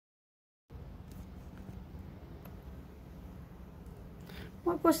म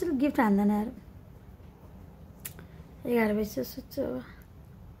कसरी गिफ्ट हान्दैन यार 11 बजे सुत्छु अब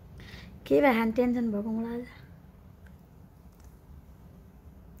के भए खान टेन्सन भएको मलाई आज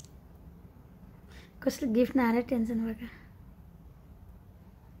कसले गिफ्ट नहाने टेन्सन भएको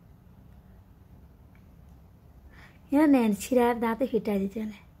यहाँ नि छिराएर दाँतै फिटाइदिन्छ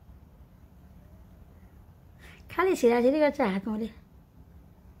नि खाली छिराछिरी गर्छ हात मैले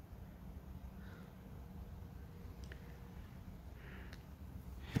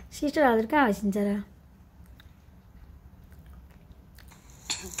सिस्टर हजुर कहाँ होइसिन्छ र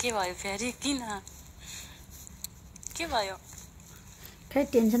के भयो फेरि किन के भयो खै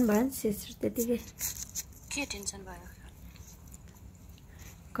टेन्सन भयो नि सिस्टर त्यतिकै के टेन्सन भयो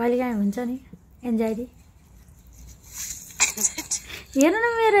कहिलेकाहीँ हुन्छ नि एन्जाइटी हेर्नु न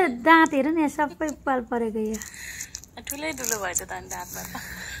मेरो दाँत हेर्नु नि सबै पाल परेको यो ठुलै ठुलो भएछ त अनि दाँतमा त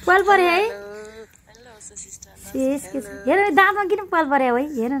पाल परे है हेलो सिस्टर हेर्नु दाँतमा किन पाल पर्यो है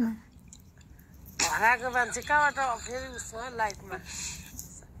हेर्नु न हराएको मान्छे कहाँबाट फेरि उसमा लाइफमा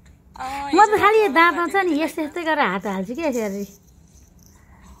म त खालि दाँतमा छ नि यस्तै यस्तै गरेर हात हाल्छु क्या यसरी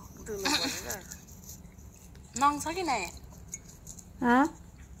नङ छ कि नै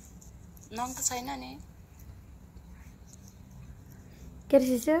नङ त छैन नि के रे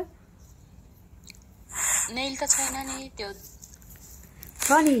सिस्टर नेल त छैन नि त्यो छ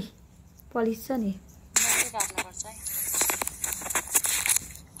नि पलिस छ नि राख्नुपर्छ है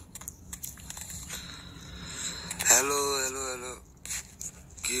हेलो हेलो हेलो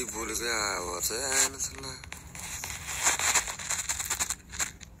के बोलेको आवाज आएन छैन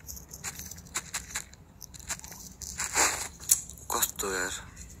कस्तो यार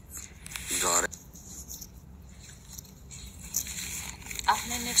झरे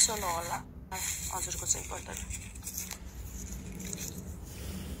आफ्नै नेट सोलो होला हजुरको चाहिँ पर्दैन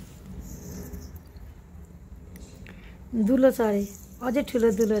दुलो छ अरे अझै ठुलो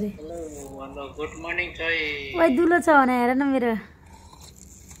दुलो रे गुड मर्निङ चाहिँ ओइ दुलो छ भने हेर न मेरो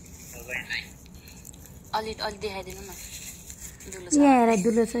अलि अलि देखाइदिनु न दुलो छ यहाँ हेर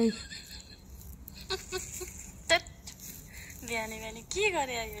दुलो छ बिहानी बिहानी के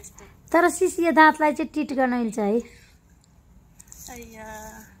गरे यस्तो तर सिसियो दाँतलाई चाहिँ ट्रिट गर्न मिल्छ है अय्या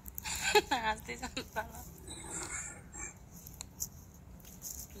हाँस्दैछ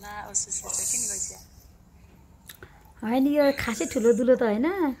ला ओसो चाहिँ किन गइछ होइन यो खासै ठुलो दुलो त होइन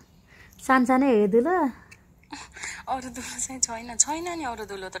सानसानै हो दुलो अरू दुलो चाहिँ छैन नि अरू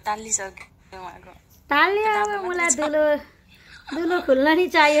दुलो त टालिसक्यो उहाँको टाल्यो अब मलाई दुलो खोल्न नि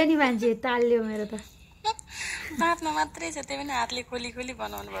चाहियो नि मान्छे टाल्यो मेरो त दाँतमा मात्रै छ त्यही पनि हातले खोली खोली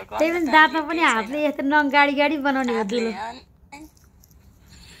बनाउनु भएको त्यही पनि दाँतमा पनि हातले यस्तो नङ गाडी गाडी बनाउने हो दुलो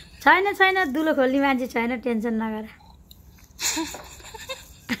छैन दुलो खोल्ने मान्छे छैन टेन्सन नगर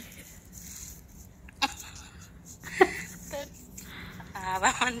हावा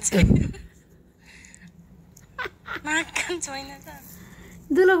मान्छे नाक छैन त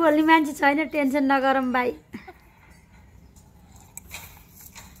दुलो खोल्ने मान्छे छैन टेन्सन नगरौँ भाइ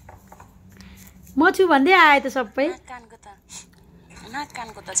म छु भन्दै आयो त सबै नाक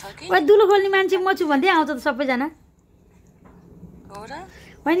कानको त छ कि दुलो खोल्ने मान्छे म छु भन्दै आउँछ त सबैजना हो र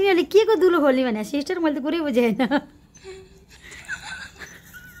होइन यसले के को दुलो खोल्ने भने सिस्टर मैले त कुरै बुझेन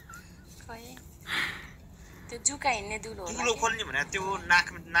त्यो जुका हिँड्ने दुलो होला दुलो खोल्ने भने त्यो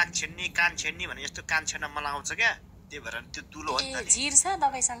नाक छेड्ने कान छेड्ने भने यस्तो कान छेड्न मलाई आउँछ क्या त्यही भएर त्यो दुलो हो नि त झिर छ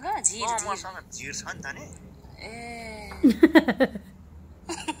तपाईसँग झिर मसँग झिर छ नि त नि ए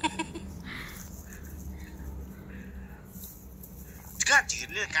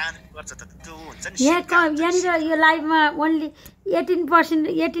झिरले काम गर्छ त त्यो हुन्छ नि यहाँनिर यो लाइभमा ओन्ली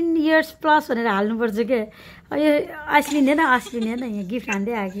 18 इयर्स प्लस भनेर हाल्नुपर्छ क्या यो अश्लिन हेर्न यहाँ गिफ्ट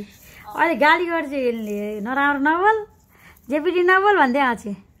हान्दै आयो कि अहिले गाली गर्छ यसले नराम्रो नबोल जेपिटी नबोल भन्दै आउँछ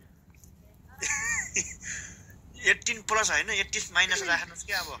 18 प्लस होइन 80 माइनस राख्नुस्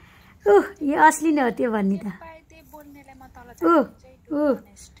के अब यो असली नै हो त्यो भन्ने त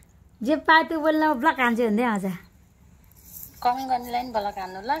जे पाए त्यो बोल्न ब्लक हान्छ भन्दै आउँछ कमेन्ट गर्नेलाई नि ब्लक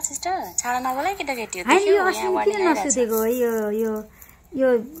हान्नु ल सिस्टर छाडा नबोलाइ केटाकेटी हो होइन यो असली किन नसुतेको हो यो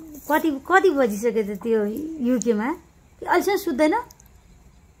कति बजिसक्यो त त्यो युकेमा अहिलेसम्म सुत्दैन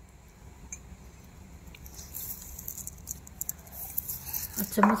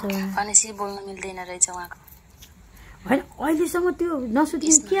भनेपछि बोल्न मिल्दैन रहेछ उहाँको होइन अहिलेसम्म त्यो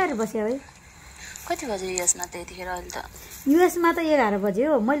नसुतिनु के आएर बस्यो है कति बजे युएसमा त्यतिखेर अहिले त युएसमा त 11 बजे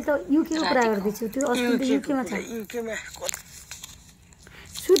हो मैले त युकेको कुरा गर्दैछु त्यो अस्ति त युकेमा छ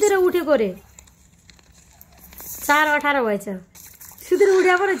सुतेर उठेको रे 4:18 भएछ सुतेर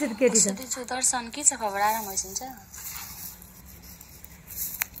उठ्या पो रहेछ केटी त दर्शन के छ खबर आराम भइसन्छ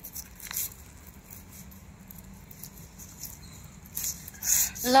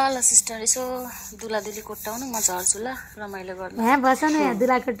ल ल सिस्टर यसो दुलादुली कोट्टाउनु म झर्छु ल रमाइलो गर्नु यहाँ बस न यहाँ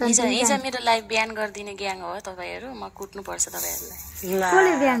दुलाकोट हिजो मेरो लाइभ बिहान गरिदिने ग्याङ हो तपाईँहरू म कुट्नु पर्छ तपाईँहरूलाई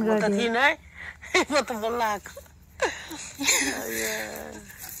कसले बिहान गर्छ म त बोल्न आएको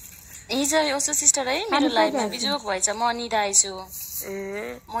हिजो यसो सिस्टर है मेरो लाइभमा बिजोक भएछ म निदाएछु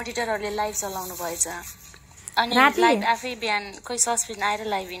मोनिटरहरूले लाइभ चलाउनु भएछ अनि लाइभ आफै बिहान खोइ सस्पेन्ड आएर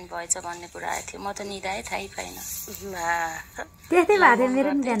लाइभ इन भएछ भन्ने कुरा आएको थियो म त निदाएँ थाहै पाइन त्यस्तै भएको थियो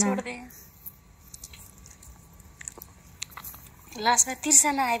मेरो नि बिहान लास्टमा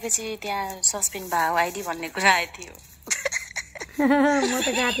तिर्सना आएपछि त्यहाँ सस्पेन्ड भयो आइडी भन्ने कुरा आएको थियो म त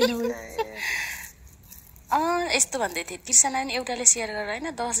गएको थिइनँ यस्तो भन्दै थिएँ तिर्सना पनि एउटाले सेयर गरेर होइन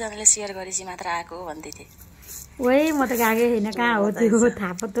 10 जनाले सेयर गरेपछि मात्र आएको हो भन्दै थिएँ ओइ म त गएकै छैन कहाँ हो त्यो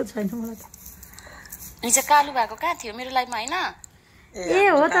थाहा पत्तो छैन मलाई त हिजो कालु भएको कहाँ थियो मेरो लाइफमा होइन ए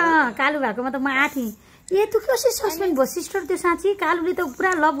हो त कालु भएकोमा त म आएको थिएँ ए तँ कसरी सस्पेन्ड भयो सिस्टर त्यो साँच्ची कालुले त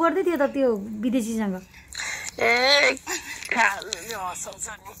पुरा लभ गर्दै थियो त त्यो विदेशीसँग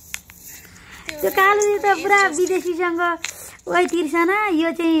त्यो कालुले त पुरा विदेशीसँग ओइ तिर्सना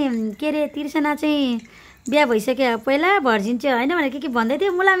यो चाहिँ के अरे तिर्सना चाहिँ बिहा भइसक्यो पहिला भर्जिन चाहिँ होइन भनेर के भन्दै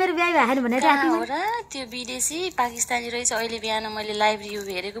थियो मुला मेरो बिहा भएन भनेर हो र त्यो विदेशी पाकिस्तानी रहेछ अहिले बिहान मैले लाइभ रिभ्यू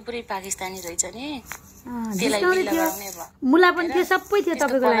हेरेको पुरै पाकिस्तानी रहेछ नि मुला पनि थियो सबै थियो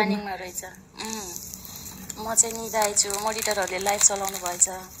तपाईँको प्लानिङमा रहेछ म चाहिँ निदाएछु मोनिटरहरूले लाइभ चलाउनु भएछ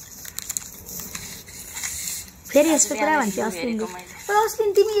फेरि यस्तो कुरा भन्छ अस्लिन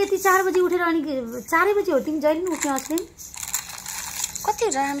तिमी यति 4 बजी उठेर अनि 4 बजी हो तिमी जहिले नि उठ्ने अस्लिन कति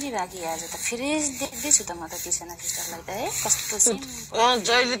राम्री भागी आज त फ्रेस देख्दैछु त म त तिर्सना सिस्टरलाई त है कस्तो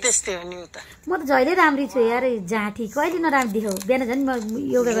जहिले त्यस्तै हो नि उता म त जहिले राम्री छु यार जाठी कहिले नराम्री देख्यौ बिहान झन् म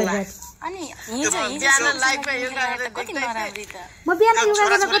योगा गरिरहेको अनि हिजो लाइभमा योगा गरेर कति नराम्री त म बिहान योगा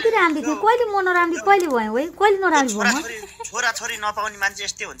गर्दा कति राम्री थिएँ कहिले म नराम्री कहिले भयो है कहिले नराम्री भयो म छोरा छोरी नपाउने मान्छे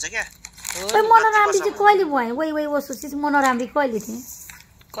यस्तै हुन्छ क्या ओइ म नराम्री चाहिँ कहिले भयो वै वै वसो चाहिँ म नराम्री कहिले थिएँ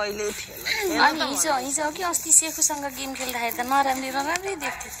कहिले थिएन अनि हिजो कि अस्ति सेफुसँग गेम खेल्दाखेरि त नराम्री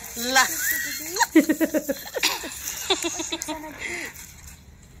देख्थ्यो ल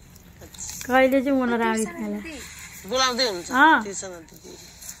कहिले चाहिँ म नराम्री थिएँ बोलाउँदै हुन्छ तिर्सना दिदी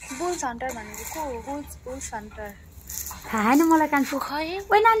बुल सेन्टर भनेको को हो बुल सेन्टर थाहा छैन मलाई कान्छु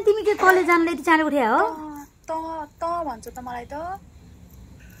ओइ नानी तिमी के कलेज जानले यति चाँडो उठ्या हो त भन्छ त मलाई त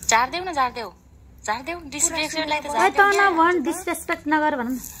झार्देऊ न झार्देऊ डिस्रेस्पेक्टलाई त ओइ त नभन डिस्रेस्पेक्ट नगर भन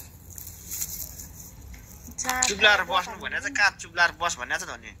चुप्लाएर बस्नु भने चाहिँ कहाँ चुप्लाएर बस भन्ने छ त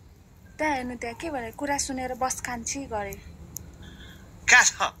नि त्यहाँ हेर्नु त्यहाँ के भने कुरा सुनेर बस कान्छी गरे कहाँ छ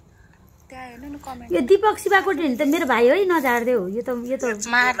त्यहाँ हेर्नु न कमेन्ट यो दीपक शिवाकोटी नि त मेरो भाइ हो नझार्देऊ यो त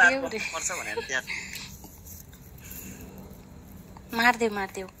मार्देऊ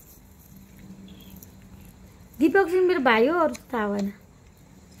दीपक सिंह मेरो भाइ हो अरू थाहा भएन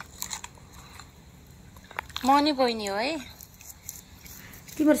मनी बहिनी हो है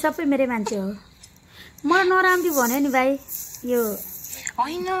तिम्रो सबै मेरै मान्छे हो मलाई नराम्री भन्यो नि भाइ यो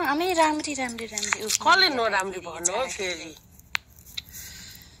होइन आमै राम्री कसले नराम्री भन्नु हो फेरि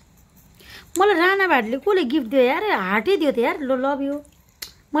मलाई राणा भाटले कसले गिफ्ट दियो यार हार्टै दियो त यार लभ यु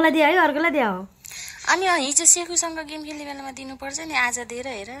मलाई दियो है अर्कोलाई दियो अनि हिजो सेकुसँग गेम खेल्ने बेलामा दिनुपर्छ नि आज दिएर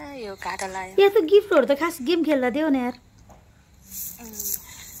हेर यो घाटा लाग्यो यस्तो गिफ्टहरू त खास गेम खेल्दा दियो नि यार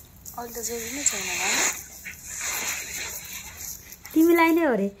अहिले त जरुरी नै छैन तिमीलाई नै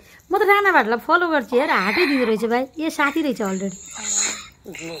हो रे म त राणा भाटलाई फलो गर्छु यार हार्टै दिँदो रहेछ भाइ यो साथी रहेछ अलरेडी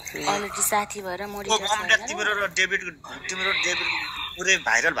साथी भएर तिम्रो डेबिट पुरै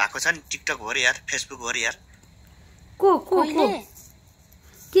भाइरल भएको छ नि टिकटक हो रे यार फेसबुक हो रे यार को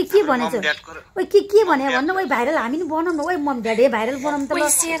के भनेछ ओइ के भने भन्नु ओइ भाइरल हामी नि बनाउँ न ओइ मम ड्याडी भाइरल बनाउँ त ल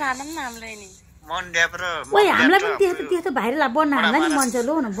शेयर हालौँ न हामीलाई नि मन ड्याप र ओइ हामीलाई पनि त्यस्तो भाइरल बन्न हामीलाई नि मन छ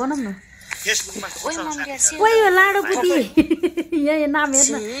लो न बनाउँ न फेसबुकमा ओइ यो लाडो पुती यहाँ नाम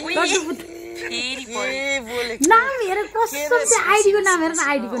हेर्न नाम हेर कस्तो चाहिँ आइडीको नाम हेर्न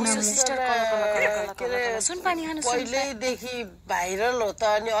आइडीको नाम सुनपानी खानु पहिल्यैदेखि भाइरल हो त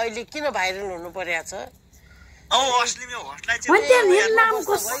अनि अहिले किन भाइरल हुनु परेको छ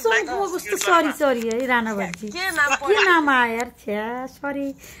सरी है राणा भाजी के नाम आयो यार छ्या सरी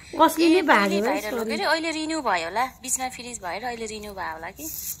असली नै भाग्यो अहिले रिन्यू भयो होला बिचमा फ्रिज भएर अहिले रिन्यू भयो होला कि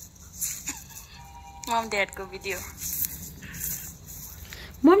मम ड्याडको भिडियो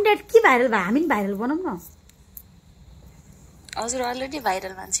मम ड्याड के भाइरल भयो हामी पनि भाइरल बनाऊँ न हजुर अलरेडी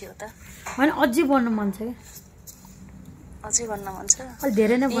भाइरल मान्छे हो त होइन अझै बन्नु मन छ क्या अझै भन्न मन छ अलि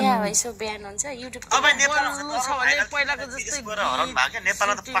धेरै नै यहाँ यसो बिहान हुन्छ युट्युब अब नेपालमा छ भने पहिलाको जस्तै हराउनु भएको क्या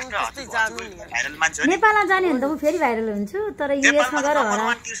नेपालमा त फर्स्ट भाइरल मान्छे हो नि नेपालमा जाने भने त म फेरि भाइरल हुन्छु तर युएसमा गएर हरा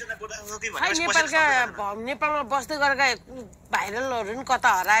नेपालमा बस्दै गरेका भाइरलहरू नि कता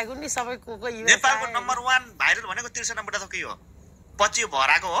हराएको नि सबै को नेपालको नम्बर 1 भाइरल भनेको तिर्सना बुढा थोकै हो पछि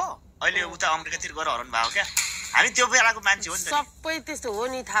भराको हो अहिले उता अमेरिकातिर गएर हराउनु भएको क्या हामी त्यो बेलाको मान्छे हो नि त सबै त्यस्तो हो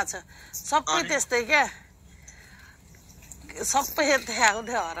नि थाहा छ सबै त्यस्तै क्या सबै यतै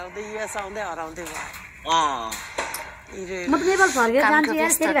आउँदै हराउँदै युएस आउँदै हराउँदै भयो म त नेपाल फर्केर जान्छु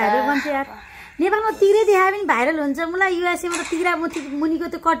यार फेरि भाइरल बन्छु यार नेपालमा तिग्रै देखायो पनि भाइरल हुन्छ मलाई युएसएमा त तिग्रा मुनिको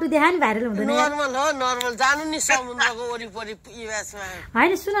त्यो कट्टु देखायो नि भाइरल हुँदैन नर्मल हो नर्मल जानु नि समुद्रको वरिपरि युएसमा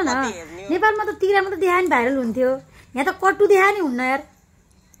होइन सुन न नेपालमा त तिग्रा मात्रै देखायो नि भाइरल हुन्थ्यो यहाँ त कट्टु देखायो नि हुन्न यार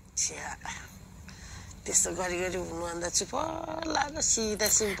त्यस्तो गरी गरी हुनुभन्दा चुप लाग्यो सिधा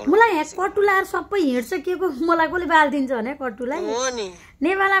सिम्पल मलाई यहाँ कट्टु लाएर सबै हिँड्छ के को मलाई कसले बाल दिन्छ भने कट्टुलाई हो नि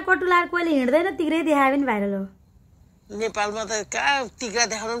नेपालमा कट्टु लाएर कहिले हिँड्दैन तिग्रै देखायो पनि भाइरल हो नेपालमा त कहाँ टिका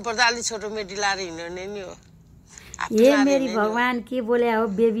देखाउनु पर्दा अलि छोटो मेटी लाएर हिँड्ने नि हो ए मेरी भगवान के बोले हो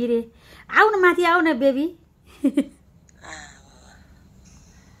बेबी रे आउ न माथि आउ न बेबी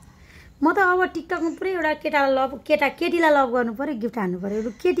म त अब टिकटकमा पुरै एउटा केटीलाई लभ गर्नु पर्यो गिफ्ट हान्नु पर्यो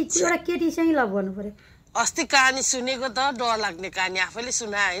एउटा केटीसँग लभ गर्नु पर्यो अस्ति कहानी सुनेको त डर लाग्ने कहानी आफैले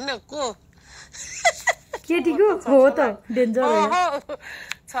सुना होइन को केटीको हो त डेन्जर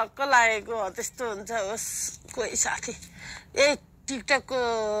छक्क लागेको त्यस्तो हुन्छ होस् कोही साथी ए टिकटकको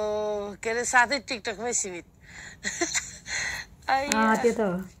के अरे साथै टिकटकमै सीमित त्यो त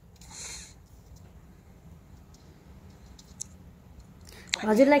हो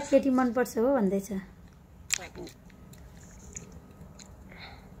हजुरलाई केटी मनपर्छ हो भन्दैछ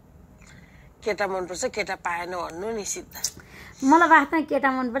केटा मनपर्छ केटा पाएन भन्नु नि सिधा मलाई वास्तवमा केटा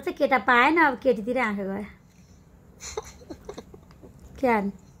मनपर्छ केटा पाएन अब केटीतिर आँखा गयो क्या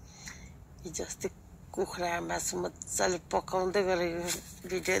हिजो अस्ति कुखुरा मासु मजाले पकाउँदै गरेको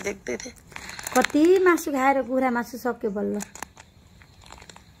भिडियो देख्दै थिएँ कति मासु खाएर कुखुरा मासु सक्यो बल्ल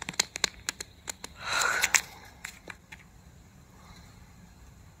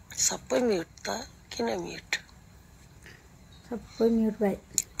सबै म्युट त किन म्युट सबै म्युट भाइ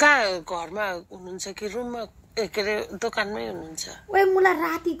कहाँ घरमा हुनुहुन्छ कि रुममा के अरे दोकानमै हुनुहुन्छ ओए मलाई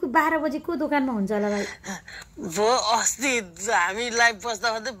रातिको 12 बजे को दोकानमा हुन्छ होला भाइ भो अस्ति हामी लाइभ बस्दा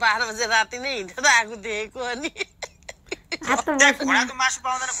बस्दै 12 बजे राति नै हिँडेर आएको देखेको अनि घोडाको मासु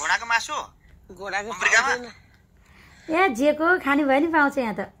पाउँदैन घोडाको मासु घोडाको पाउँदैन ए जेको खाने भयो नि पाउँछ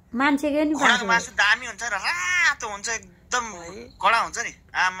यहाँ त मान्छेकै नि घोडाको मासु दामी हुन्छ र रातो हुन्छ एकदम कडा हुन्छ नि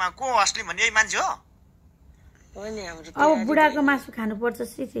आमा को असली भन्ने यही मान्छे हो नि हाम्रो अब बुढाको मासु खानु पर्छ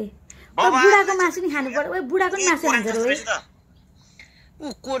सिसे अब बुढाको मासु नि खानु पर्छ ओए बुढाको नि मासु खान्छ रे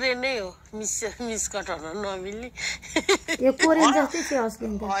उ कोरियन नै हो मिस कटहरु नमिल्ने यो कोरियन जस्तै छ असली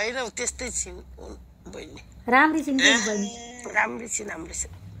त हैन त्यस्तै छिन् बहिनी राम्री छिन् नि बहिनी राम्री छिन् हाम्रो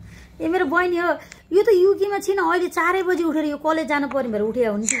ए मेरो बहिनी हो यो त युकेमा छिन अहिले 4 बजे उठेर यो कलेज जानु पर्ने भएर उठ्या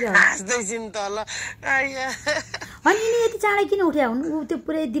हुन् कि हाँस्दै छिन् त ल आया अनि नि यति चाँडै किन उठ्या हुन् उ त्यो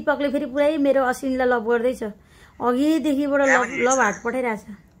पुरै दीपकले फेरि पुरै मेरो अश्विनीलाई लभ गर्दै छ अघि देखिबाट लभ हाट पठाइराछ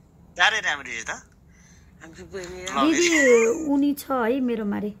सारै राम्री छ त हाम्रो बहिनी दिदी उनी छ है मेरो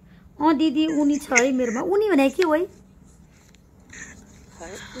मारे दिदी उनी छ है मेरोमा उनी भने के हो है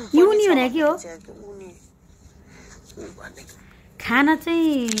युनी भने के हो खाना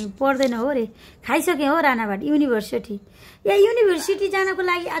चाहिँ पर्दैन हो रे खाइसके हो राणाबाट युनिभर्सिटी या युनिभर्सिटी जानको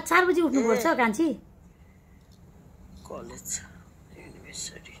लागि 4 बजे उठ्नु पर्छ कान्छी कलेज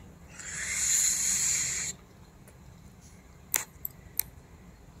युनिभर्सिटी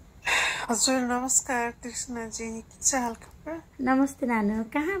हजुर नमस्कार कृष्णजी के छ हालखबर नमस्ते नानु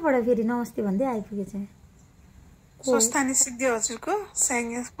कहाँबाट फेरि नमस्ते भन्दै आइपुगे चाहिँ स्वस्थानी सिद्धि हजुरको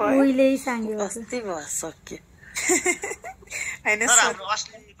साङ्गे भयो उहिले साङ्गे अस्ति भसक्यो हैन सर हाम्रो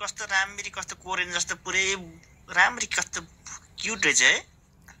असली कस्तो राम्री कस्तो कोरियन जस्तो पुरै राम्री कस्तो क्यूट रहेछ है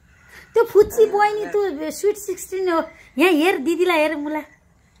त्यो फुच्ची बहिनी त्यो स्वीट 16 हो यहाँ हेर दिदीलाई हेर मुला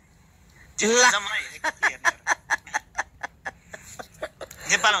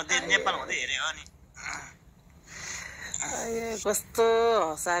नेपाल हुँदै हेरे हो नि कस्तो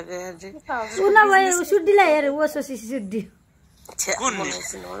हसाएको सुन भयो सुड्डीलाई हेर ओसोसी सुड्डी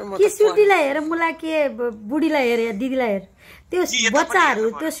के सुड्डीलाई हेर मुला के बुढीलाई हेर दिदीलाई हेर त्यो बच्चाहरू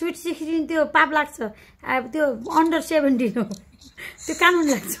त्यो स्वीट 16 त्यो पाप लाग्छ अब त्यो अन्डर 17 हो त्यो कानुन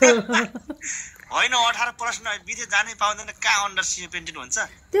लाग्छ होइन 18 प्लस बिते जानै पाउँदैन कहाँ अन्डर 17 हुन्छ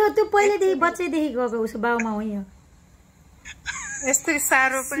त्यो पहिलेदेखि बच्चैदेखि गएको उसको बाउमा हो यहाँ यस्तै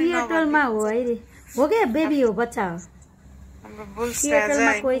सारो पनि सिएटलमा हो है रे हो के बेबी हो बच्चा हो हाम्रो बुल्स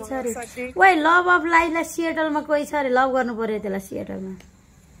सिएटलमा कोही छ अरे ओइ लभ अफ लाइफलाई सिएटलमा कोही छ अरे लभ गर्नु पर्यो त्यसलाई सिएटलमा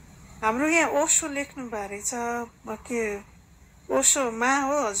हाम्रो यहाँ ओशो लेख्नु भएको रहेछ के ओशोमा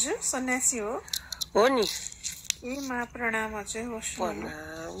हो हजुर सन्यासी हो नि ए मा प्रणाम हजुर ओशो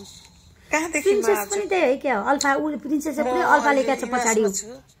कहाँदेखि प्रिन्सेस पनि त्यही है क्या अल्फा उ प्रिन्सेस चाहिँ पुरै अल्फा लेखेको छ पछाडि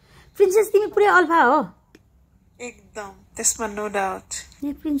प्रिन्सेस तिमी पुरै अल्फा हो एकदम त्यसमा नो डाउट ए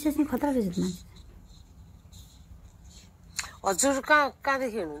प्रिन्सेस नि खतरा रहेछ मान्छे हजुर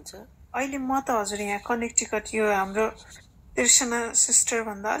कहाँदेखि हुनुहुन्छ अहिले म त हजुर यहाँ कनेक्टिकट यो हाम्रो तिर्सना सिस्टर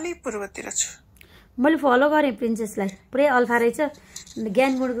भन्दा अलि पूर्वतिर छु मैले फलो गरेँ प्रिन्सेसलाई पुरै अल्फा रहेछ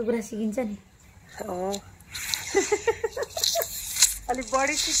ज्ञान गुणको कुरा सिकिन्छ नि अलि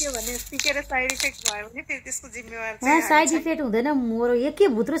बढी सिक्यो भने सिकेर साइड इफेक्ट भयो भने फेरि त्यसको जिम्मेवार चाहिँ साइड इफेक्ट हुँदैन मोरो यो के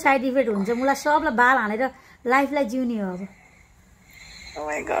भुत्रो साइड इफेक्ट हुन्छ मलाई सबलाई बाल हानेर लाइफलाई जिउने हो अब Oh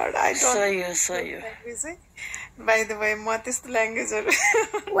my god, I don't सही हो By the way, म त्यस्तो ल्याङ्ग्वेजहरु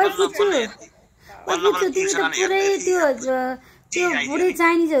ओइ पुछु तिमी त पुरै त्यो पुरै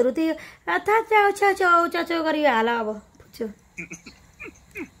चाइनिजहरु त्यो था चाउ गरी हाल अब पुछु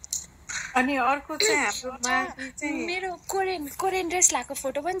अनि अर्को चाहिँ हाम्रो माथि चाहिँ मेरो कोरियन ड्रेस लाको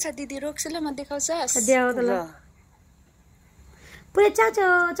फोटो पनि छ दिदी रोक्सले म देखाउँछस् देखाउ त ल पुरै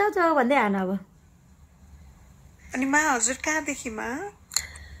चाउ भन्दै हान अब अनि मा हजुर कहाँदेखि मा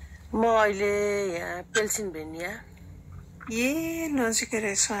म अहिले यहाँ पेन्सिल्भेनिया ए नजिकै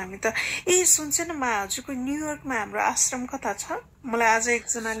रहेछौँ हामी त ए सुन्छ न मा हजुरको न्युयोर्कमा हाम्रो आश्रम कता छ मलाई आज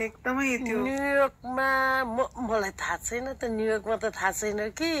एकजनाले एकदमै त्यो न्युयोर्कमा मलाई थाहा छैन त न्युयोर्कमा त थाहा छैन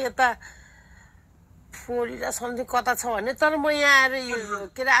कि यता फ्लोरिडा समथिङ कता छ भने तर म यहाँ आएर यो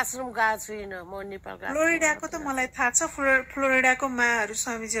के अरे आश्रम गएको छुइनँ म नेपालको फ्लोरिडाको त मलाई थाहा छ फ्लोरिडाको माहरू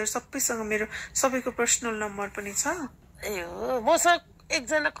स्वामीजीहरू सबैसँग मेरो सबैको पर्सनल नम्बर पनि छ ए हो मसँग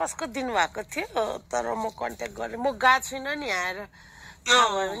एकजना कसको दिनुभएको थियो तर म कन्ट्याक्ट गरेँ म गएको छुइनँ नि आएर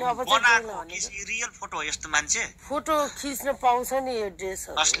रियल फोटो हो यस्तो मान्छे फोटो खिच्न पाउँछ नि यो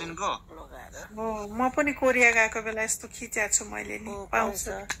ड्रेसहरु अस्लिनको लगाएर म पनि कोरिया गएको बेला यस्तो खिचेको छु मैले नि पाउँछ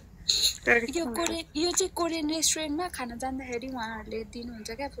यो चाहिँ कोरियन रेस्टुरेन्टमा खाना जाँदाखेरि उहाँहरूले दिनुहुन्छ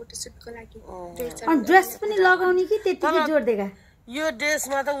क्या फोटोसुटको लागि ड्रेस पनि लगाउने कि त्यतिकै जोड्दैका यो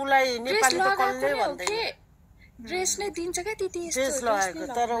ड्रेसमा त उलाई नेपाली त कसले भन्दैन ड्रेस नै दिन्छ क्या त्यति ड्रेस लगाएको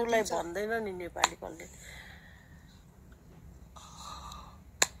तर उलाई भन्दैन नि नेपाली कसले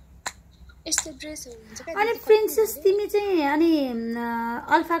यस्तो ड्रेसहरु हुन्छ क्या अनि प्रिन्सेस तिमी चाहिँ अनि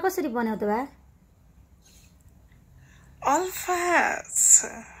अल्फा कसरी बनाउ त बा अल्फा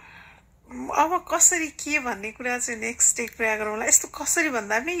अब कसरी के भन्ने कुरा चाहिँ नेक्स्ट डे कुरा गरौँला यस्तो कसरी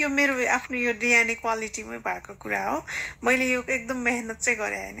भन्दा पनि यो मेरो आफ्नो यो डिएनए क्वालिटीमै भएको कुरा हो मैले यो एकदम मेहनत चाहिँ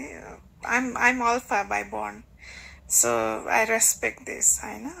गरेँ हैन I'm alpha by burn so I respect this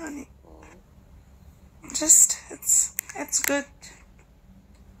हैन अनि जस्ट इट्स गुड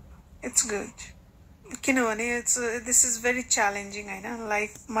किनभने दिस इज भेरी च्यालेन्जिङ हैन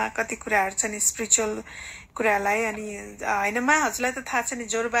लाइफमा कति कुराहरू छ नि स्पिरिचुअल कुरालाई अनि हैन मा हजुरलाई त थाहा छ नि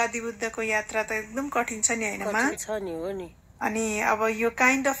जोरवादी बुद्धको यात्रा त एकदम कठिन छ नि हैन मा छ नि हो नि अनि अब यो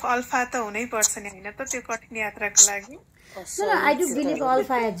काइन्ड अफ अल्फा त हुनै पर्छ नि हैन त त्यो कठिन यात्राको लागि I do believe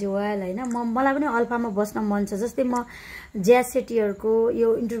alpha as well हैन मलाई पनि अल्फामा बस्न मन छ जस्तै म ज्याज सेटीहरुको यो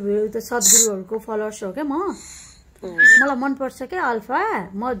इन्टरभ्यु त सद्गुरुहरुको फलोअर्स हो के म मलाई मन पर्छ के अल्फा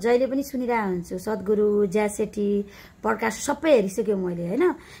म जहिले पनि सुनिरहेको हुन्छु सद्गुरु ज्याज सेटी पडकास्ट सबै हेरिसक्यो मैले हैन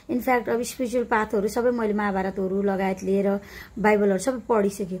इनफ्याक्ट अब स्पिरिचुअल पाथहरु सबै मैले महाभारतहरु लगायत लिएर बाइबलहरु सबै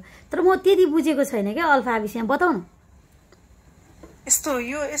पढिसक्यो तर म त्यति बुझेको छैन के अल्फा विषयमा बताउन यस्तो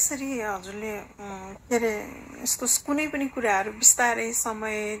यो यसरी हजुरले के अरे यस्तो कुनै पनि कुराहरू बिस्तारै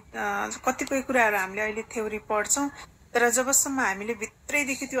समय कतिपय कुराहरू हामीले अहिले थ्योरी पढ्छौं तर जबसम्म हामीले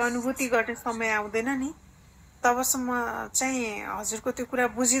भित्रैदेखि त्यो अनुभूति गर्ने समय आउँदैन नि तबसम्म चाहिँ हजुरको त्यो कुरा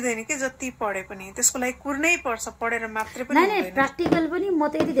बुझिदैन कि जति पढे पनि त्यसको लागि कुर्नै पर्छ पढेर मात्रै पनि हैन प्र्याक्टिकल पनि म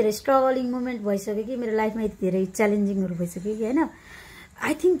त यति धेरै स्ट्रगलिङ मोमेन्ट भइसक्यो कि मेरो लाइफमा यति धेरै च्यालेन्जिङहरु भइसक्यो कि हैन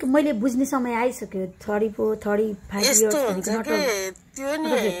आई थिंक मैले बुझ्ने समय आइसक्यो 34-35 इयर्स त्यो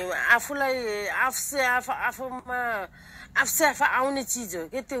नि आफुलाई आफसे आउने चीज हो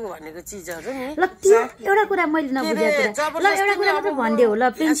के त्यो भनेको चीजहरु नि ल त्यो एउटा कुरा मैले नबुझेको ल एउटा कुरा मात्र भन्दियो ल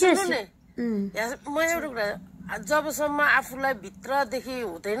प्रिन्सेस म एउटा कुरा जबसम्म आफुलाई भित्रदेखि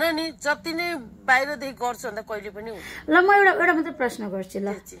हुँदैन नि जति नै बाहिरदेखि गर्छु भन्दा कहिले पनि हुँदैन ल म एउटा मात्र प्रश्न गर्छु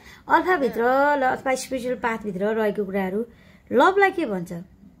ल अल्फा भित्र ल अथवा स्पिरिचुअल पाथ भित्र रहेको कुराहरू लभलाई के भन्छ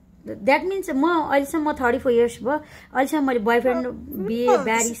द्याट मिन्स म अहिलेसम्म 34 इयर्स भयो अहिलेसम्म मैले बोयफ्रेन्ड बिए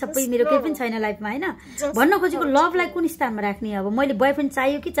ब्यारी सबै मेरो केही पनि छैन लाइफमा हैन भन्न खोजेको लभलाई कुन स्थानमा राख्ने अब मैले बोयफ्रेन्ड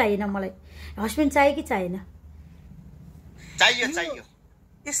चाहियो कि चाहिएन मलाई हस्बेन्ड चाहियो कि चाहिएन चाहियो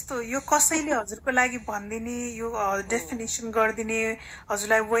यस्तो यो कसैले हजुरको लागि भनिदिने यो डेफिनेसन गरिदिने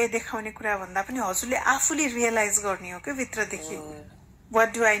हजुरलाई वे देखाउने कुरा भन्दा पनि हजुरले आफूले रियलाइज गर्ने हो कि भित्रदेखि व्हाट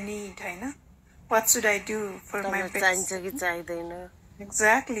डु आई नीड हैन what should I do for my चाहिन्छ कि चाहिँदैन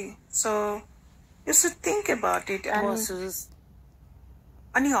exactly so you should think about it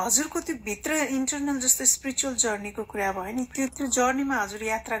अनि हजुरको त्यो भित्र इन्टरनल जस्तो स्पिरिचुअल जर्नीको कुरा भयो नि त्यो जर्नीमा हजुर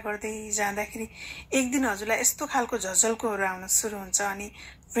यात्रा गर्दै जाँदाखेरि एक दिन हजुरलाई यस्तो खालको झझल्कोहरू आउन सुरु हुन्छ अनि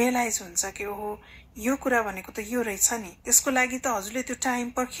रियलाइज हुन्छ कि ओहो यो कुरा भनेको त यो रहेछ नि त्यसको लागि त हजुरले त्यो टाइम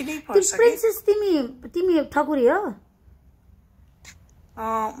पर्खिनै पर्छ प्रिन्सेस तिमी ठकुरी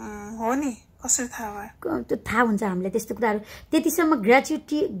हो नि कसरी थाहा भयो त्यो थाहा हुन्छ हामीले त्यस्तो कुराहरू त्यतिसम्म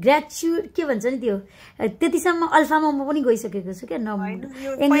ग्रेच्युट के भन्छ नि त्यो त्यतिसम्म अल्फामा म पनि गइसकेको छु क्या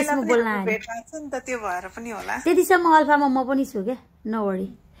इङ्ग्लिसमा बोल्न त्यो भएर पनि होला त्यतिसम्म अल्फामा म पनि छु क्या नवरी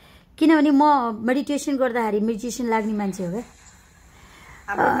किनभने म मेडिटेसन गर्दाखेरि मेडिटेसन लाग्ने मान्छे हो क्या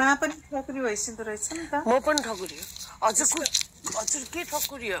हाम्रो पनि ठकुरी भइसिँदो रहेछ नि त म पनि ठकुरी हो हजुर के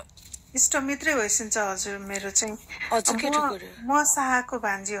ठकुरी हो इष्टमित्रै भइसिन्छ हजुर मेरो चाहिँ हजुर के ठकुरी म शाहको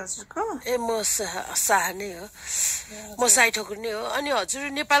भान्जी हजुरको ए म शाह नै हो म साई ठकुर नै हो अनि हजुर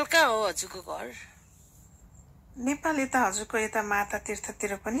नेपाल कहाँ हो हजुरको घर नेपाल यता हजुरको यता माता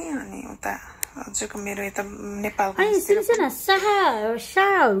तीर्थतिर पनि अनि उता हजुरको मेरो यता नेपालको अनि सुन्नुहोस् न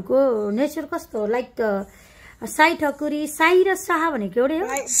शाहहरूको नेचर कस्तो लाइक साई ठकुरी साई र शाह भनेको एउटै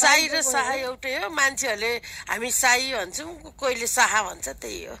हो साई र शाह एउटै हो मान्छेहरूले हामी साई भन्छौँ कोहीले शाह भन्छ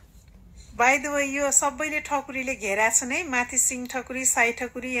त्यही हो बाइ द वे यो सबैले ठकुरीले घेराएको छन् है माथि सिंह ठकुरी साई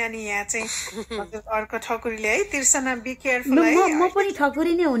ठकुरी अनि यहाँ चाहिँ अर्को ठकुरीले है तिर्सना बी केयरफुल है म पनि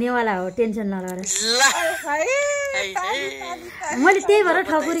ठकुरी नै हुनेवाला हो टेन्सन नगरेर मैले त्यही भएर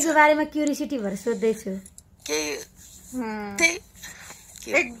ठकुरीको बारेमा क्युरियोसिटी भएर सोध्दैछु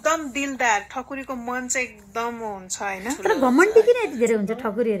एकदम दिलदार ठकुरीको मन चाहिँ एकदम हुन्छ हैन तर घमण्डी किन यति धेरै हुन्छ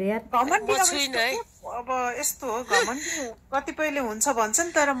ठकुरीहरू यार घमण्डी अब यस्तो हो घमण्डी कतिपयले हुन्छ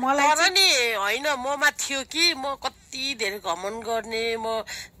भन्छन् तर मलाई नि हैन ममा थियो कि म कति धेरै घमण्ड गर्ने म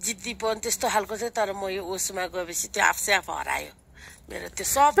जिद्दीपन त्यस्तो खालको चाहिँ तर म यो ओसमा गएपछि त्यो आफै आफ हरायो मेरो त्यो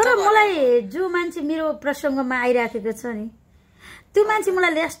सब तर मलाई जो मान्छे मेरो प्रसङ्गमा आइराखेको छ नि त्यो मान्छे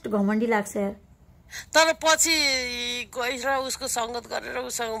मलाई लेस्ट घमण्डी लाग्छ यार तर पछि गएर उसको संगत गरेर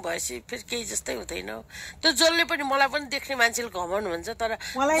उसँग भएपछि फेरि केही जस्तै हुँदैन त्यो जसले पनि मलाई पनि देख्ने मान्छेले घमण्ड भन्छ तर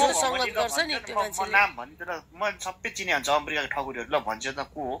जो संगत गर्छ नि त्यो मान्छेले नाम भनिदिएर म सबै चिने हुन्छ अमेरिकाको ठकुरीहरू ल भन्छ त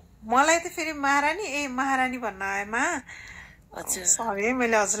को हो मलाई त फेरि महारानी भन्न आएमा अच्छा सरी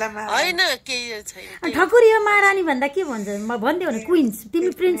मैले हजुरलाई हैन केही छैन ठकुरी हो महारानी भन्दा के भन्छ म भन्दियो भने क्वीन्स तिमी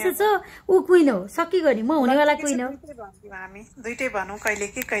प्रिन्सेस हो ऊ क्वीन हो सकिगयो नि म हुनेवाला क्वीन हो हामी दुईटै भनौँ कहिले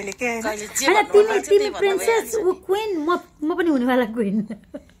के हैन तिमी प्रिन्सेस ऊ क्वीन म पनि हुनेवाला क्वीन म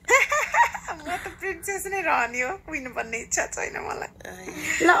त प्रिन्सेस नै रहने हो क्वीन बन्ने इच्छा छैन मलाई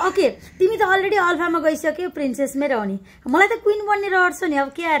ल ओके तिमी त अलरेडी अल्फामा गइसक्यो प्रिन्सेसमै रहने मलाई त क्वीन बन्ने रहर छ नि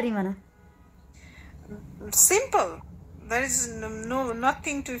अब के हार्ने भन simple there is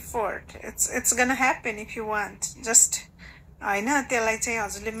nothing to effort it's gonna happen if you want just हैन त्यसलाई चाहिँ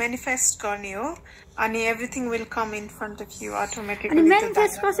हजुरले म्यानिफेस्ट गर्ने हो अनि everything will come in front of you automatically अनि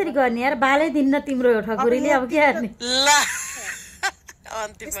म्यानिफेस्ट कसरी गर्ने यार बालै दिन्न तिम्रो ठकुरीले अब के गर्ने ल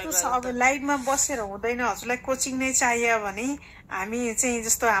त्यस्तो छ अब लाइभमा बसेर हुँदैन हजुरलाई कोचिङ नै चाहियो भने हामी चाहिँ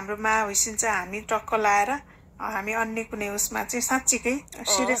जस्तो हाम्रो मा होइसिन्छ हामी टक्क लाएर हामी अन्य कुनै उसमा चाहिँ साँच्चीकै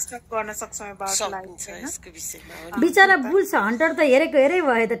सिरियस गर्न सक्छौँ बिचरा बुल्स हन्टर त हेरै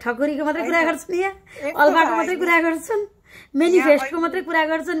भयो त ठकुरीको मात्रै कुरा गर्छन् यहाँ अल्फाको मात्रै कुरा गर्छन् मेनिफेस्टको मात्रै कुरा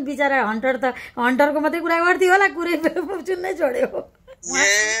गर्छन् बिचरा हन्टरको मात्रै कुरा गर्थ्यो होला कुरै चुन्नै छोड्यो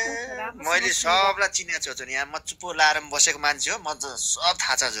मैले सबलाई चिनेको छु यहाँ म चुप्पो लाएर बसेको मान्छे हो म सब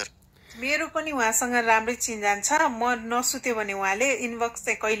थाहा छ हजुर मेरो पनि उहाँसँग राम्रै चिनजान छ म नसुत्यो भने उहाँले इनबक्स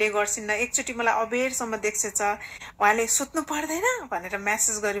चाहिँ कहिले गर्छिन्न एकचोटि मलाई अबेरसम्म देख्छ उहाँले सुत्नु पर्दैन भनेर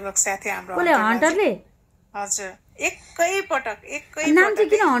मेसेज गरिबक्सेको थियो हाम्रो हन्टरले हजुर एकै पटक नाम चाहिँ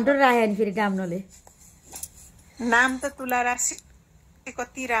किन हन्टर राख्यो नि फेरि गाम्नोले नाम त तुला राशि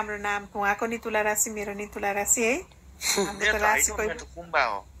कति राम्रो नाम उहाँको नि तुला राशि मेरो नि तुला राशि है हाम्रो त राशि कुम्बा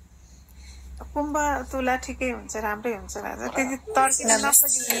हो कुम्भ तुला ठिकै हुन्छ राम्रै हुन्छ राजा त्यति तर्किन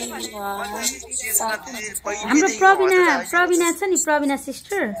हाम्रो प्रवीणा छ नि प्रवीणा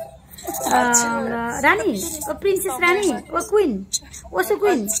सिस्टर रानी प्रिन्सेस रानी ओ क्वीन ओसो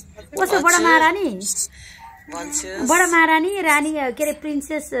बडा महारानी रानी के अरे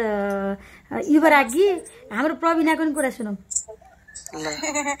प्रिन्सेस युवरागी हाम्रो प्रवीणाको नि कुरा सुनौँ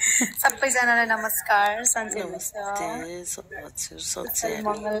सबैजनालाई नमस्कार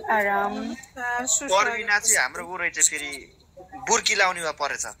मङ्गल आराम पर्विना चाहिँ हाम्रो ऊ रहेछ फेरि बुर्की लाउने वा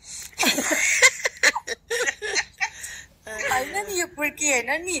परेछ होइन नि यो बुर्की होइन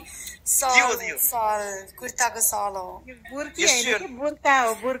नि सल सल कुर्ताको सल हो बुर्की होइन बुर्का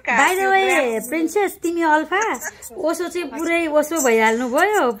हो बुर्का बाइ द वे प्रिन्सेस तिमी अल्फा ओसो चाहिँ पुरै ओसो भइहाल्नु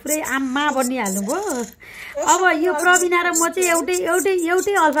भयो पुरै आम्मा बनिहाल्नु भयो अब यो प्रवीणा र म चाहिँ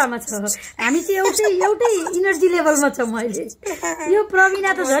एउटै अल्फामा छ हामी चाहिँ एउटै इनर्जी लेभलमा छौँ अहिले यो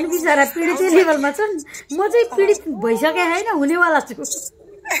प्रवीणा त झन् बिचरा पीडितै लेभलमा छन् म चाहिँ पीडित भइसकेको छैन हुनेवाला छु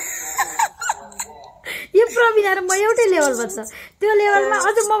यो प्रवीणा र म एउटै लेभलमा छ त्यो लेभलमा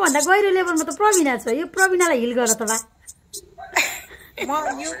अझ म भन्दा गहिरो लेभलमा त प्रवीणा छ यो प्रवीणालाई हिल गर त बा म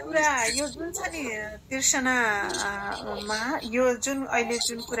यो कुरा यो जुन छ नि तिर्सनामा यो जुन अहिले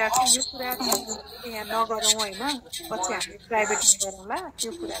जुन कुरा छ यो कुरा यहाँ नगरौँ होइन पछि हामी प्राइभेटमा गरौँला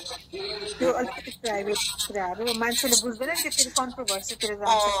त्यो कुरा त्यो अलिकति प्राइभेट कुराहरू मान्छेले बुझ्दैन नि त्यो फेरि कन्ट्रोभर्सीतिर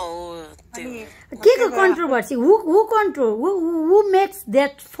जान्छ के को controversy who control who makes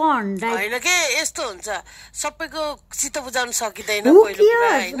that fun होइन के यस्तो हुन्छ सबैको चित्त बुझाउन सकिँदैन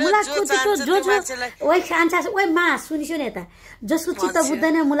मा सुनिसु नि यता जसको चित्त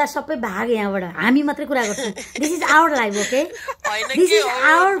बुझ्दैन मलाई सबै भाग यहाँबाट हामी मात्रै कुरा गर्छौँ this is our life okay this is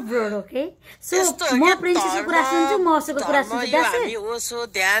our broad okay so म प्रिन्सेसको कुरा सुन्छु म उसको कुरा सुन्छु हामी ओसो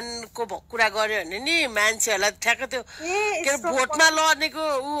ध्यानको कुरा गर्यो भने नि मान्छेहरूलाई ठ्याक्क त्यो के भोटमा लड्नेको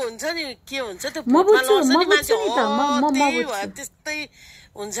ऊ हुन्छ नि के हुन्छ त्यो म बुझ्छु नि त त्यस्तै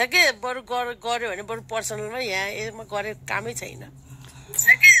हुन्छ के बरु गर्यो भने बरु पर्सनलमा यहाँ यसमा गरे कामै छैन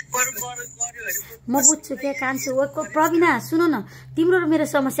म बुझ्छु क्या कान्छु प्रवीणा सुन न तिम्रो र मेरो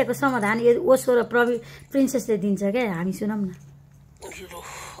समस्याको समाधान ओसो र प्रिन्सेसले दिन्छ क्या हामी सुनौँ न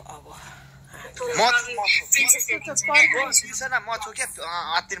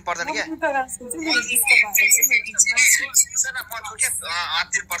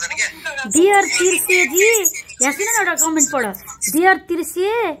डियर तिर्सेजी यहाँ सुन न एउटा कमेन्ट पढ डियर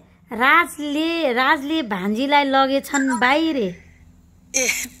तिर्से राजले भान्जीलाई लगेछन् बाहिर ए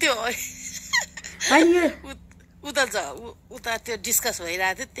त्यो उता त्यो डिस्कस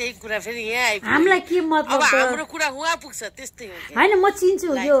भइरहेको थियो त्यही कुरा फेरि यहाँ आइपुग्यो हामीलाई के मतलब हाम्रो कुरा उहाँ पुग्छ त्यस्तै हो होइन म चिन्छु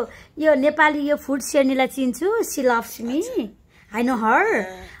यो नेपाली यो फुड सेर्नीलाई चिन्छु C loves me I know हर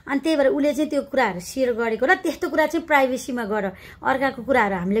अनि त्यही भएर उसले चाहिँ त्यो कुराहरू सेयर गरेको र त्यस्तो कुरा चाहिँ प्राइभेसीमा गर अर्काको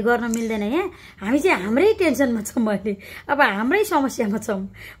कुराहरू हामीले गर्न मिल्दैन यहाँ हामी चाहिँ हाम्रै टेन्सनमा छौँ अहिले अब हाम्रै समस्यामा छौँ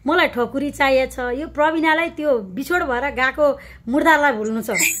मलाई ठकुरी चाहिएको छ यो प्रवीणालाई त्यो बिछोड भएर गएको मुर्दालाई भुल्नु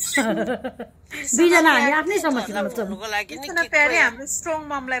छ दुईजना हामी आफ्नै समस्यामा छौँ हाम्रो स्ट्रङ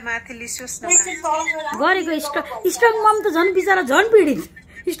ममलाई माथि लिसोस् न गरेको स्ट्रङ मम त झन् बिचरा झन् पीडित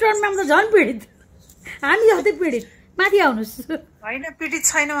स्ट्रङ मम त झन् पीडित हामी जस्तै पीडित माथि आउनुहोस् होइन पीडित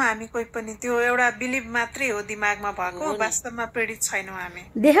छैनौँ हामी कोही पनि त्यो एउटा बिलिभ मात्रै हो दिमागमा भएको वास्तवमा पीडित छैनौँ हामी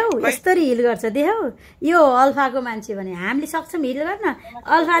देखाउ यस्तरी हिल गर्छ देखाउ यो अल्फाको मान्छे भने हामीले सक्छौँ हिल गर्न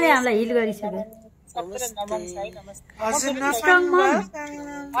अल्फाले हामीलाई हिल गरिसक्यो स्ट्रङ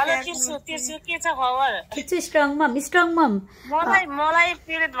मम स्ट्रङ मम मलाई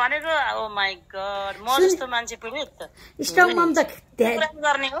पीडित भनेको ओ माय गॉड म जस्तो मान्छे पीडित स्ट्रङ मम त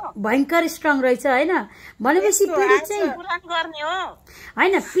भयंकर स्ट्रङ रहेछ हैन भनेपछि पीडित चाहिँ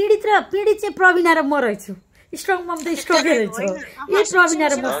होइन पीडित चाहिँ प्रवीणा र म रहेछु स्ट्रङ मम त स्ट्रङ रहेछ यो प्रवीणा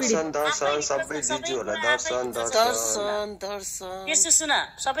र म त्यस्तो सुन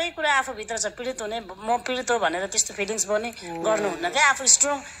सबै कुरा आफूभित्र छ पीडित हुने म पीडित हो भनेर त्यस्तो फिलिङ्स पनि गर्नुहुन्न क्या आफू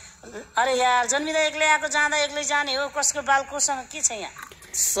स्ट्रङ अरे यार जन्मिँदा एक्लै आएको जाँदा एक्लै जाने हो कसको बाल कोसँग के छ यहाँ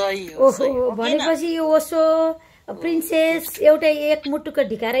सही हो भनेपछि यो ओसो प्रिन्सेस एउटै एक मुटुको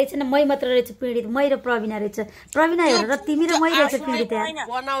ढिका रहेछ न मै मात्र रहेछ पीडित मै र प्रवीणा रहेछ प्रवीणा हेरेर तिमी र मै रहेछ पीडित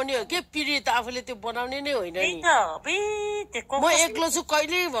बनाउने हो के पीडित आफूले त्यो बनाउने नै होइन नि म एक्लो छु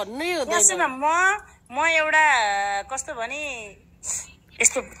कहिले भन्नै हुँदैन म एउटा कस्तो भने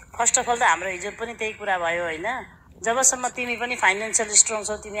यस्तो फर्स्ट अफ अल त हाम्रो हिजो पनि त्यही कुरा भयो होइन जबसम्म तिमी पनि फाइनेन्सियल स्ट्रङ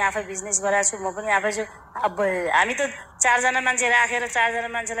छौ तिमी आफै बिजनेस गरेको छु म पनि आफै छु अब हामी त 4 जना मान्छे राखेर 4 जना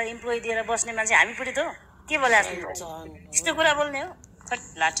मान्छेलाई इम्प्लोइ दिएर बस्ने मान्छे हामी पीडित हो के बोले यस्तो कुरा बोल्ने हो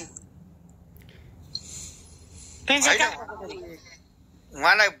लाठी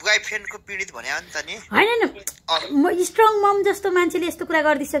उहाँलाई बोयफ्रेन्डको पीडित भने हो नि त नि हैन म स्ट्रङ मम जस्तो मान्छेले यस्तो कुरा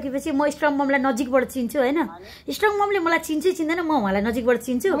गरिदिसकेपछि म स्ट्रङ ममलाई नजिकबाट चिन्छु हैन स्ट्रङ ममले मलाई चिन्छै चिन्दैन म उहाँलाई नजिकबाट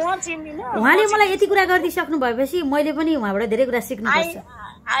चिन्छु उहाँले मलाई यति कुरा गरिदिसक्नु भएपछि मैले पनि उहाँबाट धेरै कुरा सिक्नु पर्छ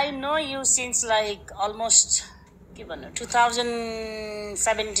I know you since like almost के भन्नु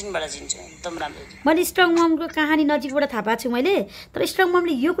 2017 बाट चिन्छु एकदम राम्रो मैले स्ट्रङ ममको कहानी नजिकबाट थाहा पाएको छु मैले तर स्ट्रङ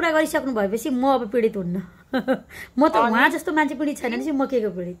ममले यो कुरा गरिसक्नु भएपछि म अब पीडित हुन्न म त उहाँ जस्तो मान्छे पीडित छैन नि म के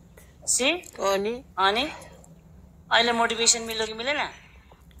को पीडित अनि अहिले मोटिभेसन मिल्यो कि मिलेन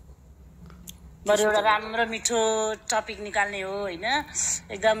बरु एउटा राम्रो मिठो टपिक निकाल्ने हो होइन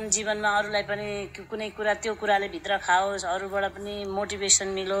एकदम जीवनमा अरूलाई पनि कुनै कुरा त्यो कुराले भित्र खाओस् अरूबाट पनि मोटिभेसन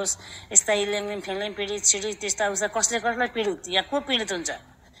मिलोस् यस्ता इलेङ फेलेङ पीडित सिडित त्यस्ता उस्ता कसले कसलाई पीडित या को पीडित हुन्छ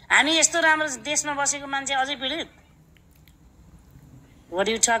हामी यस्तो राम्रो देशमा बसेको मान्छे अझै पीडित What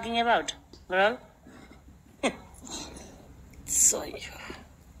are you talking about, girl?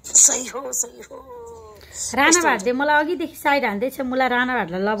 सही हो राणा भाटले मलाई अघिदेखि साइड हान्दैछ मलाई राणा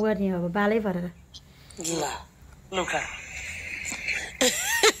भाटलाई लभ गर्ने अब बालै परेर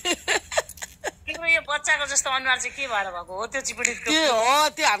तिम्रो यो बच्चाको जस्तो अनुहार चाहिँ के भएर भएको हो त्यो चिपीडितको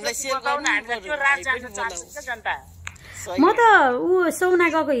त्यो हामीलाई सेयर गर्नु त्यो राज जान्न चाहन्छ जनता म त ऊ सौना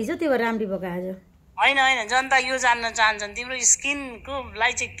गएको हिजो त्यो भएर राम्री भएको आज होइन जनता यो जान्न चाहन्छन् तिम्रो स्किनको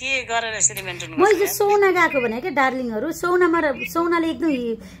लाई चाहिँ के गरेर यसरी मेन्टेन गर्छ मैले सौना गएको भने क्या डार्लिङहरू सौनाले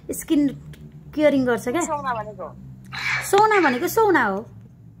एकदम स्किन केयरिङ गर्छ क्या सौना भनेको सौना हो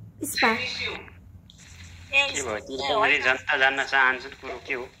स्पा जनता जान्न चाहन्छन् कुरो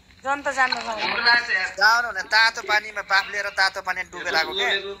के हो जनता जान्न चाहन्छ जानु भने तातो पानीमा बाफ लिएर तातो पानी डुबेर आएको के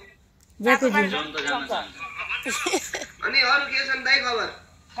अनि अरु के छन् दाइ खबर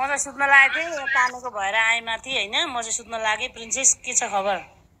म चाहिँ सुत्न लागेको थिएँ तानेको भएर आएँ माथि होइन म चाहिँ सुत्न लागेँ प्रिन्सेस के छ खबर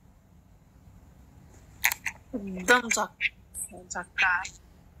एकदम झक्का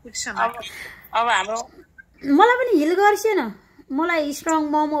अब हाम्रो मलाई पनि हिल गर्छेन मलाई स्ट्रङ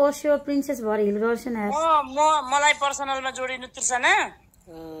मोमो ओस्यो प्रिन्सेस भएर हिल गर्छेन मलाई पर्सनलमा जोडिनु तृष्णा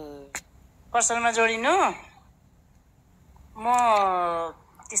पर्सनलमा जोडिनु म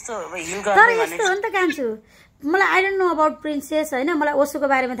त्यस्तो हिल गर्ने तर यस्तो हो नि त कान्छु मलाई I don't know about princess होइन मलाई ओसोको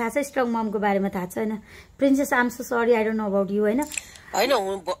बारेमा थाहा छ स्ट्रङ ममको बारेमा थाहा छ होइन princess I'm so sorry I don't know about you होइन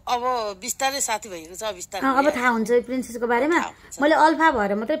अब बिस्तारै साथी भएको छ बिस्तारै अब थाहा हुन्छ प्रिन्सेसको बारेमा मैले अल्फा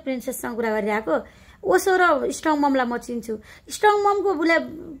भएर मात्रै प्रिन्सेससँग कुरा गरिरहेको ओसो र स्ट्रङ ममलाई म चिन्छु स्ट्रङ ममको उसलाई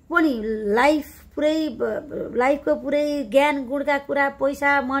पनि लाइफको पुरै ज्ञान गुणका कुरा पैसा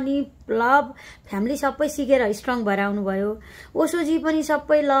मनी लभ फ्यामिली सबै सिकेर स्ट्रङ भएर आउनुभयो ओसोजी पनि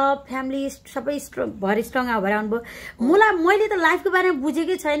सबै लभ फ्यामिली सबै भएर स्ट्रङ भएर आउनुभयो मैले त लाइफको बारेमा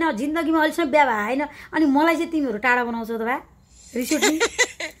बुझेकै छैन जिन्दगीमा अहिलेसम्म बिहा भएन अनि मलाई चाहिँ तिमीहरू टाढा बनाउँछौ त भा रिस उठ्ने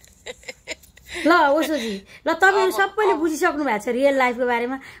ल ओसोजी ल तपाईँहरू सबैले बुझिसक्नु भएको छ रियल लाइफको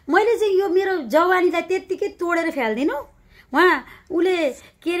बारेमा मैले चाहिँ यो मेरो जवानीलाई त्यत्तिकै तोडेर फ्याल्दिनु उहाँ उसले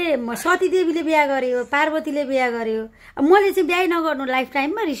के अरे सतीदेवीले बिहा गर्यो पार्वतीले बिहा गर्यो मैले चाहिँ बिहा नगर्नु लाइफ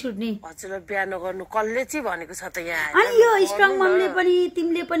टाइममा रिस उठ्ने हजुरलाई बिहा नगर्नु कसले चाहिँ भनेको छ त यहाँ अनि यो स्ट्रङ ममले पनि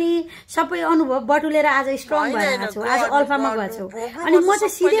तिमीले पनि सबै अनुभव बटुलेर आज स्ट्रङ भएर छौ आज अल्फामा गएछौ अनि म चाहिँ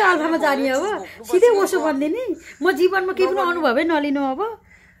सिधै अल्फामा जाने अब सिधै ओसो भन्दिने म जीवनमा केही पनि अनुभवै नलिनु अब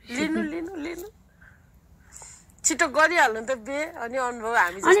लिनु छिटो गरिहाल्नु त बे अनि अनुभव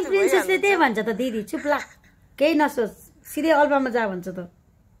हामी अनि प्रिन्सेसले त्यही भन्छ त दिदी चुप ला केही नसोच सिधै अल्फामा जा भन्छ त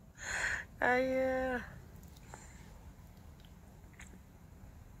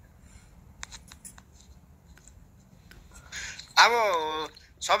अब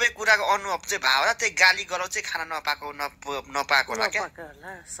सबै कुराको अनुभव चाहिँ भाव र त्यही गाली गलौ चाहिँ खान नपाएको होला क्या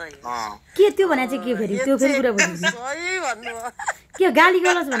के त्यो भने चाहिँ के फेरि त्यो फेरि कुरा बुझ्नु के गाली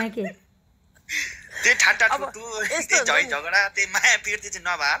गलौज भने के त्यही ठाट्टा ठुटु त्यही झै झगडा त्यही माया पिर्ती चाहिँ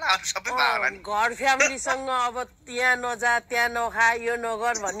नभएला अरू सबै भएला नि घर फ्यामिलीसँग अब त्यहाँ नजा त्यहाँ नखा यो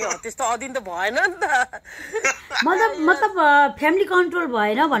नगर भन्ने हो त्यस्तो अदिन त भएन नि त मतलब फ्यामिली कन्ट्रोल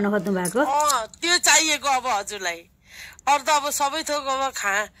भएन भन्नु खोज्नु भएको त्यो चाहिएको अब हजुरलाई अरू त अब सबै थोक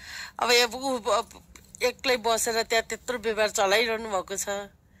अब अब एक्लै बसेर त्यहाँ त्यत्रो व्यवहार चलाइरहनु भएको छ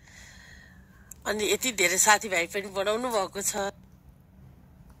अनि यति धेरै साथीभाइ पनि बनाउनु भएको छ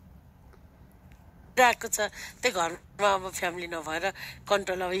छ त्यही घरमा अब फ्यामिली नभएर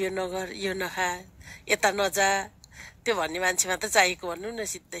कन्ट्रोल अब यो नगर यो नखा यता नजा त्यो भन्ने मान्छे मात्र चाहिएको भन्नु न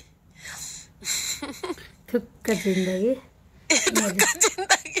सिधै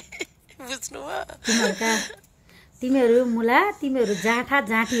बुझ्नु तिमीहरू मुला तिमीहरू जाँठा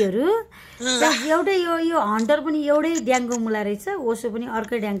जाँठीहरू एउटै यो हन्टर पनि एउटै ड्याङको मुला रहेछ ओसो पनि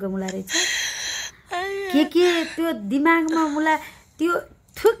अर्कै ड्याङको मुला रहेछ के त्यो दिमागमा मुला त्यो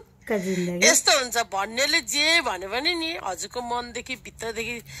यस्तो हुन्छ भन्नेले जे भन्यो भने नि हजुरको मनदेखि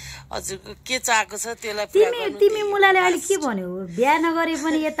भित्रदेखि हजुरको के चाहेको छ त्यसलाई तिमी मुलाले अहिले के भन्यो बिहा नगरे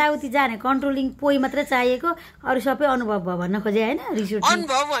पनि यताउति जाने कन्ट्रोलिङ पोइ मात्रै चाहिएको अरू सबै अनुभव भयो भन्न खोजे होइन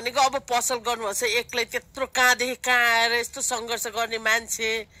अनुभव भनेको अब पसल गर्नुभएको छ एक्लै त्यत्रो कहाँदेखि कहाँ आएर यस्तो सङ्घर्ष गर्ने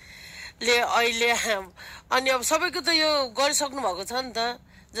मान्छेले अहिले अनि अब सबैको त यो गरिसक्नु भएको छ नि त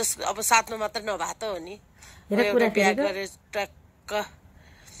जस अब साथमा मात्र नभए त हो नि बिहा गरेर टक्क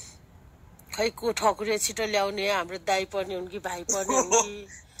खै को ठकुरी छिटो ल्याउने हाम्रो दाइ पर्ने हुन् कि भाइ पर्ने हुन् कि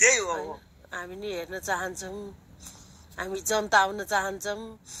त्यही हो हामी नि हेर्न चाहन्छौँ हामी जनता आउन चाहन्छौँ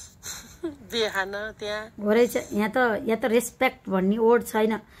बिहे खान त्यहाँ हो रहेछ। यहाँ त रेस्पेक्ट भन्ने वर्ड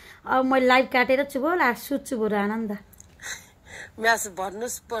छैन। अब मैले लाइभ काटेर छु बोल सुत्छु बरु आनन्द म्यास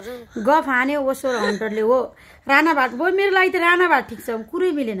भन्नुहोस् बरु गफ हान्यो ओसोर हन्टरले हो राणाभाट बोल। मेरो लागि त राणाभाट ठिक छ, कुरै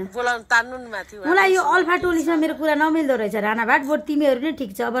मिलेन। बोलाउनु तान्नु नि माथि मलाई यो अल्फा टोलीसँग मेरो कुरा नमिल्दो रहेछ राणाभाट। बरु तिमीहरू नै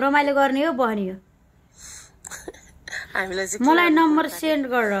ठिक छ, अब रमाइलो गर्ने हो बहनी हो। हामीलाई चाहिँ मलाई नम्बर सेन्ड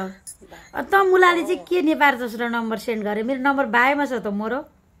गर त। मुलाले चाहिँ के नेपाल जसो नम्बर सेन्ड गरे? मेरो नम्बर बाएमा छ त मोरो।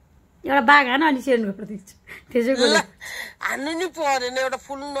 एउटा बाघ हान अनि सेन्ड गरिदिन्छु। त्यसैको हान्नु नि परेन, एउटा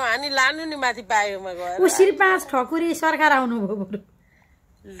फुल नहानी लानु नि माथि बायोमा गएर। ऊ श्री 5 ठकुरी सरकार आउनुभयो बरु।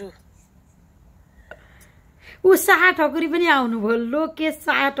 लु ऊ शाह ठकुरी पनि आउनुभयो। लोकेश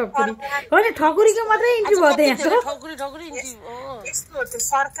शाह ठकुरी हो नि, ठकुरीको मात्रै इन्ट्री भयो त यहाँ। ठकुरी ठकुरी यस्तो हो, त्यो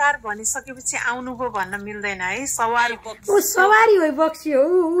सरकार भनिसकेपछि आउनुभयो भन्न मिल्दैन है। सवारी ऊ सवारी होइ बक्स्यो।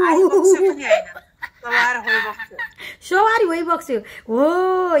 सवारी होइ बक्स्यो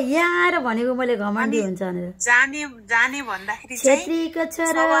हो। यहाँ आएर भनेको मैले घमण्डी हुन्छ भनेर जाने भन्दाखेरि छेत्रीको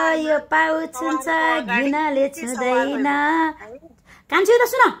छोरा यो पाउच हुन्छ घिनाले छुँदैन। कान्छे त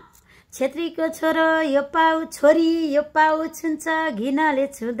सुन, छेत्रीको छोरो यो पाउ छोरी यो पाउच हुन्छ घिनाले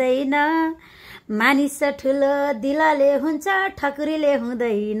छुँदैन। मानिस ठुलो दिलले हुन्छ ठकुरीले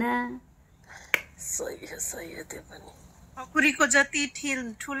हुँदैन। सही हो त्यो पनि। ठकुरीको जति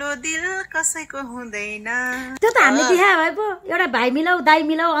ठुलो दिल कसैको हुँदैन। त्यो त हामीले देखा भए पो एउटा भाइ मिलाऊ दाइ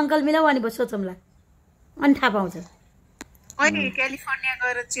मिलाऊ अङ्कल मिलाऊ अनि सोचौँला अनि थाहा पाउँछ। अहिले क्यालिफोर्निया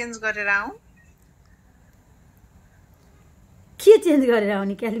गएर चेन्ज गरेर आऊ। के चेन्ज गरेर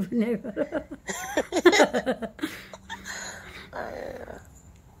आउने क्यालिफोर्निया गएर?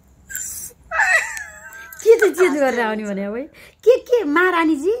 के चाहिँ चेन्ज गरेर आउने भने अब के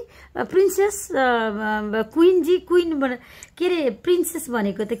महारानीजी प्रिन्सेस क्विनजी क्विन के अरे प्रिन्सेस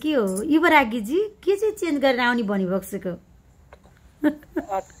भनेको त के हो? युवरागीजी के चाहिँ चेन्ज गरेर आउने भनिबक्सेको?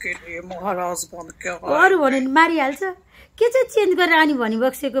 अरू भन्यो भने मारिहाल्छ। के चाहिँ चेन्ज गरेर आउने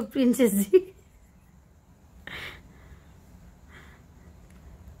भनिबक्सेको प्रिन्सेसजी?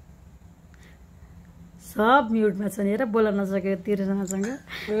 सब म्युटमा छ नि, हेर बोल्न नसकेको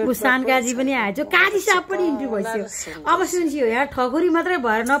तिर्सनासँग। उसान काजी पनि आएछ, काजी साहब पनि इन्ट्री भइसक्यो। अब सुन्सियो यहाँ ठकुरी मात्रै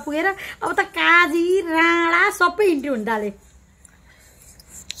भएर नपुगेर अब त काजी राणा सबै इन्ट्री हुन थाले।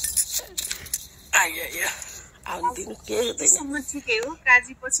 ठिकै हो,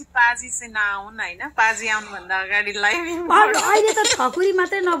 काजी पछि पाजी चाहिँ नआउन होइन। पाजी आउनुभन्दा अगाडि लाइभ अहिले त ठकुरी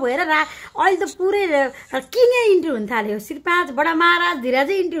मात्रै नभएर अहिले त पुरै किङै इन्ट्री हुन थाल्यो। श्री 5 बडा महाराज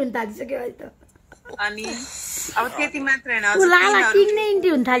धिराजै इन्ट्री हुन थालिसक्यो अहिले त। अनि अब त्यति मात्र हैन, उ लाला किङ नै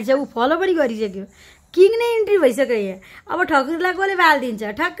इन्ट्री हुन थालिसक्यो। उ फलो पनि गरिसक्यो, किङ नै इन्ट्री भइसक्यो। यहाँ अब ठकुरीलाई कसले बाल दिन्छ?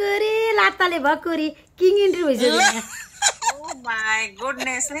 ठकुरी लात्ताले भकुरी किङ इन्ट्री भइसक्यो। ओ माय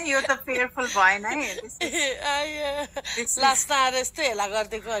गुडनेस, यो त फेयरफुल भएन है। लास्ट आएर यस्तै हेला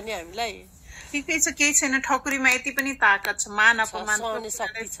गरिदिएको अनि हामीलाई ठिकै छ, केही छैन। ठकुरीमा यति पनि ताकत छ, मान अपमान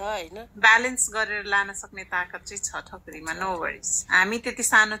शक्ति छ होइन, ब्यालेन्स गरेर लान सक्ने ताकत चाहिँ छ ठकुरीमा। नो वरिज, हामी त्यति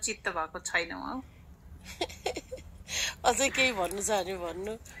सानो चित्त भएको छैनौँ हौ। अझै केही भन्नु छ भने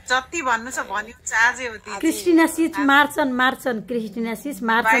भन्नु, जति भन्नु छ भन्नु आजै हो। क्रिस्टिना सिच मार्छन् क्रिस्टिना सिच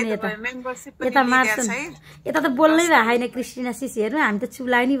मार्छन् यता मार्छन्। यता त बोल्नै राखेन क्रिस्टिना सिच। हेर्नु हामी त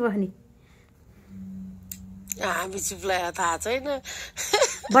चुप्लाइ नि भयो नि। हामी चुप्लायो थाहा छैन।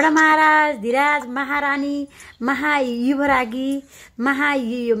 बडा महाराज धिराज महारानी महायुवरागी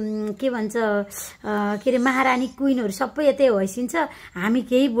के भन्छ के अरे महारानी क्विनहरू सबै यतै होइसिन्छ। हामी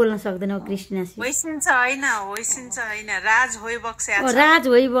केही बोल्न सक्दैनौँ क्रिस्टिना सिच। होइसिन्छ होइन, होइसिन्छ होइन, राज होइबक्से राज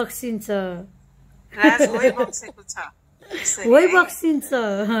होइबक्सिन्छ, राज होइबक्सेको छ, होइबक्सिन्छ।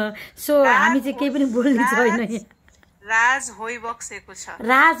 सो हामी चाहिँ केही पनि बोल्ने छैन। राज होइबक्सेको छ,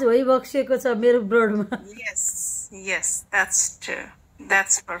 राज होइबक्सेको छ मेरो ब्रोडमा। यस यस, द्याट्स ट्रु,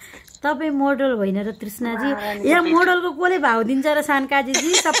 द्याट्स पर्फेक्ट। तपाईँ मोडल होइन र तृष्णाजी? यहाँ मोडलको कसले भाउ दिन्छ र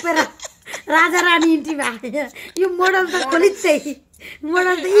सानकाजीजी? सबै राजा रानी इन्ट्री भयो। यो मोडल त खोलित्तै,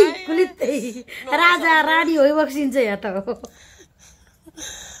 मोडल त खोलित्तै राजा रानी होइबक्सिन्छ। यहाँ त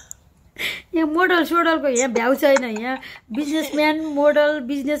यहाँ मोडल सोडलको यहाँ भ्याउ छैन। यहाँ businessman model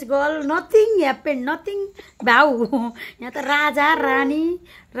business girl nothing happen, nothing भ्याउ। यहाँ त राजा रानी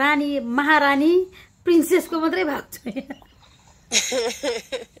रानी महारानी प्रिन्सेसको मात्रै भाउ छ।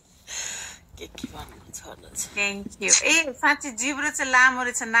 Thank you. ए साँच्ची जिब्रो चाहिँ लामो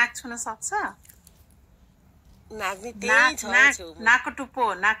रहेछ, नाक छुन सक्छ? नाको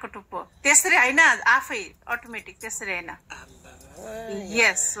टुप्पो त्यसरी होइन, आफै अटोमेटिक त्यसरी होइन।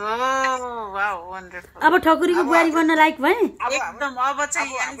 यस, ओ वाउ वन्डरफुल। अब ठकुरीको बुहारी बन्न लायक भए एकदम। अब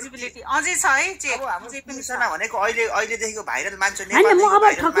चाहिँ एलिजिबिलिटी अझै छ है, चेक अझै पनि छ भनेको। अहिले देखिको भाइरल मान्छे हैन, म अब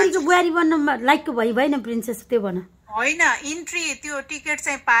ठकुरीको बुहारी बन्न लायकको भएन प्रिन्सेस? त्यो भन। होइन इन्ट्री त्यो टिकट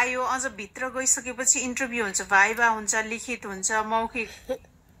चाहिँ पायो अझ भित्र गइसकेपछि इन्टरभ्यू हुन्छ भाइभा हुन्छ लिखित हुन्छ मौखिक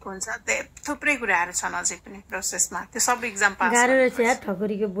हुन्छ थुप्रै कुराहरू छन् अझै पनि प्रोसेसमा त्यो सब एक्जाम पास गाह्रो रहेछ यार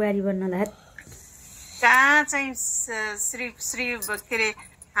ठकुरीको बुहारी बन्नलाई कहाँ चाहिँ श्री के अरे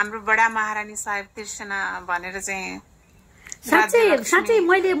हाम्रो बडा महारानी साहेब तिर्सना भनेर चाहिँ साँच्चै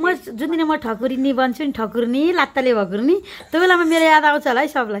म जुन दिन म ठकुरिनी बन्छु नि ठकुर्नी लात्ताले भकुर्नी त्यो बेलामा मेरो याद आउँछ होला है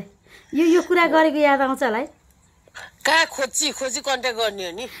सबलाई यो कुरा गरेको याद आउँछ होला है कहाँ खोजी कन्ट्याक्ट गर्ने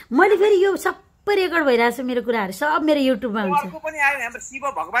हो नि मैले फेरि यो सबै रेकर्ड भइरहेको छ मेरो कुराहरू सब मेरो युट्युबमा हुन्छ शिव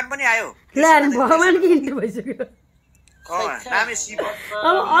भगवान पनि आयो ल भगवानको इन्ट्री भइसक्यो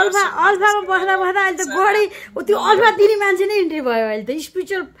अब अल्फामा बस्दा अहिले त बढी त्यो अल्फा दिने मान्छे नै इन्ट्री भयो अहिले त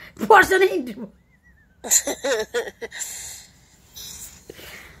स्पिरिचुअल पर्सनै इन्ट्री भयो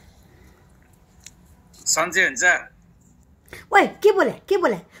सन्चै हुन्छ ओइ के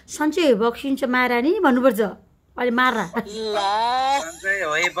बोले सन्चै बक्सिन्छ महारानी भन्नुपर्छ अहिले मारा सन्चै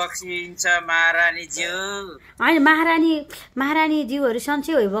होइ बक्सिन्छ महारानीज्यू होइन महारानीज्यूहरू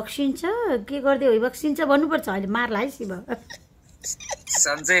सन्चै होइ बक्सिन्छ के गर्दै होइ बक्सिन्छ भन्नुपर्छ अहिले मार्ला है शिव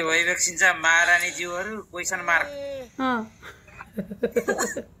सन्चै होइ बक्सिन्छ महारानीज्यूहरू क्वेसन मार्क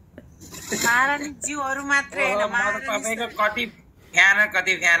महारानीज्यूहरू मात्रै होइन तपाईको कति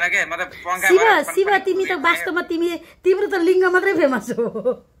फ्यान के मतलब शिव तिमी त वास्तवमा तिम्रो त लिङ्ग मात्रै फेमस हो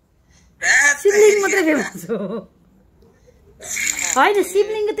शिवलिङ्ग मात्रै फेमस हो होइन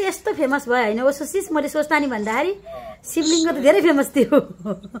शिवलिङ्ग त यस्तो फेमस भयो होइन ओसोसिस मैले सोच्दा नि भन्दाखेरि शिवलिङ्ग त धेरै फेमस थियो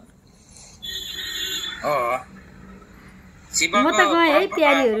म त गएँ है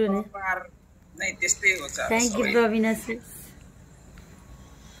प्यारीहरू नै त्यस्तै हो थ्याङ्क यू प्रवीणा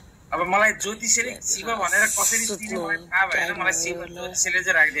अब मलाई ज्योतिषले शिव भनेर कसरी चिने मलाई थाहा भएन मलाई शिव ज्योतिषले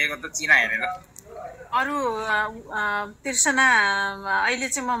चाहिँ राखिदिएको त चिना हेरेर अरू तिर्सना अहिले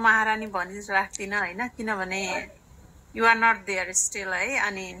चाहिँ म महारानी भनि राख्दिनँ होइन किनभने युआर नट देयर स्टिल है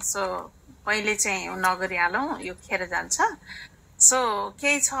अनि सो पहिले चाहिँ नगरिहालौँ यो खेर जान्छ सो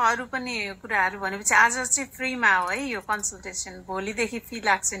केही छ अरू पनि कुराहरू भनेपछि आज चाहिँ फ्रीमा हो है यो कन्सल्टेसन भोलिदेखि फी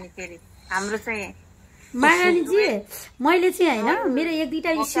लाग्छ नि फेरि हाम्रो चाहिँ महारानीजी मैले चाहिँ होइन मेरो एक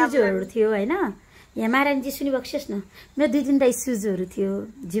दुईवटा इस्युजहरू थियो होइन यहाँ महारानीजी सुनिबक्सियोस् न मेरो दुई तिनवटा इस्युजहरू थियो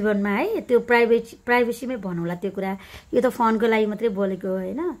जीवनमा है त्यो प्राइभेसीमै भनौँला त्यो कुरा यो त फोनको लागि मात्रै बोलेको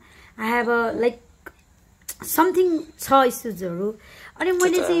होइन आई हेभ लाइक समथिङ छ इस्युजहरू अनि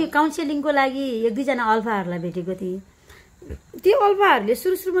मैले चाहिँ काउन्सिलिङको लागि एक दुईजना अल्फाहरूलाई भेटेको थिएँ त्यो अल्फाहरूले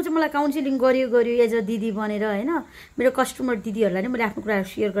सुरुमा चाहिँ मलाई काउन्सिलिङ गर्यो एज अ दिदी बनेर होइन मेरो कस्टमर दिदीहरूलाई नै मैले आफ्नो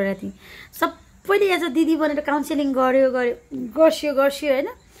कुराहरू सेयर गरेको थिएँ सबैले एज अ दिदी बनेर काउन्सिलिङ गर्यो होइन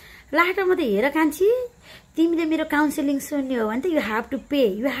लास्टमा त हेर कान्छी तिमीले मेरो काउन्सिलिङ सुन्ने हो भने त you have to pay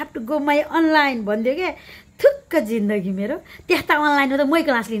you have to go my online भनिदियो क्या थुक्क जिन्दगी मेरो त्यस्ता अनलाइनमा त मै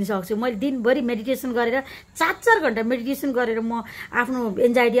क्लास लिन सक्छु मैले दिनभरि मेडिटेसन गरेर 4 घन्टा मेडिटेसन गरेर म आफ्नो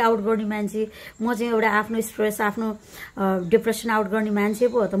एन्जाइटी आउट गर्ने मान्छे म चाहिँ एउटा आफ्नो स्ट्रेस आफ्नो डिप्रेसन आउट गर्ने मान्छे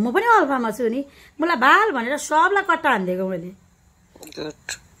पो हो त म पनि अल्फामा छु नि मलाई बाल भनेर सबलाई कट्टा हानिदिएको मैले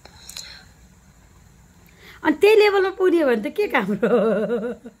अनि त्यही लेभलमा पुग्यो भने त के काम र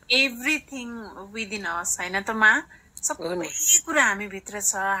एभ्रिथिङ विदिन अस होइन त मा सबै कुरा हामी भित्र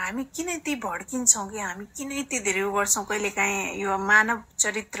छ हामी किन यति भड्किन्छौँ कि हामी किन यति धेरै गर्छौँ कहिले काहीँ यो मानव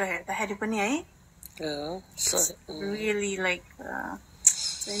चरित्र हेर्दाखेरि पनि है really like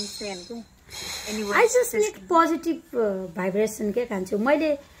I just need positive vibration के खान्छु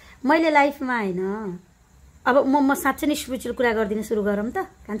मैले लाइफमा होइन अब म साँच्चै नै स्पिरिचुअल कुरा गरिदिन सुरु गरौँ त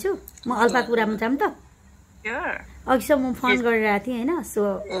खान्छु म अल्फा कुरामा जाऊँ त अघिसम्म म फोन गरिरहेको थिएँ होइन सो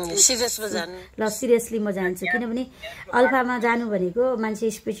ल सिरियसली म जान्छु किनभने अल्फामा जानु भनेको मान्छे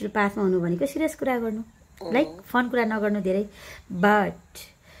स्पिरिचुअल पाथमा हुनु भनेको सिरियस कुरा गर्नु लाइक फन कुरा नगर्नु धेरै बट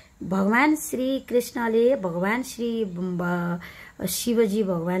भगवान् श्री कृष्णले भगवान् श्री शिवजी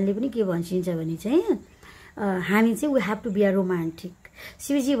भगवान्ले पनि के भन्छिन्छ भने चाहिँ हामी चाहिँ we have to be a romantic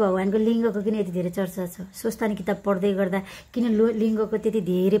Shivji भगवान्को लिङ्गको किन यति धेरै चर्चा छ स्वस्थानी किताब पढ्दै गर्दा किन लिङ्गको त्यति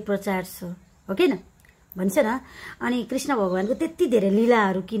धेरै प्रचार छ हो किन भन्छ न अनि कृष्ण भगवान्को त्यति धेरै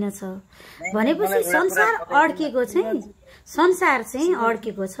लीलाहरू किन छ भनेपछि संसार अड्केको चाहिँ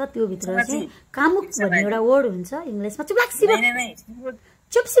अड्केको छ त्यो भित्र चाहिँ कामुक भन्ने एउटा वर्ड हुन्छ इङ्ग्लिसमा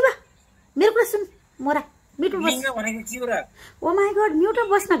चुप शिव मेरो कुरा सुन मोरा म्युटमा बस ओ माई गॉड म्युटमा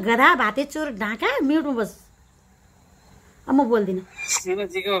बस्न गधा भाते चोर ढाका म्युटमा बस अब म बोल्दिनँ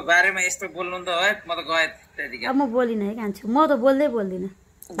शिवजीको बारेमा यस्तो बोल्नु त है म त गए त्यतिकै अब म बोलिनँ है कान्छु म त बोल्दिनँ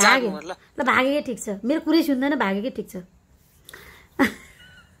भागे ल भागेकै ठिक छ मेरो कुरै सुन्दैन भागेकै ठिक छ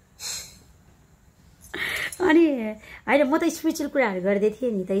अनि होइन म त स्पिरिचुअल कुराहरू गर्दै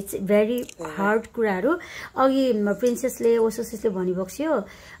थिएँ नि त इट्स भेरी हार्ड कुराहरू अघि प्रिन्सेसले ओसोसिसले भनिबक्स्यो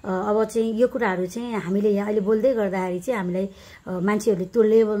अब चाहिँ यो कुराहरू चाहिँ हामीले यहाँ अहिले बोल्दै गर्दाखेरि चाहिँ हामीलाई मान्छेहरूले त्यो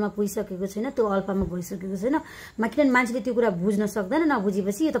लेभलमा पुगिसकेको छैन त्यो अल्फामा भइसकेको छैन किनभने मान्छेले त्यो कुरा बुझ्न सक्दैन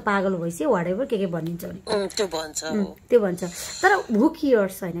नबुझेपछि यो त पागल भइसक्यो वाटेभर के भनिन्छ भने त्यो भन्छ तर हु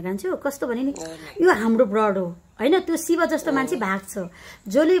केयर्स होइन कान्छो कस्तो भने नि यो हाम्रो ब्लड हो होइन त्यो शिव जस्तो मान्छे भाग्छ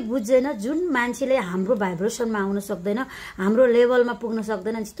जसले बुझ्दैन जुन मान्छेले हाम्रो भाइब्रेसनमा आउन सक्दैन हाम्रो लेभलमा पुग्न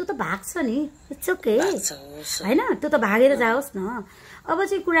सक्दैन त्यो त भाग्छ नि इट्स ओके होइन त्यो त भागेर जाओस् न अब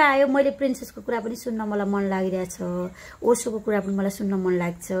चाहिँ कुरा आयो मैले प्रिन्सेसको कुरा पनि सुन्न मलाई मन लागिरहेछ ओसोको कुरा पनि मलाई सुन्न मन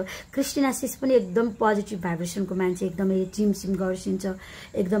लाग्छ क्रिस्टिना सिस पनि एकदम पोजिटिभ भाइब्रेसनको मान्छे एकदमै चिमसिम गर्छिन्छ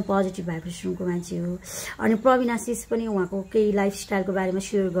एकदम पोजिटिभ भाइब्रेसनको मान्छे हो अनि प्रवीणा सिस पनि उहाँको केही लाइफस्टाइलको बारेमा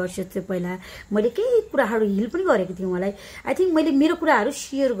सेयर गर्छ त्यो पहिला मैले केही कुराहरू हिल पनि गरेको थिएँ उहाँलाई आई थिङ्क मैले मेरो कुराहरू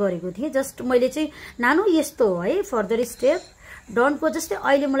सेयर गरेको थिएँ जस्ट मैले चाहिँ नानो यस्तो हो है फर्दर स्टेप डन्टको जस्तै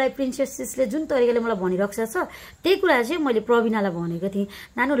अहिले मलाई प्रिन्सेसले जुन तरिकाले मलाई भनिरहेको छ त्यही कुरा चाहिँ मैले प्रवीणालाई भनेको थिएँ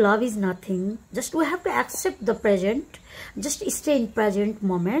नानो love is nothing just we have to accept the present just stay in present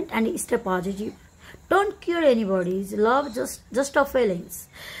moment and stay positive don't care anybody's love just a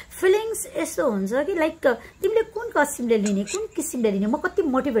feelings यस्तो हुन्छ कि लाइक तिमीले कुन किसिमले लिने कुन किसिमले लिने म कति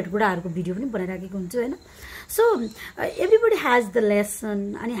मोटिभेट कुराहरूको भिडियो पनि बनाइराखेको हुन्छु होइन so everybody has the lesson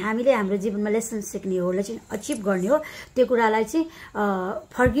अनि हामीले हाम्रो जीवनमा लेसन सिक्ने हो चाहिँ अचिभ गर्ने हो त्यो कुरालाई चाहिँ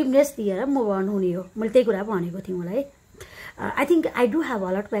फर्गिभनेस दिएर मुभ अन हुने हो मैले त्यही कुरा भनेको थिएँ मलाई I think I do have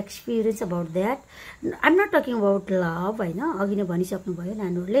a lot of experience about that I am not talking about love होइन अघि नै भनिसक्नुभयो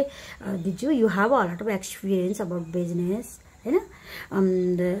नानीहरूले दिजु you have a lot of experience about business होइन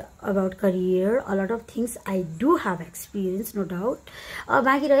about career a lot of things I do have experience no doubt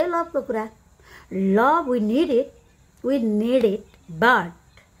बाँकी रह्यो लभको कुरा love we need it but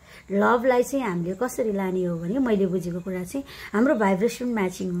लभलाई चाहिँ हामीले कसरी लाने हो भने मैले बुझेको कुरा चाहिँ हाम्रो भाइब्रेसन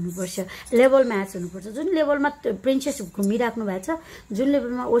म्याचिङ हुनुपर्छ लेभल म्याच हुनुपर्छ जुन लेभलमा प्रिन्सेस घुमिराख्नु भएको छ जुन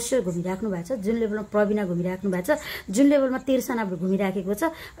लेभलमा ओसर घुमिराख्नु भएको छ जुन लेभलमा प्रवीणा घुमिराख्नु भएको छ जुन लेभलमा तिर्सना घुमिराखेको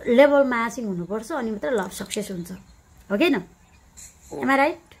छ लेभल म्याचिङ हुनुपर्छ अनि मात्र लभ सक्सेस हुन्छ हो कि न am I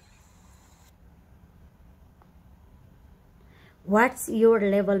right what's your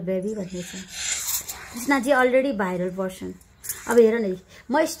level baby भन्ने छ कृष्णाजी अलरेडी भाइरल पर्सन अब हेर न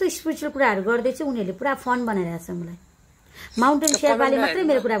म यस्तो स्पिरिचुअल कुराहरू गर्दैछु उनीहरूले पुरा फन बनाइरहेछ मलाई माउन्टेन शेर्पाले मात्रै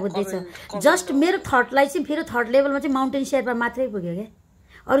मेरो कुरा बुझ्दैछ जस्ट मेरो थटलाई चाहिँ फेरि थर्ड लेभलमा चाहिँ माउन्टेन शेर्पा मात्रै पुग्यो क्या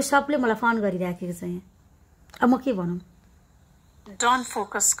अरू सबले मलाई फन गरिराखेको छ यहाँ अब म के भनौँ Don't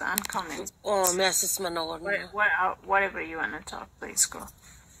focus on comments. Message ma nagarnu. Whatever you want to talk, please go.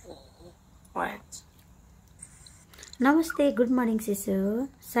 What? नमस्ते good morning Sissu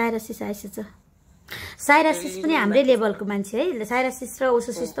Saira cease आइसछ Saira cease पनि हाम्रै लेभलको मान्छे है सायरा सिस र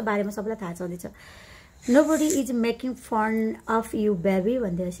ओसोसिस त बारेमा सबैलाई थाहा छँदैछ nobody is making fun of you baby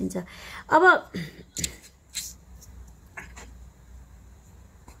भन्दै आइसिन्छ अब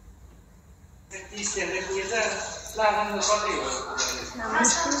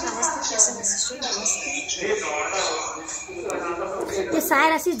त्यो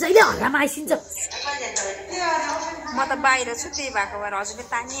सायरा सिस जहिले हल्लामा आइसिन्छ म त बाहिर छु त्यही भएको भएर हजुरले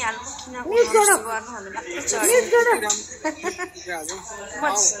तानी हाल्नु किन गर्नु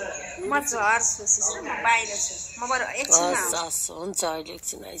म झर्छु सिस्टर म बाहिर छु म बरु एकछिनमा हुन्छ अहिले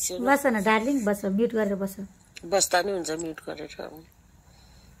एकछिन आइसक्यो बस न डार्लिङ बस म्युट गरेर बस बस्दा नि हुन्छ म्युट गरेर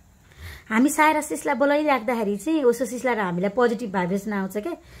हामी सायरा सिसलाई बोलाइराख्दाखेरि चाहिँ ओसोसिसलाई र हामीलाई पोजिटिभ भाइब्रेसन आउँछ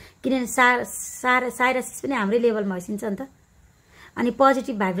क्या किनभने सायरा सिस पनि हाम्रै लेभलमा होइसिन्छ नि त अनि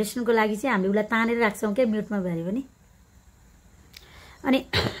पोजिटिभ भाइब्रेसनको लागि चाहिँ हामीले उसलाई तानेर राख्छौँ क्या म्युटमा भएर पनि अनि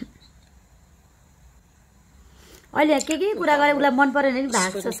अहिले के कुरा गरेँ उसलाई मन परेन नि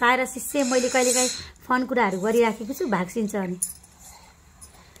भाग्छ सायरा सिस चाहिँ मैले कहिलेकाहीँ फन कुराहरू गरिराखेको छु भाग्सिन्छ अनि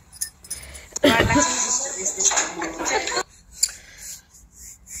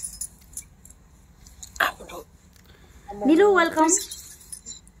निलु वेलकम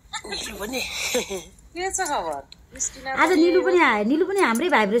आज निलु पनि आयो निलु पनि हाम्रै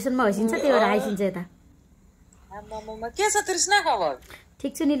भाइब्रेसनमा होइसिन्छ त्यही भएर आइसिन्छ यता के छ तृष्णा खबर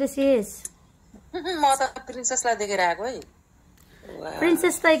ठिक छु निलु शेष म त प्रिन्सेसलाई देखेर आएको है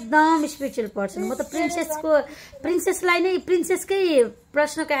प्रिन्सेस त एकदम स्पिरिचुअल पर्सन म त प्रिन्सेसलाई नै प्रिन्सेसकै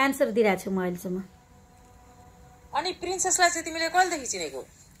प्रश्नको एन्सर दिइरहेको छु म अहिलेसम्म अनि प्रिन्सेसलाई चाहिँ तिमीले कहिलेदेखि चिनेको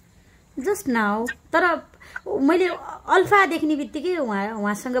जस्ट नाउ तर मैले अल्फा देख्ने बित्तिकै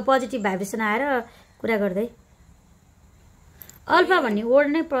उहाँसँग पोजिटिभ भाइब्रेसन आएर कुरा गर्दै अल्फा भन्ने वर्ड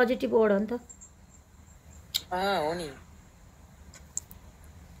नै पोजिटिभ वर्ड हो नि त हो नि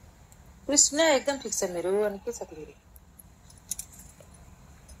कृष्ण एकदम ठिक छ मेरो अनि के छ तिम्रो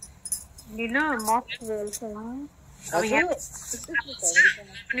निलो मोस्ट वेलकम अब यहाँ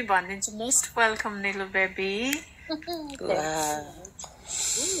पनि भनिदिन्छु मोस्ट वेलकम निलो बेबी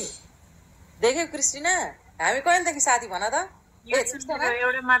देख्यौ क्रिस्टिना हामी कहिलेदेखि साथी भन त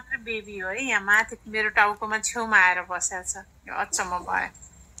एउटा मात्र बेबी हो है यहाँ माथि मेरो टाउकोमा छेउमा आएर बसेको छ यो अचम्म भयो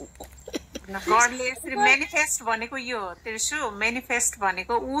गडले यसरी मेनिफेस्ट भनेको यो तिर्सु मेनिफेस्ट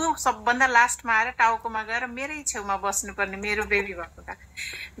भनेको ऊ सबभन्दा लास्टमा आएर टाउकोमा गएर मेरै छेउमा बस्नुपर्ने मेरो बेबी भएको का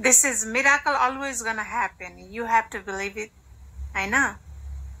दिस इज मिराकल अलवेज गना happen you have to believe it होइन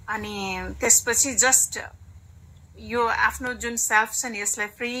अनि त्यसपछि जस्ट यो आफ्नो जुन सेल्फ छ नि यसलाई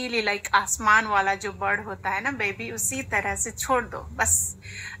फ्रीली लाइक आसमान वाला जो बर्ड होता है ना बेबी उसी तरह से छोड़ दो बस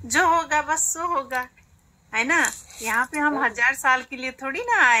जो होगा बस वो होगा है ना यहाँ पे हम 1000 साल के लिए थोड़ी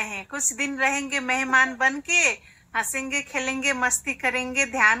ना आए हैं कुछ दिन रहेंगे मेहमान बन के हंसेंगे खेलेंगे मस्ती करेंगे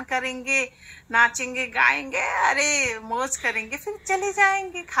ध्यान करेंगे नाचेंगे गाएंगे अरे मौज करेंगे फिर चले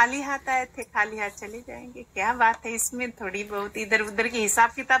जाएंगे खाली हाथ आए थे खाली हाथ चले जाएंगे क्या बात है इसमें थोड़ी बहुत इधर उधर के हिसाब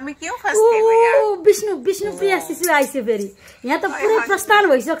किताब में क्यों फंसते हो यार विष्णु प्रिया शिशु आइसक्यो फेरि यहाँ त पुरै प्रस्थान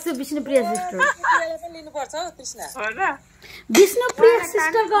भइसक्छ विष्णु प्रिया सिस्टर विष्णु प्रिया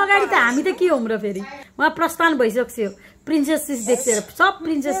सिस्टरको अगाडि त हामी त के हौं र फेरि उहाँ प्रस्थान भइसक्यो प्रिन्सेस देखेर सब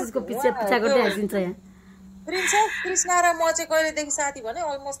प्रिन्सेसको पिछा गर्दै आइसिन्छ यहाँ प्रिन्सेस कृष्णा र म चाहिँ कहिलेदेखि साथी भने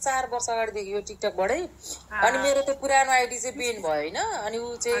अलमोस्ट 4 वर्ष अगाडिदेखि यो टिकटकबाटै अनि मेरो त्यो पुरानो आइडी चाहिँ बेन भयो हैन अनि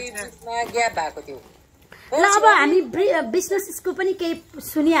ऊ चाहिँ ग्याप भएको थियो ल अब हामी विष्णु शिशुको पनि केही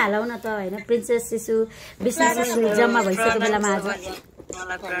सुनिहालौँ न त हैन प्रिन्सेस शिशु विष्णु शिशु जम्मा भइसकेको बेलामा आज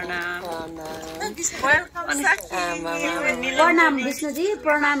प्रणाम विष्णुजी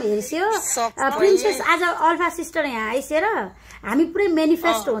प्रणाम हेर्स्यो प्रिन्सेस आज अल्फा सिस्टर यहाँ आइसेर हामी पुरै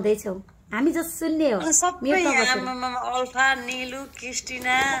मेनिफेस्ट हुँदैछौँ हामी जस्ट सुन्ने हो अल्फा नीलु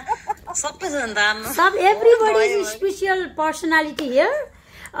क्रिस्टिना सबै छन् त सब everybody is special personality here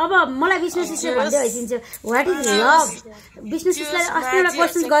अब मलाई विष्णु शिशु भन्दै भइसिन्छ व्हाट इज लभ विष्णु शिशुलाई अस्ति एउटा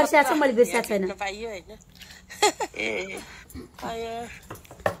क्वेशन गरिसकेको छ मैले बिर्सेको छैन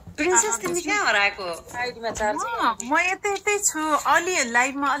प्रिन्सेस तिमी कहाँ हराएको आइडीमा चार्ज म यतै छु अलि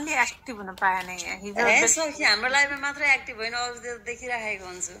लाइभमा अलि एक्टिभ हुन पाएन यहाँ हिजो हाम्रो लाइभमा मात्र एक्टिभ होइन अरूतिर देखिराखेको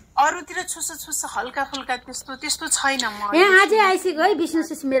हुन्छु अरूतिर छुस हल्का फुल्का त्यस्तो छैन म यहाँ आजै आइसक्यो है विष्णु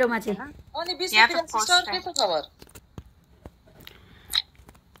शिशु मेरोमा चाहिँ अनि विष्णु सिस्टर के छ खबर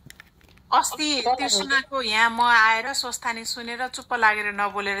अस्ति कृष्णको यहाँ म आएर स्वस्थानी सुनेर चुप्प लागेर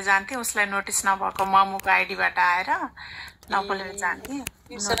नबोलेर जान्थे उसलाई नोटिस नभएको ममुको आइडीबाट आएर नबोलेर जान्थे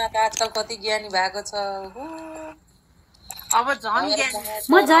कृष्ण त आजकल कति ज्ञानी भएको छ अब झन् ज्ञानी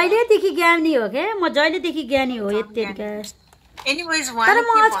म जहिलेदेखि ज्ञानी हो के म जहिलेदेखि ज्ञानी हो यतिका एनीवेज तर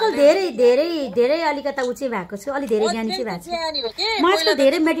म आजकल धेरै अलिकता उच्चै भएको छु अलि धेरै ज्ञानी चाहिँ भएको छु म आजकल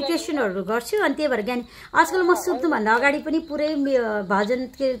धेरै मेडिटेसनहरू गर्छु अनि त्यही भएर ज्ञानी आजकल म सुत्नुभन्दा अगाडि पनि पुरै भजन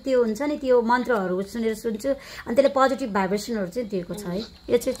त्यो हुन्छ नि त्यो मन्त्रहरू सुनेर सुन्छु अनि त्यसले पोजिटिभ भाइब्रेसनहरू चाहिँ दिएको छ है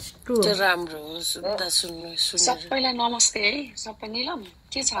यो चाहिँ ट्रु हो राम्रो हो सुन्दा सुन्नु सबैलाई नमस्ते है सबै निलम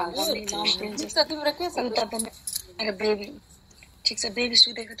के छ तिम्रो के छ बेबी ठिक छ बेबी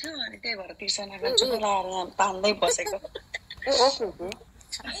सुतेको थियो अनि त्यही भएर तिर्सनालाई चुप लाएर तान्दै बसेको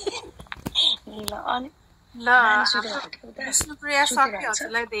विष्णुप्रिया सबै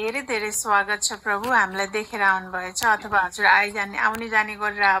हजुरलाई धेरै धेरै स्वागत छ प्रभु हामीलाई देखेर आउनुभएछ अथवा हजुर आउने जाने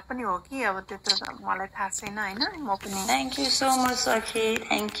गरेर पनि हो कि अब त्यत्रो मलाई थाहा छैन हैन म पनि थ्यांक यू सो मच सखी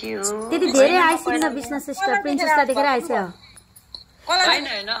थ्यांक यू त्यति धेरै आइसिन विष्णु सिस्टर प्रिन्सेसलाई देखेर आइछ हैन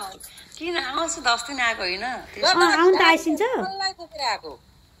किन आउँछ 10 दिन आएको हैन आउन त आइसिन्छ मलाई देखेर आएको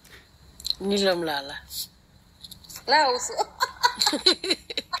निलम लाला ला उसो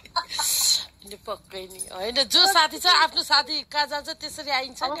पक्कै नि हैन जो साथी छ आफ्नो साथी कहाँ जान्छ त्यसरी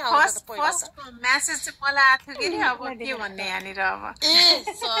आइन्छ नि फर्स्ट मेसेज चाहिँ मलाई आथ्यो के अब के भन्ने यहाँनिर अब ए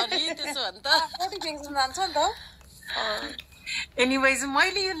सरी त्यसो भन्छ नोटिफिकेसन जान्छ नि त एनीवेज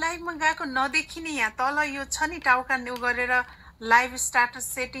मैले यो लाइभमा गएको नदेखिने यहाँ तल यो छ नि टाउका न्यू गरेर live status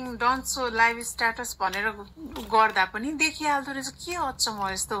setting don't so live status भनेर गर्दा पनि देखिहाल्दो रहेछ के अचम्म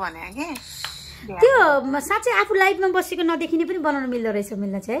यस्तो भने के त्यो साँच्चै आफू लाइभमा बसेको नदेखिने पनि बनाउन मिल्दो रहेछ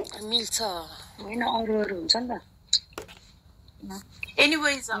मिल्न चाहिँ मिल्छ हैन अरु हुन्छ नि त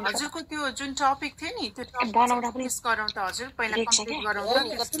एनीवेज हजुरको त्यो जुन टपिक थियो नि त्यो बनाउँदा पनि गरौँ त हजुर पहिला कम्प्लिट गरौँ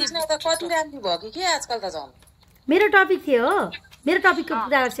त कृष्ण त कति राम्रो भयो कि आजकल त झन् मेरो टपिक थियो हो मेरो टपिकको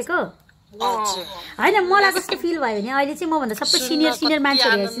कुरा गर्छेको होइन मलाई कस्तो फिल भयो भने अहिले चाहिँ मभन्दा सबै सिनियर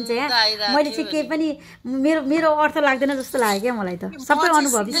मान्छेहरू हेर्छिन्छ यहाँ मैले चाहिँ केही पनि मेरो अर्थ लाग्दैन जस्तो लाग्यो क्या मलाई त सबै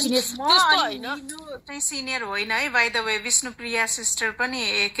अनुभवी सिनियर होइन है by the way Vishnupriya sister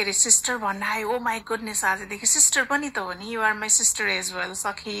पनि के अरे सिस्टर भन्न आयो ओ माई गुडनेस आजदेखि सिस्टर पनि त हो नि you are my sister as well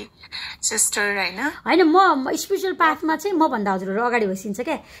सखी सिस्टर होइन म स्पिरिचुअल पाथमा चाहिँ मभन्दा हजुरहरू अगाडि भइसिन्छ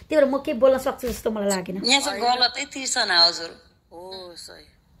क्या त्यही भएर म केही बोल्न सक्छु जस्तो मलाई लागेन यहाँ चाहिँ गलतै तिर्सना हजुर हो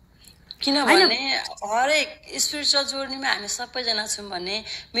सही किनभने हरेक स्पिरिचुअल जोर्नीमा हामी सबैजना छौँ भने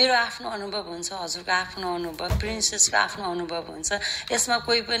मेरो आफ्नो अनुभव हुन्छ हजुरको आफ्नो अनुभव प्रिन्सेसको आफ्नो अनुभव हुन्छ यसमा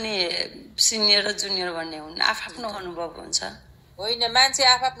कोही पनि सिनियर र जुनियर भन्ने हुन्न आफ्नो अनुभव हुन्छ होइन मान्छे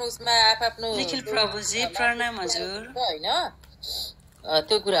आफ्नो उसमा आफ्नो निखिल प्रभुजी प्रणाम हजुर होइन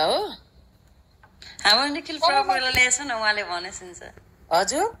त्यो कुरा हो हाम्रो निखिल प्रभुलाई ल्याएछ न उहाँले भनेछिन्छ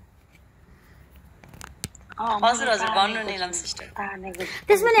हजुर हजुर हजुर भन्नु निलम सिस्टर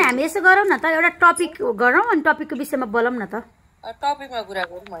त्यसमा नि हामी यसो गरौँ न त एउटा टपिक गरौँ अनि टपिकको विषयमा बोलौँ न त टपिकमा कुरा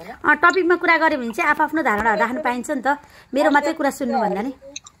गरौँ होइन टपिकमा कुरा गऱ्यो भने चाहिँ आफ्नो धारणा राख्नु पाइन्छ नि त मेरो मात्रै कुरा सुन्नु भन्दा नि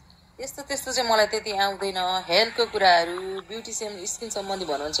त्यस्तो चाहिँ मलाई त्यति आउँदैन हेल्थको कुराहरू ब्युटिसियन स्किन सम्बन्धी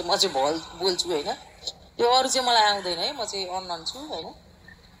भन्नु भने चाहिँ म चाहिँ बोल्छु होइन त्यो अरू चाहिँ मलाई आउँदैन है म चाहिँ अननन छु होइन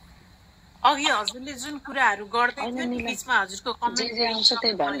अघि हजुरले जुन कुराहरू गर्दै थियो नि बिचमा हजुरको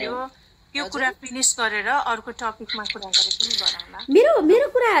कमेन्ट यो कुरा फिनिश गरेर अर्को टपिकमा कुरा गरे पनि गरौँला मेरो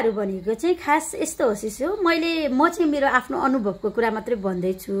कुराहरू भनेको चाहिँ खास यस्तो होस् हो म चाहिँ मेरो आफ्नो अनुभवको कुरा मात्रै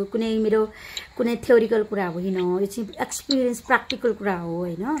भन्दैछु कुनै थ्योरिकल कुरा होइन यो चाहिँ एक्सपिरियन्स प्र्याक्टिकल कुरा हो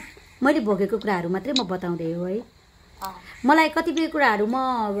होइन मैले भोगेको कुराहरू मात्रै म बताउँदै हो है मलाई कतिपय कुराहरू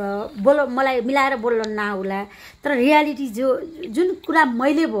मलाई मिलाएर बोल्न नआउला तर रियालिटी जुन कुरा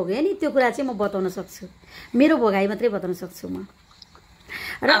मैले भोगेँ नि त्यो कुरा चाहिँ म बताउन सक्छु मेरो भोगाइ मात्रै बताउन सक्छु म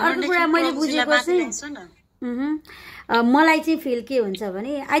र अर्को कुरा मैले बुझेको चाहिँ मलाई चाहिँ फिल के हुन्छ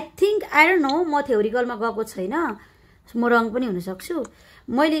भने आई डोन्ट नो म थ्योरिकलमा गएको छैन म रङ पनि हुन सक्छु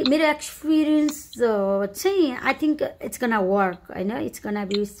मेरो एक्सपिरियन्स चाहिँ आई थिङ्क इट्स गना वर्क होइन it's gonna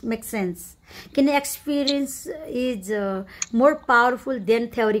be make sense किन experience is more powerful than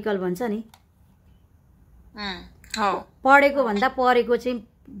theoretical भन्छ नि पढेको भन्दा पढेको चाहिँ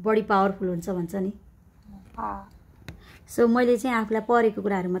बढी पावरफुल हुन्छ भन्छ नि सो मैले चाहिँ आफूलाई पढेको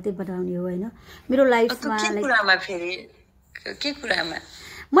कुराहरू मात्रै बताउने हो होइन मेरो लाइफमा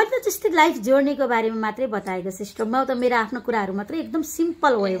मैले त त्यस्तै लाइफ जोर्नीको बारेमा मात्रै बताएको सिस्टर म त मेरो आफ्नो कुराहरू मात्रै एकदम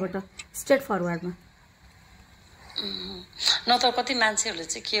सिम्पल वेबाट स्ट्रेट फरवर्डमा न त कति मान्छेहरूले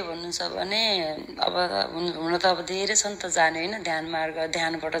चाहिँ के भन्नु छ भने अब हुन त अब धेरै छ नि त जाने होइन ध्यान मार्ग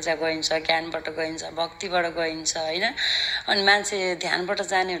ध्यानबाट गइन्छ ज्ञानबाट गइन्छ भक्तिबाट गइन्छ होइन अनि मान्छे ध्यानबाट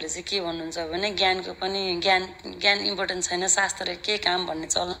जानेहरूले चाहिँ के भन्नुहुन्छ भने ज्ञानको पनि ज्ञान इम्पोर्टेन्ट छैन शास्त्र के काम भन्ने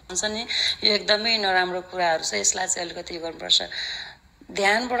चलन छ नि यो एकदमै नराम्रो कुराहरू छ यसलाई चाहिँ अलिकति गर्नुपर्छ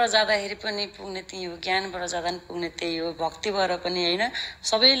ध्यानबाट जाँदाखेरि पनि पुग्ने त्यही हो ज्ञानबाट जाँदा पनि पुग्ने त्यही हो भक्तिबाट पनि होइन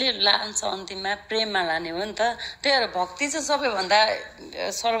सबैले लान्छ अन्तिममा प्रेममा लाने हो नि त त्यही भएर भक्ति चाहिँ सबैभन्दा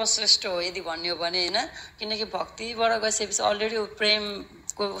सर्वश्रेष्ठ हो यदि भन्ने हो भने होइन किनकि भक्तिबाट गइसकेपछि अलरेडी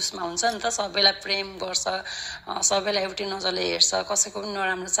प्रेमको उसमा हुन्छ नि त सबैलाई प्रेम गर्छ सबैलाई एउटै नजरले हेर्छ कसैको पनि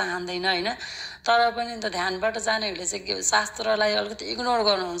नराम्रो चाहँदैन होइन तर पनि त ध्यानबाट जानेहरूले चाहिँ शास्त्रलाई अलिकति इग्नोर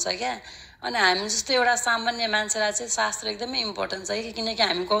गर्नुहुन्छ क्या अनि हामी जस्तो एउटा सामान्य मान्छेलाई चाहिँ शास्त्र एकदमै इम्पोर्टेन्ट छ कि किनकि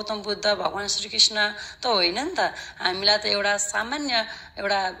हामी गौतम बुद्ध भगवान् श्रीकृष्ण त होइन नि त हामीलाई त एउटा सामान्य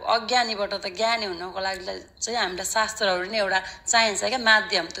एउटा अज्ञानीबाट त ज्ञानी हुनको लागि चाहिँ हामीलाई शास्त्रहरू नै एउटा चाहिन्छ क्या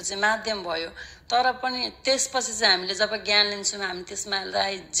माध्यम त्यो चाहिँ माध्यम भयो तर पनि त्यसपछि चाहिँ हामीले जब ज्ञान लिन्छौँ हामी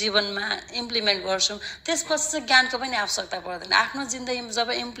त्यसमालाई जीवनमा इम्प्लिमेन्ट गर्छौँ त्यसपछि चाहिँ ज्ञानको पनि आवश्यकता पर्दैन आफ्नो जिन्दगीमा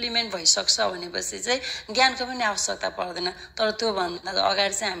जब इम्प्लिमेन्ट भइसक्छ भनेपछि चाहिँ ज्ञानको पनि आवश्यकता पर्दैन तर त्योभन्दा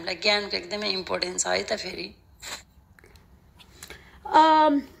अगाडि चाहिँ हामीलाई ज्ञानको एकदमै इम्पोर्टेन्ट छ है त फेरि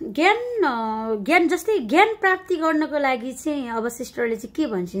ज्ञान जस्तै ज्ञान प्राप्ति गर्नको लागि चाहिँ अब सिस्टरले चाहिँ के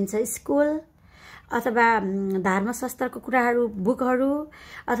भन्छिन्छ स्कुल अथवा धर्मशास्त्रको कुराहरू बुकहरू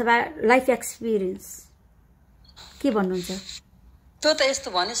अथवा लाइफ एक्सपिरियन्स के भन्नुहुन्छ त्यो त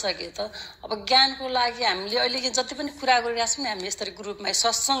यस्तो भनिसक्यो त अब ज्ञानको लागि हामीले अहिले जति पनि कुरा गरिरहेको छौँ नि हामी यसरी ग्रुपमा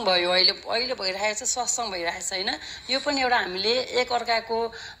सत्सङ्ग भयो अहिले भइरहेको छ सत्सङ्ग भइरहेको छ होइन यो पनि एउटा हामीले एकअर्काको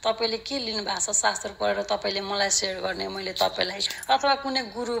तपाईँले के लिनुभएको छ शास्त्र पढेर तपाईँले मलाई सेयर गर्ने मैले तपाईँलाई अथवा कुनै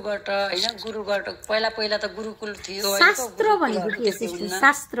गुरुबाट होइन गुरुबाट पहिला त गुरुकुल थियो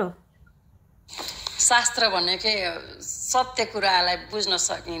शास्त्र भनेकै सत्य कुरालाई बुझ्न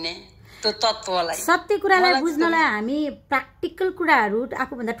सकिने त्यो तत्त्वलाई सत्य कुरालाई बुझ्नलाई हामी प्र्याक्टिकल कुराहरू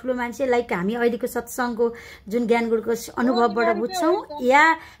आफूभन्दा ठुलो मान्छे लाइक हामी अहिलेको सत्सङ्गको जुन ज्ञान गुरुको अनुभवबाट बुझ्छौँ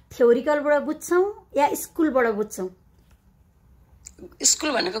या थ्योरिकलबाट बुझ्छौँ या स्कुलबाट बुझ्छौँ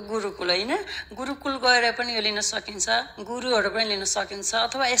स्कुल भनेको गुरुकुल होइन, गुरुकुल गएर पनि यो लिन सकिन्छ, गुरुहरू पनि लिन सकिन्छ,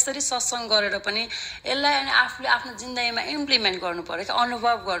 अथवा यसरी सत्सङ्ग गरेर पनि यसलाई अनि आफूले आफ्नो जिन्दगीमा इम्प्लिमेन्ट गर्नु पर्यो क्या,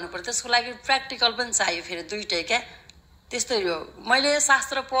 अनुभव गर्नु पर्यो। त्यसको लागि प्र्याक्टिकल पनि चाहियो फेरि दुइटै क्या। त्यस्तै हो। मैले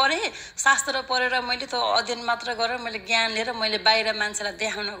शास्त्र पढेर मैले त अध्ययन मात्र गरेर मैले ज्ञान लिएर मैले बाहिर मान्छेलाई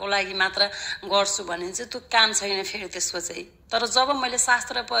देखाउनको लागि मात्र गर्छु भने चाहिँ त्यो काम छैन फेरि त्यसको चाहिँ। तर जब मैले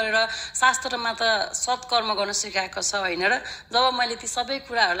शास्त्र पढेर शास्त्रमा त सत्कर्म गर्न सिकाएको छ होइन र, जब मैले ती सबै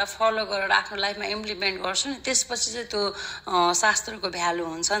कुराहरूलाई फलो गरेर आफ्नो लाइफमा इम्प्लिमेन्ट गर्छु नि, त्यसपछि चाहिँ त्यो शास्त्रको भ्यालु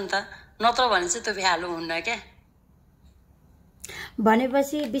हुन्छ नि त, नत्र भने चाहिँ त्यो भ्यालु हुन्न क्या।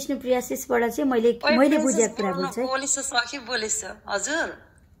 भनेपछि विष्णुप्रिया शिषबाट चाहिँ मैले बुझेको कुरा बोल्छ है। बोलिस हजुर,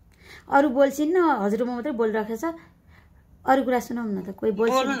 अरू बोल्छिन् न, हजुरमा मात्रै बोलिरहेको छ, अरू कुरा सुनौँ न त, कोही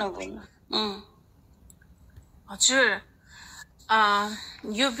बोल्छ हजुर।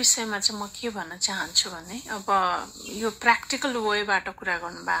 यो विषयमा चाहिँ म के भन्न चाहन्छु भने अब यो प्र्याक्टिकल वेबाट कुरा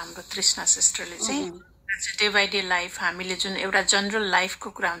गर्नुभयो हाम्रो तृष्णा सिस्टरले चाहिँ डे बाई डे लाइफ हामीले जुन एउटा जनरल लाइफको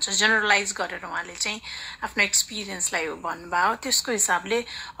कुरा हुन्छ जेनरलाइज गरेर उहाँले चाहिँ आफ्नो एक्सपिरियन्सलाई भन्नुभयो। त्यसको हिसाबले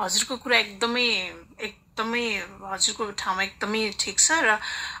हजुरको कुरा एकदमै हजुरको ठाउँमा एकदमै ठिक छ। र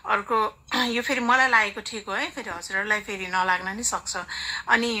अर्को यो फेरि मलाई लागेको ठिक हो है, फेरि हजुरहरूलाई फेरि नलाग्न नि सक्छ।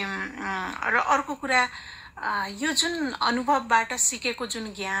 अनि र अर्को कुरा यो जुन अनुभवबाट सिकेको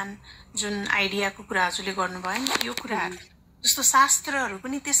जुन ज्ञान जुन आइडियाको कुरा हजुरले गर्नुभयो नि, यो कुराहरू जस्तो शास्त्रहरू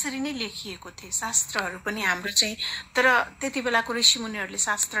पनि त्यसरी नै लेखिएको थिए। शास्त्रहरू पनि हाम्रो चाहिँ, तर त्यति बेलाको ऋषिमुनिहरूले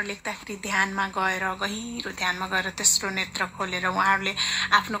शास्त्र लेख्दाखेरि ध्यानमा गएर गहिरो ध्यानमा गएर तेस्रो नेत्र खोलेर उहाँहरूले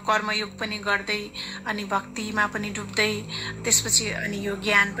आफ्नो कर्मयोग पनि गर्दै अनि भक्तिमा पनि डुब्दै त्यसपछि अनि यो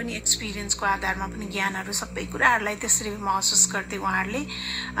ज्ञान पनि एक्सपिरियन्सको आधारमा पनि ज्ञानहरू सबै कुराहरूलाई त्यसरी महसुस गर्दै उहाँहरूले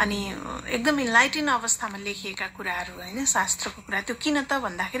अनि एकदम इन्लाइटेन अवस्थामा लेखिएका कुराहरू होइन शास्त्रको कुरा। त्यो किन त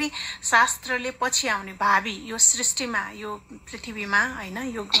भन्दाखेरि शास्त्रले पछि आउने भावी यो सृष्टिमा यो पृथ्वीमा होइन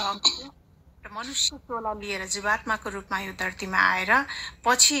यो ग्रहको मनुष्य टोला लिएर जीवात्माको रूपमा यो धरतीमा आएर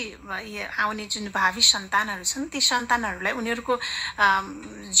पछि आउने जुन भावी सन्तानहरू छन् ती सन्तानहरूलाई उनीहरूको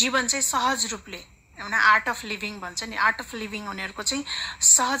जीवन चाहिँ सहज रूपले एउटा आर्ट अफ लिभिङ भन्छ नि, आर्ट अफ लिभिङ उनीहरूको चाहिँ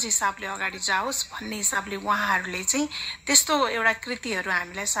सहज हिसाबले अगाडि जाओस् भन्ने हिसाबले उहाँहरूले चाहिँ त्यस्तो एउटा कृतिहरू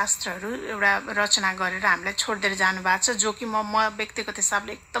हामीलाई शास्त्रहरू एउटा रचना गरेर हामीलाई छोडिदिएर जानुभएको छ, जो कि म व्यक्तिगत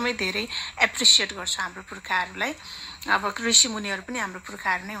हिसाबले एकदमै धेरै एप्रिसिएट गर्छु हाम्रो पुर्खाहरूलाई। अब ऋषि मुनिहरू पनि हाम्रो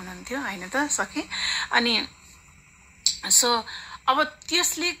पुर्खाहरू नै हुनुहुन्थ्यो होइन त सके। अनि सो अब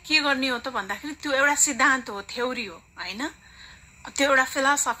त्यसले के गर्ने हो त भन्दाखेरि त्यो एउटा सिद्धान्त हो, थ्योरी हो होइन, त्यो एउटा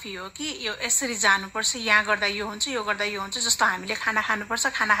फिलोसफी हो कि यो यसरी जानुपर्छ, यहाँ गर्दा यो हुन्छ, यो गर्दा यो हुन्छ। जस्तो हामीले खाना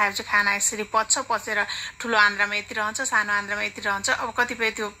खानुपर्छ, खाना खाएपछि खाना यसरी पचेर ठुलो आन्द्रामा यति रहन्छ, सानो आन्द्रामा यति रहन्छ। अब कतिपय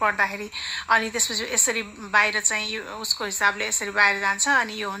त्यो पढ्दाखेरि अनि त्यसपछि यसरी बाहिर चाहिँ उसको हिसाबले यसरी बाहिर जान्छ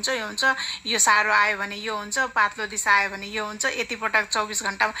अनि यो हुन्छ, यो साह्रो आयो भने यो हुन्छ, पातलो दिशा आयो भने यो हुन्छ, यति पटक 24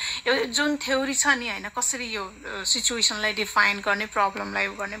 घण्टामा यो जुन थ्योरी छ नि होइन, कसरी यो सिचुएसनलाई डिफाइन गर्ने,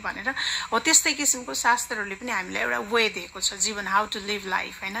 प्रब्लमलाई गर्ने भनेर हो। त्यस्तै किसिमको शास्त्रहरूले पनि हामीलाई एउटा वे दिएको छ जीवन हाउ टु लिभ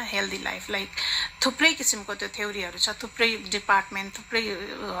लाइफ होइन, हेल्दी लाइफ। लाइक थुप्रै किसिमको त्यो थ्योरीहरू छ, थुप्रै डिपार्टमेन्ट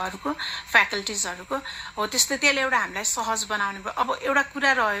थुप्रैहरूको फ्याकल्टिजहरूको हो। त्यस्तै त्यसले एउटा हामीलाई सहज बनाउने भयो। अब एउटा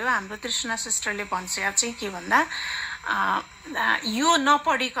कुरा रह्यो हाम्रो तृष्णा सिस्टरले भन्छ चाहिँ के भन्दा यो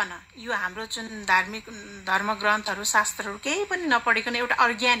नपढिकन यो हाम्रो जुन धार्मिक धर्म ग्रन्थहरू शास्त्रहरू केही पनि नपढिकन एउटा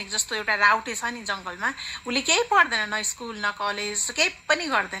अर्ग्यानिक जस्तो एउटा राउटे छ नि जङ्गलमा, उसले केही पढ्दैन, न स्कुल न कलेज केही पनि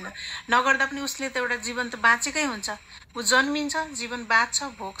गर्दैन, नगर्दा पनि उसले त एउटा जीवन त बाँचेकै हुन्छ। ऊ जन्मिन्छ, जीवन बाँच्छ,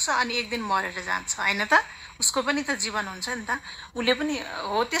 भोग्छ अनि एक दिन मरेर जान्छ होइन त, उसको पनि त जीवन हुन्छ नि त, उसले पनि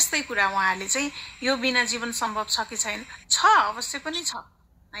हो। त्यस्तै कुरा उहाँले चाहिँ यो बिना जीवन सम्भव छ कि छैन, छ अवश्य पनि छ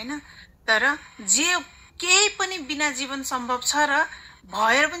होइन, तर जे केही पनि बिना जीवन सम्भव छ र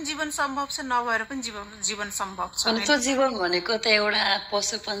भएर पनि जीवन सम्भव छ, नभएर पनि जीवन सम्भव छ। अनि त्यो जीवन भनेको त एउटा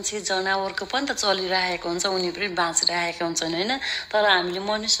पशु पक्षी जनावरको पनि त चलिरहेको हुन्छ, उनी पनि बाँचिरहेका हुन्छन् होइन। तर हामीले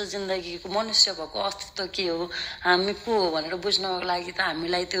मनुष्य जिन्दगीको मनुष्य भएको अस्तित्व के हो, हामी को हो भनेर बुझ्नको लागि त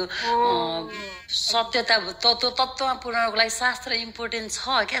हामीलाई त्यो सत्यता तत्त्वमा पुर्याउनको लागि शास्त्र इम्पोर्टेन्ट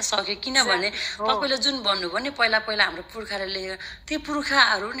छ क्या सक्यो। किनभने तपाईँले जुन भन्नुभयो नि पहिला हाम्रो पुर्खाले लेखेर ती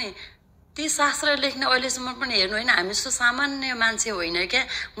पुर्खाहरू नि ती शास्त्र लेख्ने अहिलेसम्म पनि हेर्नु होइन, हामी जस्तो सामान्य मान्छे होइन क्या।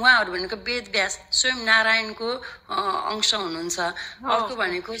 उहाँहरू भनेको वेद व्यास स्वयं नारायणको अंश हुनुहुन्छ। अर्को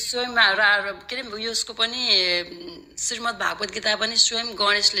भनेको स्वयं के अरे यसको पनि श्रीमद् भागवत गीता पनि स्वयं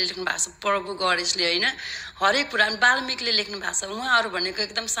गणेशले लेख्नु भएको छ, प्रभु गणेशले होइन, हरेक कुरा वाल्मिकीले लेख्नु भएको छ। उहाँहरू भनेको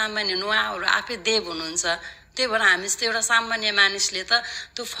एकदम सामान्य, उहाँहरू आफै देव हुनुहुन्छ। त्यही भएर हामी जस्तो एउटा सामान्य मानिसले त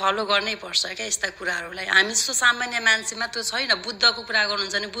त्यो फलो गर्नै पर्छ क्या यस्ता कुराहरूलाई। हामी जस्तो सामान्य मान्छेमा त्यो छैन। बुद्धको कुरा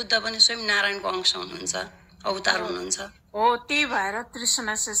गर्नुहुन्छ भने बुद्ध पनि स्वयं नारायणको अंश हुनुहुन्छ अवतार हुनुहुन्छ। हो, त्यही भएर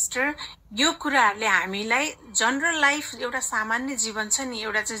तृष्णा सिस्टर यो कुराहरूले हामीलाई जनरल लाइफ एउटा सामान्य जीवन छ नि,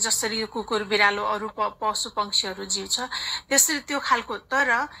 एउटा चाहिँ जसरी यो कुकुर बिरालो अरू पशु पक्षीहरू जीव छ त्यसरी त्यो खालको, तर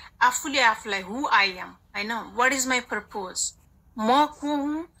आफूले आफूलाई हु आई एम होइन, वाट इज माई पर्पोज, म को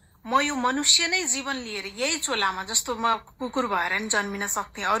हुँ, म यो मनुष्य नै जीवन लिएर यही चोलामा, जस्तो म कुकुर भएर नि जन्मिन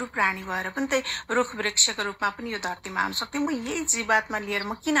सक्थेँ, अरू प्राणी भएर पनि त्यही रुख वृक्षको रूपमा पनि यो धरतीमा आउन सक्थेँ, म यही जीवात्मा लिएर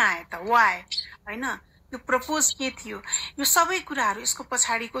म किन आएँ त, वाइ होइन, यो प्रपोज के थियो, यो सबै कुराहरू, यसको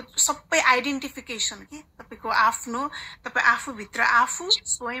पछाडिको सबै आइडेन्टिफिकेसन के तपाईँको आफ्नो, तपाईँ आफूभित्र आफू,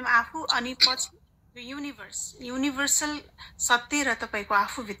 स्वयं आफू, अनि पछि यो युनिभर्सल सत्य र तपाईँको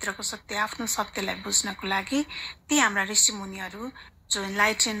आफूभित्रको सत्य, आफ्नो सत्यलाई बुझ्नको लागि ती हाम्रा ऋषिमुनिहरू जो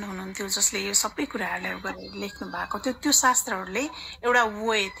इन्लाइटेन हुनुहुन्थ्यो, जसले यो सबै कुराहरूलाई लेख्नु भएको थियो, त्यो शास्त्रहरूले एउटा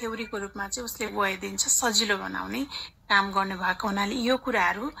वे थ्योरीको रूपमा चाहिँ उसले वे दिन्छ, सजिलो बनाउने काम गर्ने भएको हुनाले यो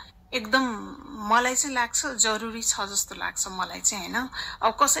कुराहरू एकदम मलाई चाहिँ लाग्छ जरुरी छ जस्तो लाग्छ मलाई चाहिँ होइन।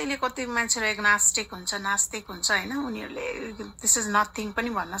 अब कसैले कति मान्छेहरू एग्नास्टिक हुन्छ, नास्तिक हुन्छ होइन, उनीहरूले दिस इज नथिङ पनि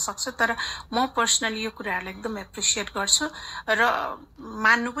भन्न सक्छ, तर म पर्सनली यो कुराहरूलाई एकदम एप्रिसिएट गर्छु र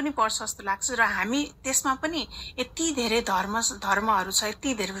मान्नु पनि पर्छ जस्तो लाग्छ। र हामी त्यसमा पनि यति धेरै धर्महरू छ,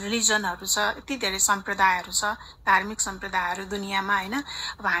 यति धेरै रिलिजनहरू छ, यति धेरै सम्प्रदायहरू छ, धार्मिक सम्प्रदायहरू दुनियाँमा होइन।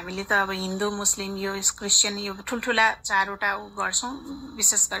 अब हामीले त अब हिन्दू, मुस्लिम, यो क्रिस्चियन, यो ठुल्ठुला चारवटा गर्छौँ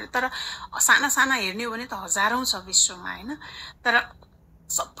विशेष गरी, तर साना साना हेर्ने हो भने त हजारौं छ विश्वमा होइन। तर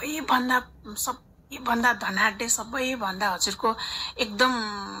सबैभन्दा धनाढ्य, सबैभन्दा हजुरको एकदम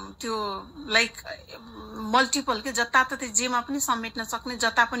त्यो लाइक मल्टिपल के जताततै जेमा पनि समेट्न सक्ने,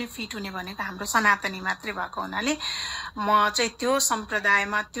 जता पनि फिट हुने भनेको हाम्रो सनातनी मात्रै भएको हुनाले म चाहिँ त्यो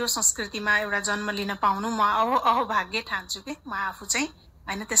सम्प्रदायमा, त्यो संस्कृतिमा एउटा जन्म लिन पाउनु म अहोभाग्य ठान्छु के म आफू चाहिँ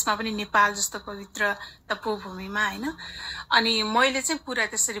होइन। त्यसमा पनि नेपाल जस्तो पवित्र तपोभूमिमा होइन। अनि मैले चाहिँ पुरा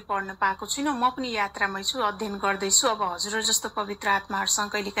त्यसरी पढ्न पाएको छुइनँ, म पनि यात्रामै छु, अध्ययन गर्दैछु। अब हजुरहरू जस्तो पवित्र आत्माहरूसँग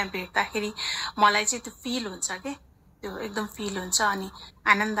कहिलेकाहीँ भेट्दाखेरि मलाई चाहिँ त्यो फिल हुन्छ के, त्यो एकदम फिल हुन्छ अनि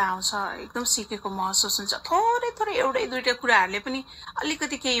आनन्द आउँछ, एकदम सिकेको महसुस हुन्छ। थोरै थोरै एउटै दुईटा कुराहरूले पनि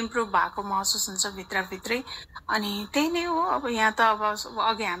अलिकति केही इम्प्रुभ भएको महसुस हुन्छ भित्रभित्रै। अनि त्यही नै हो। अब यहाँ त अब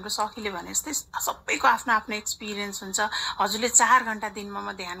अघि हाम्रो सखीले भने जस्तै सबैको आफ्नो आफ्नो एक्सपिरियन्स हुन्छ। हजुरले 4 घण्टा दिनमा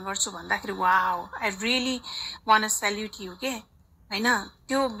म ध्यान गर्छु भन्दाखेरि wow, I really one salute you के होइन।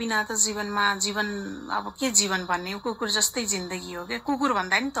 त्यो बिना त जीवन अब के जीवन भन्ने, कुकुर जस्तै जिन्दगी हो क्या, कुकुर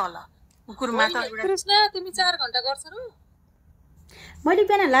भन्दा नि तल। कुकुरमा त तिमी 4 घण्टा गर्छौ? मैले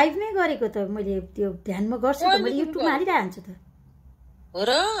बिहान लाइभ नै गरेको त, मैले त्यो ध्यानमा गर्छु त, मैले युट्युबमा हालिरहन्छु त। हो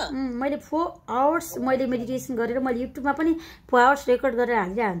र? मैले 4 आवर्स मैले मेडिटेसन गरेर मैले युट्युबमा पनि 4 आवर्स रेकर्ड गरेर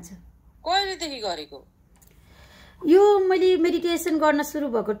हालिरहन्छु। कहिलेदेखि गरेको? यो मैले मेडिटेसन गर्न सुरु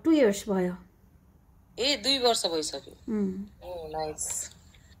भएको 2 इयर्स भयो। 2 वर्ष भइसक्यो। नाइस।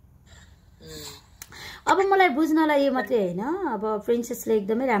 अब मलाई बुझ्नलाई यो मात्रै होइन, अब प्रिन्सेसले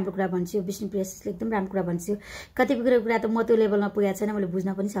एकदमै राम्रो कुरा भन्छ, विष्णु प्रिन्सेसले एकदम राम्रो कुरा भन्छ, कतिपय कुरा त म त्यो लेभलमा पुगेको छैन, मैले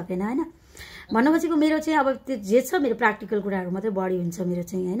बुझ्न पनि सकेन होइन। भन्नु खोजेको मेरो चाहिँ अब त्यो जे छ मेरो प्र्याक्टिकल कुराहरू मात्रै बढी हुन्छ मेरो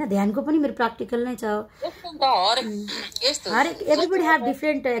चाहिँ होइन। ध्यानको पनि मेरो प्र्याक्टिकल नै छ। हरेक एभ्रीबडी ह्याभ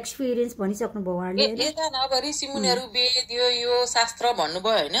डिफरेन्ट एक्सपिरियन्स भनिसक्नु भयो उहाँले। अब ऋषिमुनिहरू वेद यो शास्त्र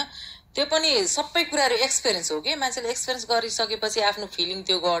भन्नुभयो होइन, त्यो पनि सबै कुराहरू एक्सपिरियन्स हो कि, मान्छेले एक्सपिरियन्स गरिसकेपछि आफ्नो फिलिङ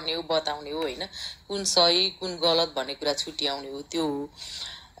त्यो गर्ने हो, बताउने हो होइन, कुन सही कुन गलत भन्ने कुरा छुट्याउने हो, त्यो हो।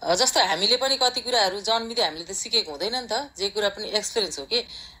 जस्तो हामीले पनि कति कुराहरू जन्मिँदै हामीले त सिकेको हुँदैन नि त, जे कुरा पनि एक्सपिरियन्स हो कि।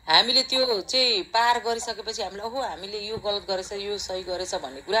 हामीले त्यो चाहिँ पार गरिसकेपछि हामीलाई ओहो हामीले यो गलत गरेछ, यो सही गरेछ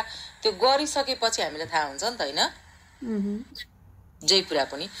भन्ने कुरा त्यो गरिसकेपछि हामीलाई थाहा हुन्छ नि त होइन। जे कुरा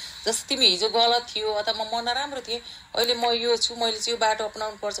पनि जस्तो तिमी हिजो गलत थियो अथवा म नराम्रो थिएँ, अहिले म यो छु, मैले चाहिँ यो बाटो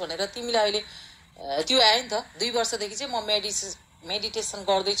अपनाउनु पर्छ भनेर तिमीलाई अहिले त्यो आयो नि त। 2 वर्षदेखि चाहिँ म मेडिटेसन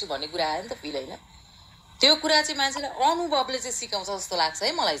गर्दैछु भन्ने कुरा आयो नि त, फिल होइन। त्यो कुरा चाहिँ मान्छेलाई अनुभवले चाहिँ सिकाउँछ जस्तो लाग्छ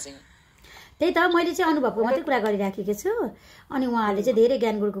है मलाई चाहिँ। त्यही त मैले चाहिँ अनुभवको मात्रै कुरा गरिराखेको छु। अनि उहाँहरूले चाहिँ धेरै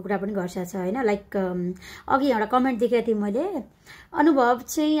ज्ञानगुणको कुरा पनि गर्छ होइन। लाइक अघि एउटा कमेन्ट देखेको थिएँ मैले, अनुभव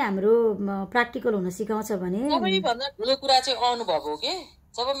चाहिँ हाम्रो प्र्याक्टिकल हुन सिकाउँछ भने सबैभन्दा ठुलो कुरा चाहिँ अनुभव हो कि।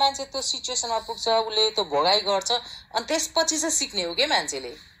 जब मान्छे त्यो सिचुएसनमा पुग्छ, उसले त्यो भोगाइ गर्छ, अनि त्यसपछि चाहिँ सिक्ने हो कि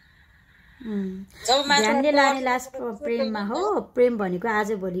मान्छेले। ध्यानले लाने लास्ट प्रेममा हो, प्रेम भनेको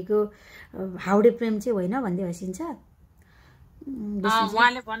आजभोलिको हाउडे प्रेम चाहिँ होइन भन्दै हसिन्छ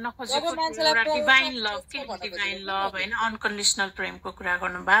उहाँले भन्न खोजेको एउटा डिभाइन लभ के, डिभाइन लभ होइन, अनकन्डिसनल प्रेमको कुरा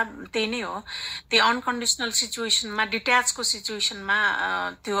गर्नुभयो। त्यही नै हो। त्यो अनकन्डिसनल सिचुएसनमा, डिट्याचको सिचुएसनमा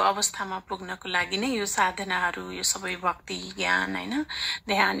त्यो अवस्थामा पुग्नको लागि नै यो साधनाहरू, यो सबै भक्ति, ज्ञान होइन,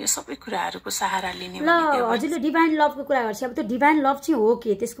 ध्यान, यो सबै कुराहरूको सहारा लिने। ल हजुरले डिभाइन लभको कुरा गर्छ, अब त्यो डिभाइन लभ चाहिँ हो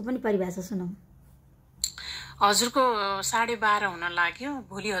के, त्यसको पनि परिभाषा सुनौ। हजुरको 12:30 हुन लाग्यो।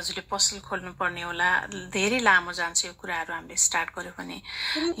 भोलि हजुरले पसल खोल्नु पर्ने होला। धेरै लामो जान्छ यो कुराहरू हामीले स्टार्ट गर्यो भने।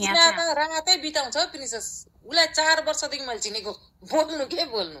 यहाँ त रातै बिताउँछ प्रिन्सेस। उसलाई 4 वर्षदेखि मैले चिनेको। बोल्नु के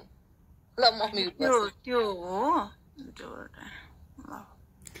बोल्नु ल मम्मी त्यो हो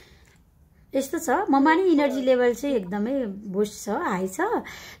यस्तो छ। ममा नि इनर्जी लेभल चाहिँ एकदमै बुस्ट छ, हाई छ।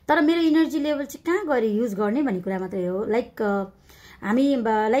 तर मेरो इनर्जी लेभल चाहिँ कहाँ गएर युज गर्ने भन्ने कुरा मात्रै हो। लाइक हामी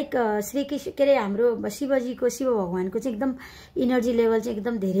लाइक श्री कृष्ण के अरे हाम्रो शिवजीको, शिव भगवानको चाहिँ एकदम इनर्जी लेभल चाहिँ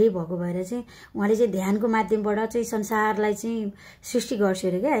एकदम धेरै भएको भएर चाहिँ उहाँले चाहिँ ध्यानको माध्यमबाट चाहिँ संसारलाई चाहिँ सृष्टि गर्छ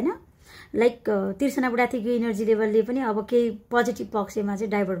अरे क्या, होइन। लाइक तिर्सना बुढाथीको इनर्जी लेभलले पनि अब केही पोजिटिभ पक्षमा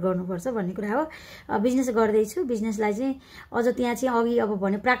चाहिँ डाइभर्ट गर्नुपर्छ भन्ने कुरा हो। बिजनेस गर्दैछु, बिजनेसलाई चाहिँ अझ त्यहाँ चाहिँ अघि अब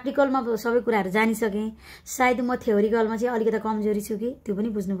भने प्र्याक्टिकलमा सबै कुराहरू जानिसकेँ। सायद म थ्योरिकलमा चाहिँ अलिकति कमजोरी छु कि त्यो पनि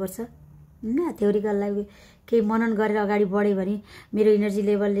बुझ्नुपर्छ होइन। थ्योरिकललाई केही मनन गरेर अगाडि बढ्यो भने मेरो इनर्जी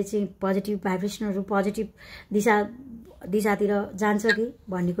लेभलले चाहिँ पोजिटिभ भाइब्रेसनहरू पोजिटिभ दिशातिर जान्छ कि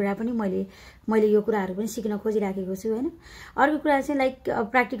भन्ने कुरा पनि मैले यो कुराहरू पनि सिक्न खोजिराखेको छु होइन। अर्को कुरा चाहिँ लाइक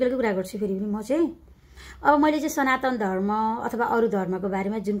प्र्याक्टिकलकै कुरा गर्छु फेरि पनि म चाहिँ। अब मैले चाहिँ सनातन धर्म अथवा अरू धर्मको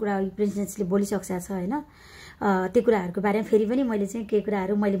बारेमा जुन कुरा प्रिन्सेसले बोलिसक्छ छ होइन, त्यो कुराहरूको बारेमा फेरि पनि मैले चाहिँ के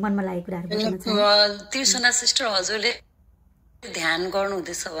कुराहरू मैले मनमा लागेको कुराहरू बताउन चाहन्छु। तिर्सना सिस्टर, हजुरले ध्यान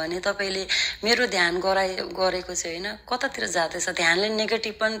गर्नुहुँदैछ भने तपाईँले मेरो ध्यान गरेको चाहिँ होइन कतातिर जाँदैछ। ध्यानले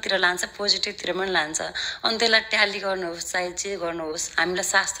नेगेटिभ पनितिर लान्छ, पोजिटिभतिर पनि लान्छ। अनि त्यसलाई ट्याली गर्नुहोस्, चाहे जे गर्नुहोस्, हामीलाई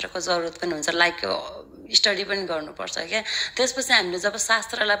शास्त्रको जरुरत पनि हुन्छ। लाइक स्टडी पनि गर्नुपर्छ क्या। त्यसपछि हामीले जब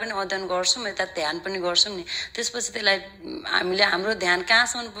शास्त्रलाई पनि अध्ययन गर्छौँ, यता ध्यान पनि गर्छौँ नि, त्यसपछि त्यसलाई हामीले हाम्रो ध्यान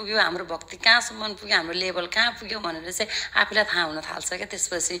कहाँसम्म पुग्यो, हाम्रो भक्ति कहाँसम्म पुग्यो, हाम्रो लेभल कहाँ पुग्यो भनेर चाहिँ आफूलाई थाहा हुन थाल्छ क्या।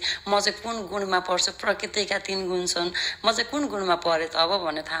 त्यसपछि म चाहिँ कुन गुणमा पर्छु, प्रकृतिका 3 गुण छन्, म चाहिँ कुन गुणमा परे त अब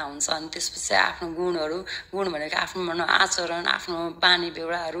भन्ने थाहा हुन्छ। अनि त्यसपछि आफ्नो गुण भनेको आफ्नो आचरण, आफ्नो बानी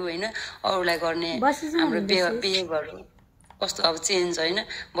बेहोराहरू होइन, अरूलाई गर्ने हाम्रो बिहेभहरू कस्तो अब चेन्ज होइन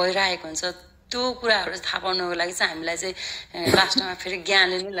भइरहेको हुन्छ। त्यो कुराहरू थाहा पाउनको लागि चाहिँ हामीलाई चाहिँ लास्टमा फेरि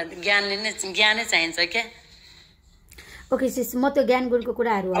ज्ञानै चाहिन्छ क्या। ओके सिस, म त्यो ज्ञान गुणको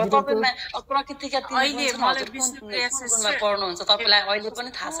कुराहरू प्रकृतिका 3 गुणमा पढ्नुहुन्छ तपाईँलाई अहिले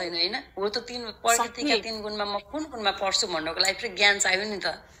पनि थाहा छैन होइन। हो त प्रकृतिका 3 गुणमा म कुन गुणमा पढ्छु भन्नको लागि फेरि ज्ञान चाहियो नि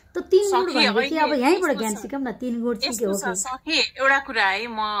त। त्यो 3 गुण भनेपछि अब यहीँबाट ज्ञान सिकौँ न। 3 गुण चाहिँ के हो सखी? एउटा कुरा है,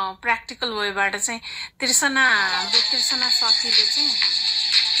 म प्र्याक्टिकल वेबाट चाहिँ तिर्सना सखीले चाहिँ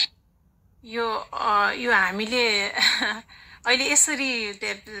यो हामीले अहिले यसरी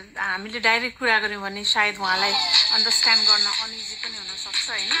हामीले डाइरेक्ट कुरा गऱ्यौँ भने सायद उहाँलाई अन्डरस्ट्यान्ड गर्न अनइजी पनि हुनसक्छ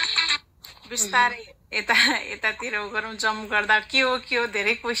होइन। बिस्तारै यतातिर गरौँ, जम्प गर्दा के हो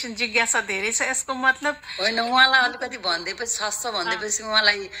धेरै क्वेसन जिज्ञासा धेरै छ। यसको मतलब होइन, उहाँलाई अलिकति भनिदिएपछि सस्ता भनिदिएपछि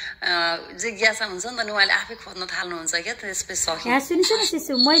उहाँलाई जिज्ञासा हुन्छ नि त, उहाँले आफै खोज्न थाल्नुहुन्छ क्या। त्यसपछि यहाँ सुनिस न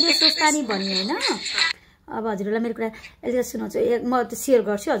सिसु, मैले सोच्दा नि भने होइन। अब हजुरहरूलाई मेरो कुरा यसले सुनाउँछु, म त सेयर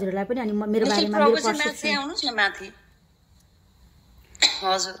गर्छु हजुरहरूलाई पनि। अनि मेरो बारेमा मेरो पर्सेप्सन आउनुहोस् न माथि।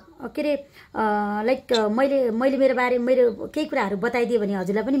 हजुर के अरे लाइक मैले मेरो केही कुराहरू बताइदिएँ भने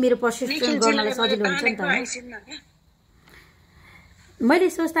हजुरलाई पनि मेरो पर्सेप्सन गर्नलाई सजिलो हुन्छ नि त। मैले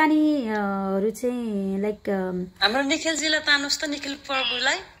सोच्दा निहरू चाहिँ लाइक हाम्रो निखिलजीलाई तान्नुहोस् त, निखिल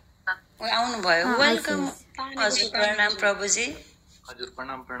प्रभुलाई आउनुभयो। वेलकम हजुर, प्रणाम प्रभुजी। हजुर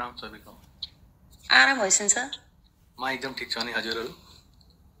प्रणाम सबैको। आराम भइसन्छ? म एकदम ठिक छु नि हजुरहरू?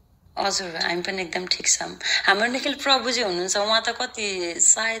 हजुर हामी पनि एकदम ठिक छौँ। हाम्रो निखिल प्रभुजी हुनुहुन्छ, उहाँ त कति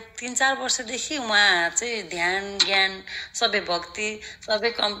सायद 3-4 वर्षदेखि उहाँ चाहिँ ध्यान ज्ञान सबै भक्ति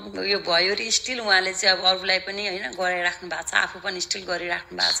सबै यो भयो र स्टिल उहाँले चाहिँ अब अरूलाई पनि होइन गरिराख्नु भएको छ, आफू पनि स्टिल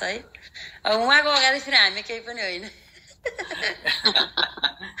गरिराख्नु भएको छ है। अब उहाँको अगाडि फेरि हामी केही पनि होइन।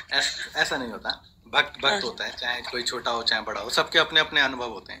 ऐसा नहीं होता, भक्त होता है, चाहे कोई छोटा हो चाहे बड़ा हो, सबके अपने अपने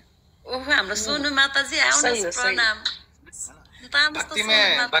अनुभव होते हैं। ओहो हाम्रो सोनु माताजी आउनुहोस्, प्रणाम। भक्ति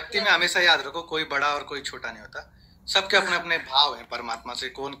में हमेशा याद रखो, कोई बड़ा और कोई छोटा नहीं होता, सबके अपने अपने भाव हैं परमात्मा से,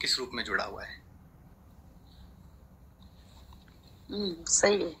 कौन किस रूप में जुड़ा हुआ है।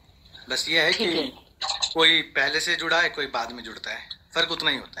 सही है। बस ये है कि कोई पहले से जुड़ा है, कोई बाद में जुड़ता है, फर्क उतना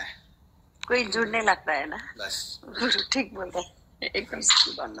ही होता है। कोई जुड़ने लगता है ना, बस ठीक बोलते हैं एकदम।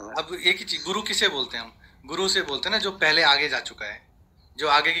 अब एक ही चीज, गुरु किसे बोलते हैं हम? गुरु से बोलते हैं ना जो पहले आगे जा चुका है, जो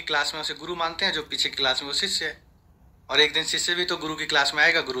आगे की क्लास में उसे गुरु मानते हैं, जो पीछे की क्लास में वो शिष्य है। और एक दिन शिष्य भी तो गुरु की क्लास में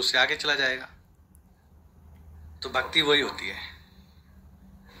आएगा, गुरु से आगे चला जाएगा। तो भक्ति वही होती है।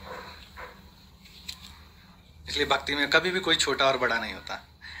 इसलिए भक्ति में कभी भी कोई छोटा और बड़ा नहीं होता।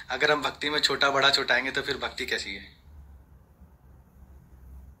 अगर हम भक्ति में छोटा बड़ा छुटाएंगे तो फिर भक्ति कैसी है?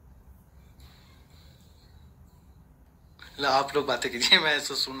 आप लोग बातें कीजिए, मैं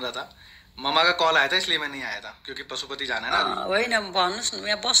ऐसा सुन रहा था, मम्मा का कॉल आया था इसलिए मैं नहीं आया था क्योंकि पशुपति जाना है ना। होइन भन्नुहोस् न,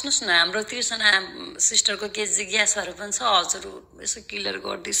 यहाँ बस्नुहोस् न। हाम्रो तिर्सना सिस्टरको के जिज्ञासाहरू पनि छ, हजुर यसो क्लियर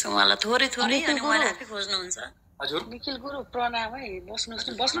गरिदिनुहोस् उहाँलाई थोरै थोरै, अनि उहाँले आफै खोज्नुहुन्छ। हजुर निखिल गुरु प्रणाम है, बस्नुहोस्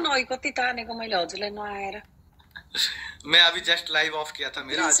न, बस्नु न। अघि कति तानेको मैले हजुरलाई नआएर। मैं अभी जस्ट लाइव ऑफ किया था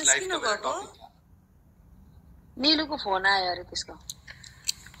मेरा, आज लाइव का टॉपिक था। निलुको फोन आयो अरे त्यसको।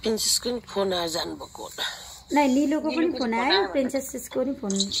 प्रिन्सेसको नि फोन आएर जानुभएको होला। नै निलुको पनि फोन आयो, प्रिन्सेसको पनि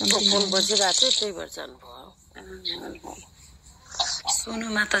फोन फोन बजिरहेको थियो, त्यही भएर जानुभयो। सोनु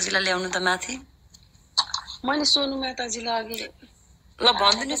माताजीलाई ल्याउनु त माथि। मैले सोनु माताजीलाई अघि ल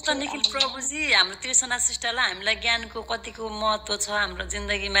भनिदिनुहोस् त निखिल प्रभुजी, हाम्रो त्रिसना सिस्टरलाई हामीलाई ज्ञानको कतिको महत्त्व छ हाम्रो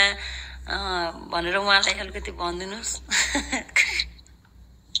जिन्दगीमा भनेर उहाँलाई अलिकति भनिदिनुहोस्।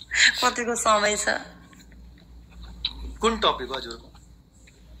 कतिको समय छ? कुन टपिक हजुर?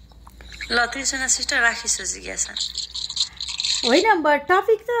 ल त्रिसना सिस्टर राखिसो जिज्ञासा। होइन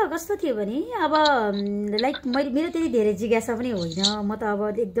टपिक त कस्तो थियो भने अब लाइक मेरो त्यति धेरै जिज्ञासा पनि होइन, म त अब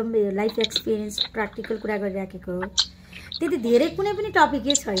एकदम लाइफ एक्सपिरियन्स प्र्याक्टिकल कुरा गरिराखेको हो। त्यति धेरै कुनै पनि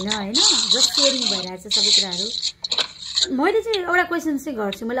टपिकै छैन होइन, जस्ट सेयरिङ भइरहेको छ सबै कुराहरू। मैले चाहिँ एउटा क्वेसन चाहिँ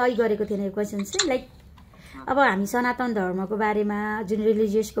गर्छु, मैले अघि गरेको थिएन यो क्वेसन चाहिँ, लाइक अब हामी सनातन धर्मको बारेमा जुन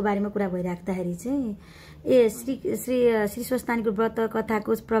रिलिजियसको बारेमा कुरा भइराख्दाखेरि चाहिँ श्री स्वस्तानीको व्रत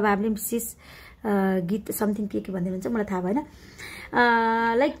कथाको प्रभावले विशेष गीत समथिङ के भन्दै हुन्छ मलाई थाहा भएन।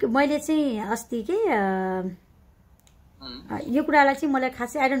 लाइक मैले चाहिँ अस्ति के यो कुरालाई चाहिँ मलाई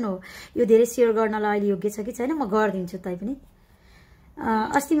खासै आई डोन्ट नो यो धेरै सेयर गर्नलाई अहिले योग्य छ कि छैन, म गरिदिन्छु तै पनि।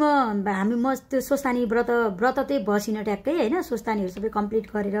 अस्ति म त्यो स्वस्तानी व्रत चाहिँ बसिन ट्याक्कै होइन, स्वस्तानीहरू सबै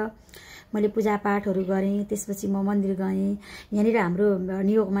कम्प्लिट गरेर मैले पूजापाठहरू गरेँ। त्यसपछि म मन्दिर गएँ। यहाँनिर हाम्रो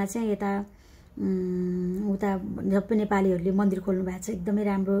न्युयोर्कमा चाहिँ यता उता सबै नेपालीहरूले मन्दिर खोल्नु भएको छ, एकदमै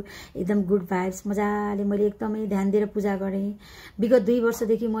राम्रो, एकदम गुड भाइब्स, मजाले मैले एकदमै ध्यान दिएर पूजा गरेँ। विगत 2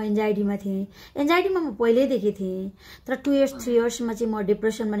 वर्षदेखि म एन्जाइटीमा थिएँ। एन्जाइटीमा म पहिल्यैदेखि थिएँ, तर 2 इयर्स 3 इयर्समा चाहिँ म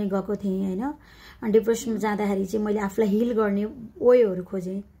डिप्रेसनमा नि गएको थिएँ होइन। अनि डिप्रेसनमा जाँदाखेरि चाहिँ मैले आफूलाई हिल गर्ने वेहरू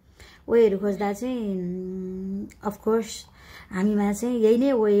खोजेँ। वेहरू खोज्दा चाहिँ अफकोर्स हामीमा चाहिँ यही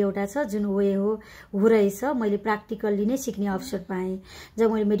नै वे एउटा छ, जुन वे हो रहेछ। मैले प्र्याक्टिकल्ली नै सिक्ने अवसर पाएँ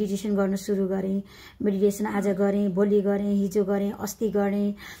जब मैले मेडिटेसन गर्न सुरु गरेँ। मेडिटेसन आज गरेँ, भोलि गरेँ, हिजो गरेँ, अस्ति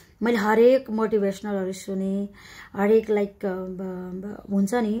गरेँ। मैले हरेक मोटिभेसनलहरू सुनेँ, हरेक लाइक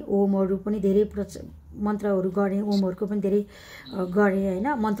हुन्छ नि ओमहरू पनि धेरै मन्त्रहरू गरेँ, ओमहरूको पनि धेरै गरेँ होइन।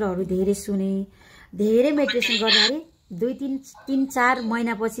 मन्त्रहरू धेरै सुनेँ, धेरै मेडिटेसन गर्दाखेरि 2-3-4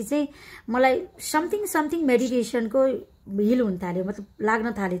 महिनापछि चाहिँ मलाई समथिङ मेडिटेसनको हिल हुन थाल्यो, मतलब लाग्न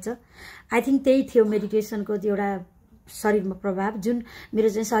थालेछ। आई थिङ्क त्यही थियो मेडिटेसनको एउटा शरीरमा प्रभाव, जुन मेरो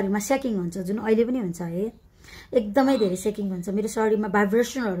चाहिँ शरीरमा सेकिङ हुन्छ, जुन अहिले पनि हुन्छ है, एकदमै धेरै सेकिङ हुन्छ मेरो शरीरमा,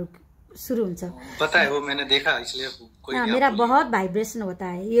 भाइब्रेसनहरू शुरू हुन्छ। पता है वो मैंने देखा इसलिए कोई हाँ, मेरा बहुत वाइब्रेशन होता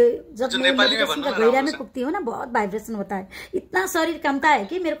है। ये जब मैं मेडिटेशन का गहरा में पुगती हूँ ना, बहुत वाइब्रेशन होता है। इतना शरीर कंपता है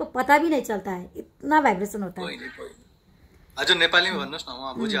कि मेरे को पता भी नहीं चलता है, इतना वाइब्रेशन होता है। हजुर नेपालीमा भन्नुहोस् न,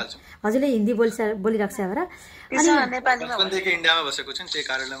 म बुझिहाल्छु। हजुरले हिन्दी बोलिरहेको छ होला। अनि नेपालीमा बचपनदेखि इन्डियामा बसेको छु नि, त्यही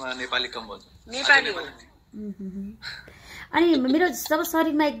कारणले म नेपाली कम बोल्छु। नेपाली अनि मेरो जब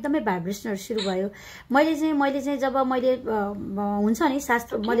शरीरमा एकदमै भाइब्रेसनहरू सुरु भयो, मैले चाहिँ जब मैले हुन्छ नि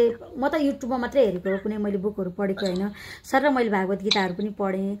शास्त्र, म त युट्युबमा मात्रै हेरेको हो, कुनै मैले बुकहरू पढेको होइन। सर मैले भागवत गीताहरू पनि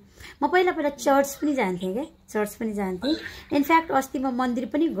पढेँ। म पहिला चर्च पनि जान्थेँ क्या, चर्च पनि जान्थेँ। इनफ्याक्ट अस्ति म मन्दिर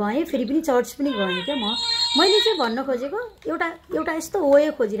पनि गएँ, फेरि पनि चर्च पनि गएँ क्या। मैले चाहिँ भन्न खोजेको एउटा यस्तो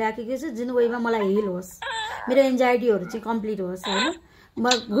वे खोजिराखेको छु जुन वेमा मलाई हिल होस्, मेरो एन्जाइटीहरू चाहिँ कम्प्लिट होस् होइन, म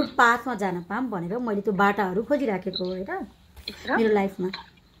गुड पाथमा जान पाऊँ भनेर मैले त्यो बाटाहरू खोजिराखेको हो होइन मेरो लाइफमा।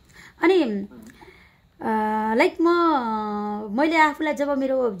 अनि लाइक मैले आफूलाई जब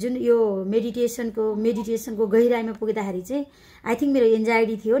मेरो जुन यो मेडिटेसनको गहिराइमा पुग्दाखेरि चाहिँ आई थिङ्क मेरो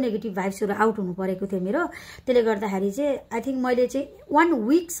एन्जाइटी थियो, नेगेटिभ भाइब्सहरू आउट हुनु परेको थियो मेरो। त्यसले गर्दाखेरि चाहिँ आई थिङ्क मैले चाहिँ 1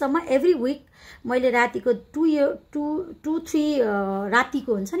 विकसम्म एभ्री विक मैले रातिको 2-3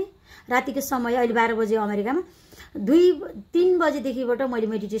 रातिको हुन्छ नि, रातिको समय अहिले 12 बजे अमेरिकामा, 2-3 बजेदेखिबाट मैले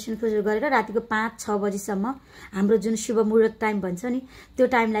मेडिटेसन सुरु गरेर रातिको 5-6 बजीसम्म हाम्रो जुन शुभ मुहुर्त टाइम भन्छ नि, त्यो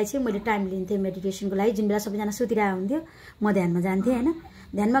टाइमलाई चाहिँ मैले टाइम लिन्थेँ मेडिटेसनको लागि। जुन बेला सबैजना सुतिरहेको हुन्थ्यो म ध्यानमा जान्थेँ होइन।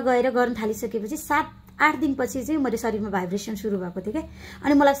 ध्यानमा गएर गर्न थालिसकेपछि 7-8 दिनपछि चाहिँ मेरो शरीरमा भाइब्रेसन सुरु भएको थियो क्या।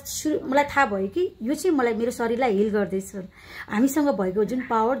 अनि मलाई थाहा भयो कि यो चाहिँ मलाई मेरो शरीरलाई हिल गर्दैछ। हामीसँग भएको जुन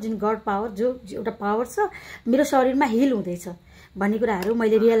पावर, जुन गड पावर, जो एउटा पावर छ मेरो शरीरमा हिल हुँदैछ भन्ने कुराहरू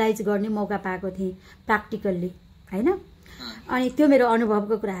मैले रियलाइज गर्ने मौका पाएको थिएँ प्र्याक्टिकल्ली होइन। अनि त्यो मेरो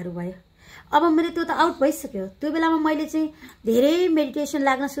अनुभवको कुराहरू भयो। अब मेरो त्यो त आउट भइसक्यो। त्यो बेलामा मैले चाहिँ धेरै मेडिटेसन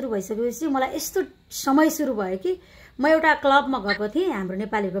लाग्न सुरु भइसकेपछि मलाई यस्तो समय सुरु भयो कि म एउटा क्लबमा गएको थिएँ, हाम्रो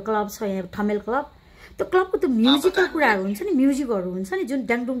नेपालीहरूको क्लब छ यहाँ, ठमेल क्लब। त्यो क्लबको त्यो म्युजिकल कुराहरू हुन्छ नि, म्युजिकहरू हुन्छ नि, जुन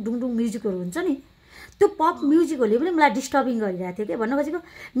ड्याङडुङ डुङडुङ म्युजिकहरू हुन्छ नि, त्यो पप म्युजिकहरूले पनि मलाई डिस्टर्बिङ गरिरहेको थियो क्या। भन्नु खोजेको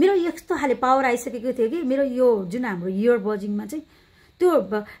मेरो यस्तो खाले पावर आइसकेको थियो कि मेरो यो जुन हाम्रो इयर बजिङमा चाहिँ त्यो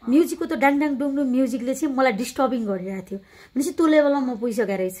म्युजिकको त्यो ड्याङ डुङडुङ म्युजिकले चाहिँ मलाई डिस्टर्बिङ गरिरहेको थियो। भनेपछि त्यो लेभलमा म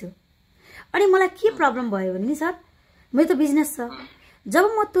पुगिसकेको रहेछु। अनि मलाई के प्रब्लम भयो भने नि सर, मेरो त बिजनेस छ, जब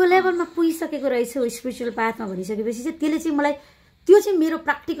म त्यो लेभलमा पुगिसकेको रहेछु स्पिरिचुअल पाथमा भनिसकेपछि चाहिँ त्यसले चाहिँ मलाई त्यो चाहिँ मेरो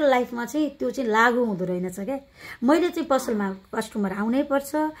प्र्याक्टिकल लाइफमा चाहिँ त्यो चाहिँ लागु हुँदो रहेनछ क्या। मैले चाहिँ पसलमा कस्टमर आउनै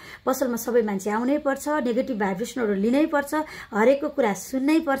पर्छ, पसलमा सबै मान्छे आउनै पर्छ, नेगेटिभ भाइब्रेसनहरू लिनै पर्छ, हरेकको कुरा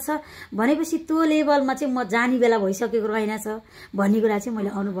सुन्नै पर्छ भनेपछि त्यो लेभलमा चाहिँ म जाने बेला भइसकेको रहेनछ भन्ने कुरा चाहिँ मैले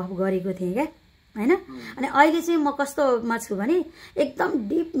अनुभव गरेको थिएँ क्या हैन। अनि अहिले चाहिँ म कस्तोमा छु भने एकदम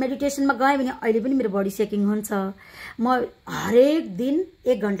डिप मेडिटेसनमा गएँ भने अहिले पनि मेरो बडी सेकिङ हुन्छ। म हरेक दिन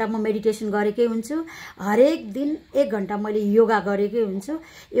 1 घण्टा म मेडिटेसन गरेकै हुन्छु, हरेक दिन 1 घण्टा मैले योगा गरेकै हुन्छु।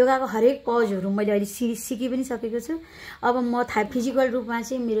 योगाको हरेक पजहरू मैले अहिले सिकि पनि सकेको छु। अब म फिजिकल रूपमा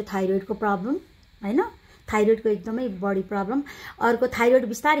चाहिँ मेरो थाइरोइडको प्रब्लम हैन, थाइरोइडको एकदमै बडी प्रब्लम, अर्को थाइरोइड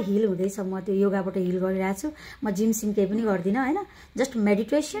बिस्तारै हिल हुँदैछ। म त्यो योगाबाट हिल गरिरहेको छु। म जिम सिम केही पनि गर्दिनँ हैन, जस्ट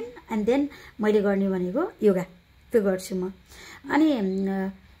मेडिटेसन एन्ड देन मैले गर्ने भनेको योगा, त्यो गर्छु म।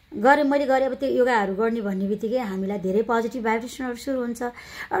 अनि मैले गरेँ अब त्यो योगाहरू गर्ने भन्ने बित्तिकै हामीलाई धेरै पोजिटिभ भाइब्रेसनहरू सुरु हुन्छ।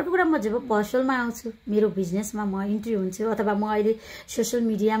 अर्को कुरा, म जब पसलमा आउँछु, मेरो बिजनेसमा म इन्ट्री हुन्छु अथवा म अहिले सोसियल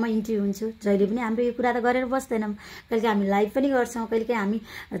मिडियामा इन्ट्री हुन्छु, जहिले पनि हाम्रो यो कुरा त गरेर बस्दैनौँ। कहिलेकाहीँ हामी लाइभ पनि गर्छौँ, कहिलेकाहीँ हामी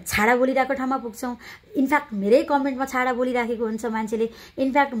छाडा बोलिरहेको ठाउँमा पुग्छौँ। इनफ्याक्ट मेरै कमेन्टमा छाडा बोलिराखेको हुन्छ मान्छेले।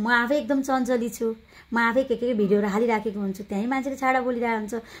 इनफ्याक्ट म आफै एकदम चञ्चली छु, म आफै के भिडियोहरू हालिराखेको हुन्छु, त्यहीँ मान्छेले छाडा बोलिरहेको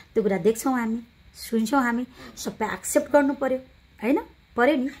हुन्छ। त्यो कुरा देख्छौँ हामी, सुन्छौँ हामी, सबै एक्सेप्ट गर्नु पर्यो हैन,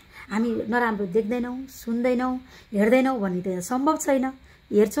 पर्यो नि। हामी नराम्रो देख्दैनौँ, सुन्दैनौँ, हेर्दैनौँ भन्ने त सम्भव छैन।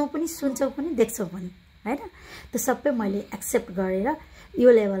 हेर्छौँ पनि, सुन्छौँ पनि, देख्छौँ पनि हैन। त्यो सबै मैले एक्सेप्ट गरेर यो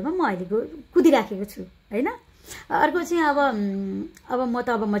लेभलमा म अहिले कुदिराखेको छु हैन। अर्को चाहिँ अब म त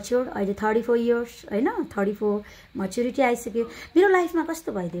अब मच्योर, अहिले 34 इयर्स हैन, 34 मच्योरिटी आइसक्यो। मेरो लाइफमा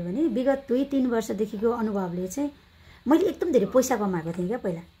कस्तो भइदियो भने विगत 2-3 वर्षदेखिको अनुभवले चाहिँ मैले एकदम धेरै पैसा कमाएको थिएँ क्या।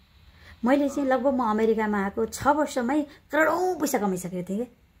 पहिला मैले चाहिँ लगभग म अमेरिकामा आएको 6 वर्षमै करोडौँ पैसा कमाइसकेको थिएँ क्या।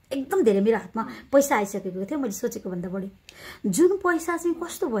 एकदम धेरै मेरो हातमा पैसा आइसकेको थियो, मैले सोचेको भन्दा बढी। जुन पैसा चाहिँ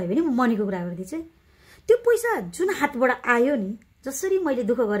कस्तो भयो भने म मनीको कुरा गर्दैछु, त्यो पैसा जुन हातबाट आयो नि, जसरी मैले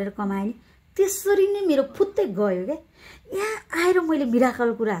दुःख गरेर कमाएँ नि, त्यसरी नै मेरो फुत्तै गयो क्या। यहाँ आएर मैले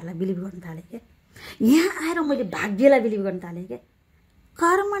मिराकल कुराहरूलाई बिलिभ गर्न थालेँ क्या। यहाँ आएर मैले भाग्यलाई बिलिभ गर्न थालेँ क्या।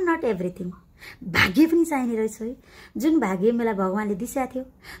 कर्म नट एभ्रिथिङ, भाग्य पनि चाहिने रहेछ है। जुन भाग्य मलाई भगवान्ले दिएको थियो,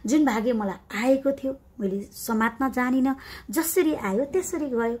 जुन भाग्य मलाई आएको थियो, मैले समात्न जानिनँ, जसरी आयो त्यसरी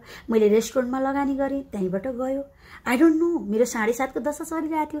गयो। मैले रेस्टुरेन्टमा लगानी गरेँ, त्यहीँबाट गयो। आई डोन्ट नो, मेरो 7.5 को दशा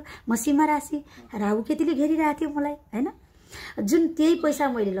चलिरहेको थियो, म सीमा राशि राहु केतुले घेरिरहेको थियो मलाई हैन। जुन त्यही पैसा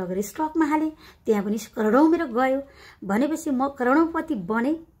मैले लगेर स्टकमा हालेँ, त्यहाँ पनि करोडौँ मेरो गयो। भनेपछि म करोडौँपति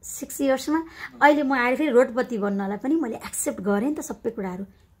बने 6 इयर्समा। अहिले म आएर फेरि रोडपति बन्नलाई पनि मैले एक्सेप्ट गरेँ नि त सबै कुराहरू।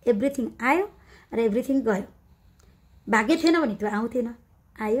 एभ्रिथिङ आयो र एभ्रिथिङ गयो। भाग्य थिएन भने त्यो आउँथेन,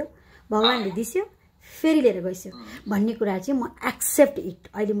 आयो, भगवान्ले दिस्यो, फेरि लिएर गइस्यो भन्ने कुरा चाहिँ म एक्सेप्ट इट।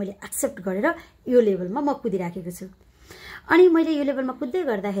 अहिले मैले एक्सेप्ट गरेर यो लेभलमा म कुदिराखेको छु। अनि मैले यो लेभलमा कुद्दै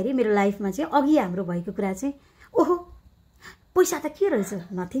गर्दाखेरि मेरो लाइफमा चाहिँ अघि हाम्रो भएको कुरा चाहिँ, ओहो पैसा त के रहेछ,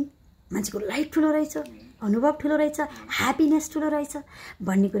 नथिङ। मान्छेको लाइफ ठुलो रहेछ, अनुभव ठुलो रहेछ, ह्याप्पिनेस ठुलो रहेछ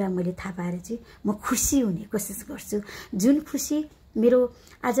भन्ने कुरा मैले थाहा पाएर चाहिँ म खुसी हुने कोसिस गर्छु। जुन खुसी मेरो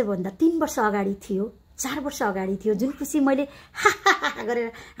आजभन्दा 3 वर्ष अगाडि थियो, 4 वर्ष अगाडि थियो, जुन खुसी मैले हा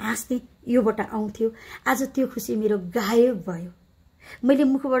गरेर हाँस्थेँ, योबाट आउँथ्यो, आज त्यो खुसी मेरो गायब भयो। मैले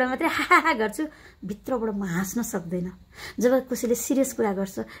मुखबाट मात्रै हा गर्छु, भित्रबाट म हाँस्न सक्दैन। जब कसैले सिरियस कुरा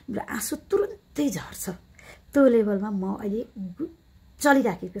गर्छ, मेरो आँसु तुरुन्तै झर्छ। त्यो लेभलमा म अहिले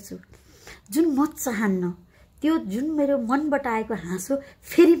चलिराखेको छु। जुन म चाहन्न, त्यो जुन मेरो मनबाट आएको हाँसो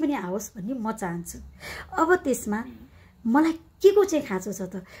फेरि पनि आओस् भन्ने म चाहन्छु। अब त्यसमा मलाई के को चाहिँ खाँचो छ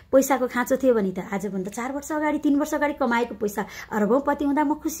त? पैसाको खाँचो थियो भने त आजभन्दा 4 वर्ष अगाडि 3 वर्ष अगाडि कमाएको पैसा अरबौँपति हुँदा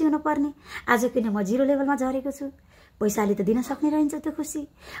म खुसी हुनु पर्ने। आज किन म 0 लेभलमा झरेको छु? पैसाले त दिन सक्ने रहन्छ त्यो खुसी।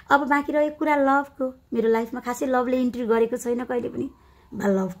 अब बाँकी रहेको कुरा लभको। मेरो लाइफमा खासै लभले इन्ट्री गरेको छैन कहिले पनि।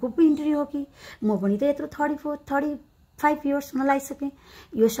 लभको पनि इन्ट्री हो कि? म पनि त यत्रो 34-35 इयर्स हुन लागिसकेँ।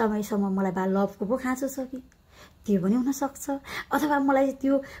 यो समयसम्म मलाई लभको पो खाँचो छ कि? त्यो पनि हुनसक्छ। अथवा मलाई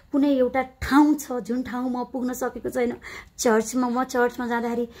त्यो कुनै एउटा ठाउँ छ जुन ठाउँ म पुग्न सकेको छैन। म चर्चमा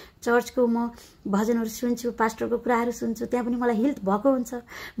जाँदाखेरि चर्चको म भजनहरू सुन्छु, पास्टरको कुराहरू सुन्छु, त्यहाँ पनि मलाई हिल भएको हुन्छ।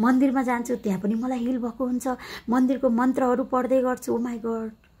 मन्दिरमा जान्छु, त्यहाँ पनि मलाई हिल भएको हुन्छ। मन्दिरको मन्त्रहरू पढ्दै गर्छु। ओ माई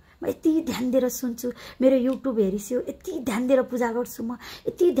गड, म यति ध्यान दिएर सुन्छु, मेरो युट्युब हेरिछु, यति ध्यान दिएर पूजा गर्छु, म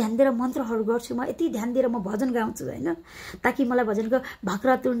यति ध्यान दिएर मन्त्रहरू गर्छु, म यति ध्यान दिएर म भजन गाउँछु होइन, ताकि मलाई भजनको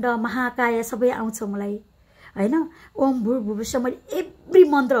वक्रतुण्ड महाकाय सबै आउँछ मलाई होइन। ओम भूर्भुवस्सुः मैले एभ्री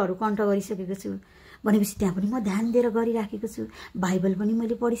मन्त्रहरू कण्ठ गरिसकेको छु भनेपछि त्यहाँ पनि म ध्यान दिएर गरिराखेको छु। बाइबल पनि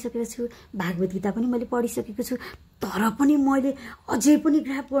मैले पढिसकेको छु, भागवत गीता पनि मैले पढिसकेको छु, तर पनि मैले अझै पनि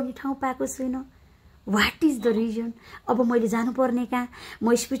ग्राफ गर्ने ठाउँ पाएको छुइनँ। What is the reason? अब मैले जानुपर्ने कहाँ?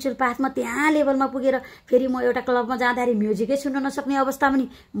 म स्पिरिचुअल पाथमा त्यहाँ लेभलमा पुगेर फेरि म एउटा क्लबमा जाँदाखेरि म्युजिकै सुन्न नसक्ने अवस्था पनि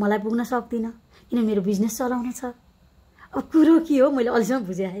मलाई पुग्न सक्दिनँ, किन मेरो बिजनेस चलाउनु छ। अब कुरो के हो मैले अहिलेसम्म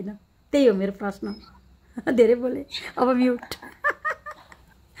बुझेँ होइन, त्यही हो मेरो प्रश्न। धेरै बोले, अब म्युट।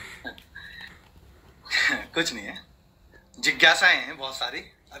 कुछ नहीं है, जिज्ञासाएं हैं बहुत सारी,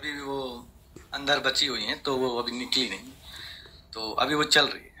 अभी भी वो अंदर बची हुई हैं, तो वो अभी निकली नहीं, तो अभी वो चल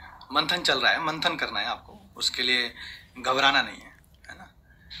रही है, मंथन चल रहा है, मंथन करना है आपको, उसके लिए घबराना नहीं है ना।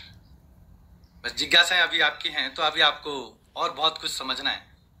 बस जिज्ञासाएं अभी आपकी हैं, तो अभी आपको और बहुत कुछ समझना है।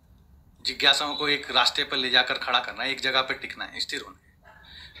 जिज्ञासाओं को एक रास्ते पर ले जाकर खड़ा करना है, एक जगह पर टिकना है, स्थिर होना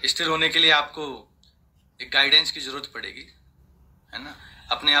है। स्थिर होने के लिए आपको एक गाइडेंस की जरूरत पड़ेगी, है ना।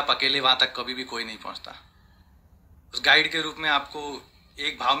 अपने आप अकेले वहां तक कभी भी कोई नहीं पहुंचता। उस गाइड के रूप में आपको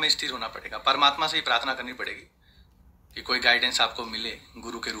एक भाव में स्थिर होना पड़ेगा, परमात्मा से ही प्रार्थना करनी पड़ेगी कि कोई गाइडेंस आपको मिले,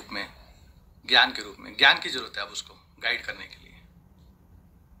 गुरु के रूप में, ज्ञान के रूप में। ज्ञान की जरूरत है अब उसको गाइड करने के लिए।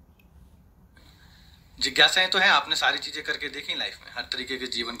 जिज्ञासाएं तो है, आपने सारी चीजें करके देखी लाइफ में, हर तरीके के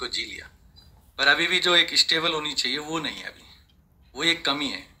जीवन को जी लिया, पर अभी भी जो एक स्टेबल होनी चाहिए वो नहीं है अभी, वो एक कमी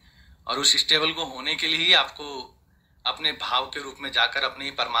है। और उस स्टेबल को होने के लिए ही आपको अपने भाव के रूप में जाकर अपने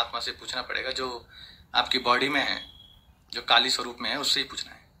ही परमात्मा से पूछना पड़ेगा, जो आपकी बॉडी में है, जो काली स्वरूप में है, उससे ही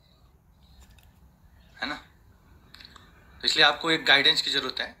पूछना है ना। तो इसलिए आपको एक गाइडेंस की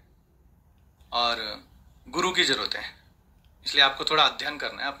जरूरत है और गुरु की जरूरत है। इसलिए आपको थोड़ा अध्ययन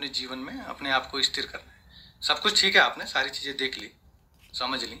करना है अपने जीवन में, अपने आप को स्थिर करना है। सब कुछ ठीक है, आपने सारी चीजें देख ली,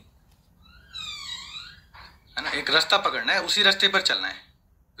 समझ ली, है ना। एक रास्ता पकड़ना है, उसी रास्ते पर चलना है,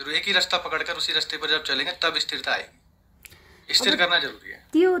 फिर एक ही रास्ता पकड़कर उसी रास्ते पर जब चलेंगे तब स्थिरता आएगी। स्थिर करना जरुरी है।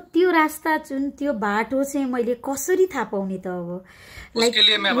 त्यो रास्ता जुन त्यो बाटो चाहिँ मैले कसरी थाहा पाउने त? अब लाइक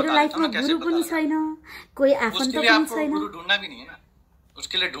मेरो लाइफमा गुरु पनि छैन, कोही आफन्त पनि छैन। गुरु ढूंढना भी नहीं है ना,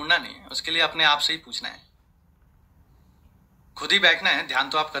 उसके लिए ढूंढना नहीं है, उसके लिए अपने आप से ही पूछना है, खुद ही बैठना है। ध्यान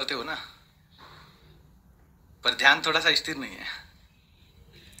तो आप करते हो ना, पर ध्यान थोड़ा सा स्थिर नहीं है।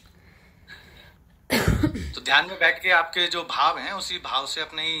 तो ध्यान में बैठ के आपके जो भाव हैं उसी भाव से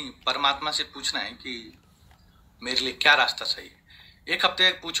अपने ही परमात्मा से पूछना है कि मेरे लिए क्या रास्ता सही है। एक हफ्ते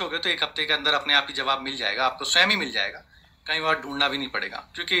पूछोगे तो एक हफ्ते के अंदर अपने आप ही जवाब मिल जाएगा, आपको स्वयं ही मिल जाएगा, कहीं और ढूंढना भी नहीं पड़ेगा,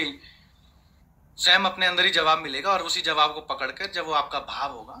 क्योंकि स्वयं अपने अंदर ही जवाब मिलेगा। और उसी जवाब को पकड़कर जब वो आपका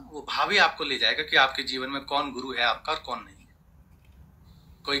भाव होगा, वो भाव ही आपको ले जाएगा कि आपके जीवन में कौन गुरु है आपका और कौन नहीं है।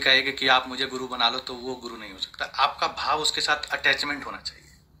 कोई कहेगा कि आप मुझे गुरु बना लो, तो वो गुरु नहीं हो सकता। आपका भाव उसके साथ अटैचमेंट होना चाहिए,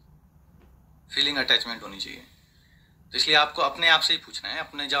 फीलिंग अटैचमेंट होनी चाहिए। तो इसलिए आपको अपने आप से ही पूछना है।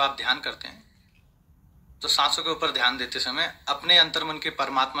 अपने जब आप ध्यान करते हैं तो सांसों के ऊपर ध्यान देते समय अपने अंतर्मन के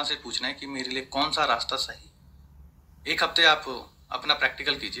परमात्मा से पूछना है कि मेरे लिए कौन सा रास्ता सही। एक हफ्ते आप अपना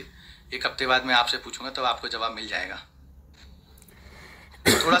प्रैक्टिकल कीजिए, एक हफ्ते बाद मैं आपसे पूछूंगा तब आपको जवाब मिल जाएगा।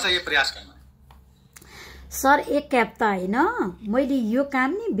 थोड़ा सा ये प्रयास करना है। सर एक हप्ता होइन, मैले यो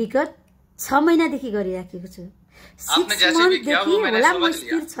काम नि विगत 6 महिनादेखि गरिराखेको छु। 6 मन्थदेखि होला म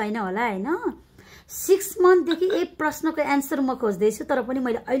स्थिर छैन होला होइन। 6 मन्थदेखि एक प्रश्नको एन्सर म खोज्दैछु, तर पनि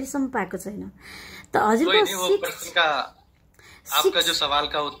मैले अहिलेसम्म पाएको छैन। तो प्रश्न का आपका जो सवाल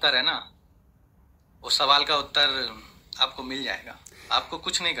का उत्तर है ना, वो सवाल का उत्तर आपको मिल जाएगा, आपको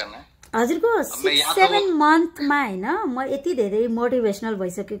कुछ नहीं करना है। हजुरको 6-7 मन्थमा होइन म यति धेरै मोटिभेसनल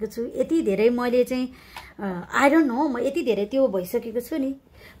भइसकेको छु, यति धेरै मैले चाहिँ आई डोन्ट नो, म यति धेरै त्यो भइसकेको छु नि।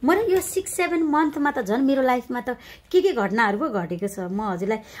 मलाई यो 6-7 मन्थमा त झन् मेरो लाइफमा त के घटनाहरू पो घटेको छ। म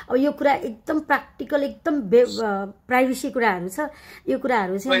हजुरलाई अब यो कुरा एकदम प्र्याक्टिकल, एकदम प्राइभेसी कुराहरू छ, यो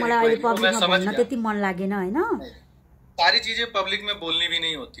कुराहरू चाहिँ मलाई अहिले पब्लिकमा भन्न त्यति मन लागेन होइन। सारी चीजें पब्लिक में बोलनी भी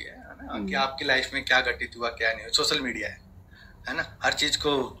नहीं होती है ना, कि आपकी लाइफ में क्या घटित हुआ क्या नहीं। सोशल मीडिया है ना, हर चीज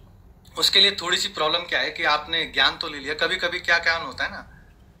को। उसके लिए थोड़ी सी प्रॉब्लम क्या है कि आपने ज्ञान तो ले लिया, कभी कभी क्या होता है ना,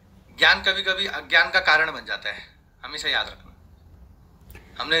 ज्ञान कभी कभी अज्ञान का कारण बन जाता है। हमेशा याद रखना,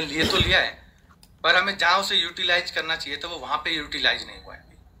 हमने लिए तो लिया है, पर हमें जहां उसे यूटिलाइज करना चाहिए तो वो वहां पे यूटिलाइज नहीं हुआ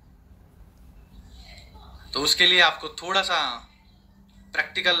है। तो उसके लिए आपको थोड़ा सा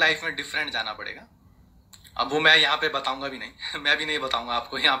प्रैक्टिकल लाइफ में डिफरेंट जाना पड़ेगा। अब वो मैं यहाँ पे बताऊंगा भी नहीं, मैं भी नहीं बताऊंगा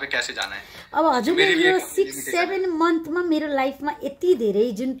आपको यहाँ पे कैसे जाना है। अब हजुरले यो 6-7 मन्थमा मेरो लाइफमा यति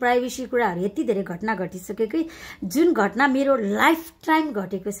धेरै जुन प्राइभेसी कुराहरू, यति धेरै घटना घटिसक्यो कि जुन घटना मेरो लाइफ टाइम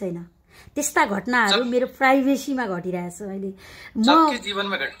घटेको छैन। त्यस्ता घटनाहरू मेरो प्राइभेसीमा घटिरहेछ अहिले। सबके जीवन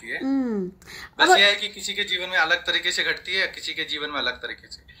में घटती है, बस यह है कि किसी के जीवन में अलग तरीके से घटती है, किसी के जीवन में अलग तरीके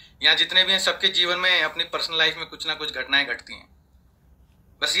से। यहाँ जितने भी हैं सबके जीवन में अपनी पर्सनल लाइफ में कुछ ना कुछ घटनाएं घटती हैं,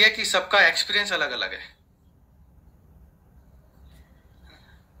 बस ये कि सबका एक्सपीरियंस अलग अलग है।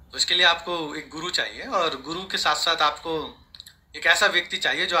 तो इसके लिए आपको एक गुरु चाहिए, और गुरु के साथ साथ आपको एक ऐसा व्यक्ति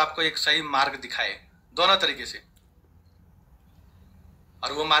चाहिए जो आपको एक सही मार्ग दिखाए दोनों तरीके से।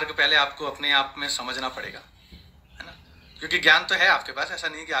 और वो मार्ग पहले आपको अपने आप में समझना पड़ेगा, है ना, क्योंकि ज्ञान तो है आपके पास, ऐसा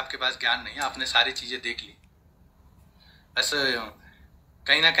नहीं कि आपके पास ज्ञान नहीं है, आपने सारी चीजें देख ली। ऐसे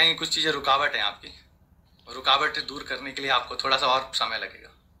कहीं ना कहीं कुछ चीजें रुकावट है आपकी, रुकावट दूर करने के लिए आपको थोड़ा सा और समय लगेगा।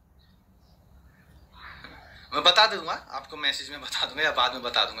 मैं बता दूंगा आपको, मैसेज में बता दूंगा या बाद में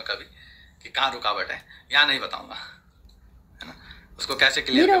बता दूंगा कभी कि कहाँ रुकावट है, यहाँ नहीं बताऊंगा, है ना, उसको कैसे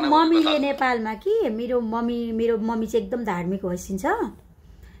क्लियर करना। मेरो मम्मीले नेपालमा कि मेरो मम्मी चाहिँ एकदम धार्मिक होइसिन्छ।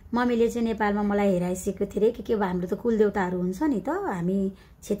 मम्मीले चाहिँ नेपालमा मलाई हेराइसकेको थिए कि हाम्रो त कुलदेवताहरू हुन्छ नि त, हामी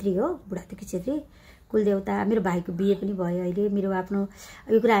छेत्री हो, बुढाथोकी छेत्री कुलदेवता। मेरो भाइको बिहे पनि भयो अहिले, मेरो आफ्नो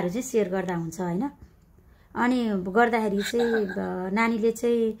यो कुराहरू चाहिँ सेयर गर्दा हुन्छ होइन। अनि गर्दाखेरि चाहिँ नानीले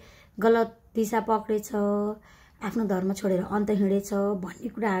चाहिँ गलत दिशा पक्रेछ, आफ्नो धर्म छोडेर अन्त हिँडेछ भन्ने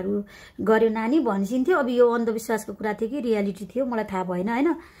कुराहरू गर्यो नानी भनिसिन्थ्यो। अब यो अन्धविश्वासको कुरा थियो कि रियालिटी थियो मलाई थाहा भएन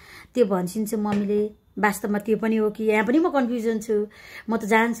होइन, त्यो भनिसिन्छ मम्मीले। वास्तवमा त्यो पनि हो कि यहाँ पनि म कन्फ्युजन छु। म त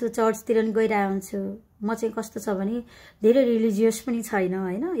जान्छु चर्चतिर नि गइरहेको हुन्छु। म चाहिँ कस्तो छ भने धेरै रिलिजियस पनि छैन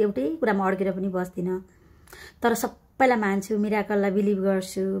होइन, एउटै कुरामा अड्केर पनि बस्दिनँ, तर सबैलाई मान्छु, मिराकललाई बिलिभ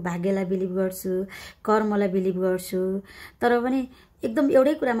गर्छु, भाग्यलाई बिलिभ गर्छु, कर्मलाई बिलिभ गर्छु, तर पनि एकदम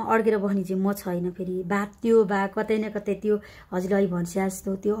एउटै कुरामा अड्केर बस्ने चाहिँ म छैन। फेरि बात त्यो कतै न कतै त्यो हजुरले अहिले भनिसके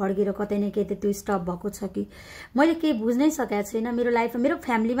जस्तो त्यो अड्केर कतै न कतै त्यो स्टप भएको छ कि मैले केही बुझ्नै सकेको छैन। मेरो लाइफमा मेरो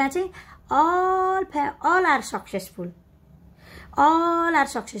फ्यामिलीमा चाहिँ अल आर सक्सेसफुल।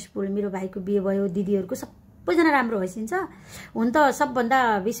 मेरो भाइको बिहे भयो, दिदीहरूको सबैजना राम्रो भइसिन्छ। हुन त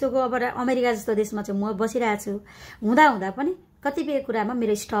सबभन्दा विश्वको अब अमेरिका जस्तो देशमा चाहिँ म बसिरहेको छु, हुँदा पनि कतिपय कुरामा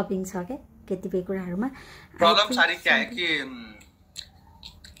मेरो स्टपिङ छ क्या, कतिपय कुराहरूमा। प्रॉब्लम सारी क्या है कि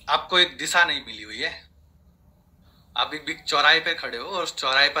आपको एक दिशा नहीं मिली हुई है। आप एक बिग चौराहे पे खड़े हो और उस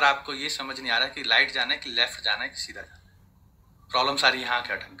चौराहे पर आपको ये समझ नहीं आ रहा कि लाइट जाना है कि लेफ्ट जाना है कि सीधा जाना है। प्रॉब्लम सारी यहाँ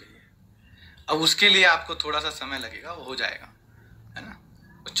क्या अटक गई है। अब उसके लिए आपको थोड़ा सा समय लगेगा, वो हो जाएगा, है ना।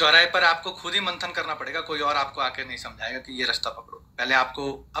 उस चौराहे पर आपको खुद ही मंथन करना पड़ेगा, कोई और आपको आके नहीं समझाएगा कि ये रास्ता पकड़ो। पहले आपको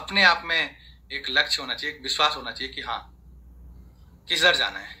अपने आप में एक लक्ष्य होना चाहिए, एक विश्वास होना चाहिए कि हाँ किधर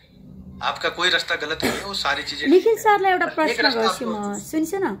जाना है। आपका कोई रास्ता गलत नहीं है, वो सारी चीजें। निखिल सरलाई एउटा प्रश्न गर्छु म,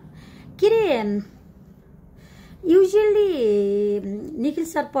 सुन्छ न के रे, युजुअली निखिल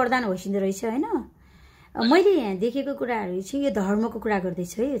सर प्रधान होइसिँदो रहेछ होइन। मैले यहाँ देखेको कुराहरू चाहिँ यो धर्मको कुरा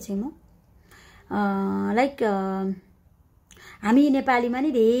गर्दैछु है। यो चाहिँ म लाइक हामी नेपालीमा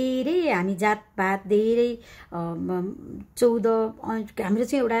नि धेरै हामी जातपात धेरै 14 हाम्रो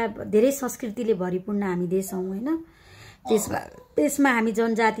चाहिँ एउटा धेरै संस्कृतिले भरिपूर्ण हामी देश हौँ होइन। त्यसमा हामी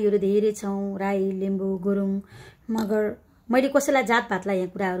जनजातिहरू धेरै छौँ, राई, लिम्बू, गुरुङ, मगर। मैले कसैलाई जातपातलाई यहाँ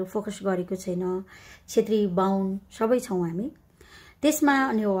कुराहरू फोकस गरेको छैन। छेत्री, बाहुन सबै छौँ हामी त्यसमा।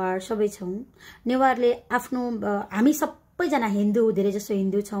 नेवार सबै छौँ। नेवारले आफ्नो हामी सबैजना हिन्दू, धेरै जसो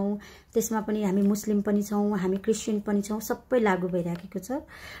हिन्दू छौँ, त्यसमा पनि हामी मुस्लिम पनि छौँ, हामी क्रिस्चियन पनि छौँ, सबै लागू भइराखेको छ।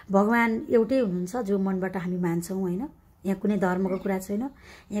 भगवान एउटै हुनुहुन्छ जो मनबाट हामी मान्छौँ होइन। यहाँ कुनै धर्मको कुरा छैन,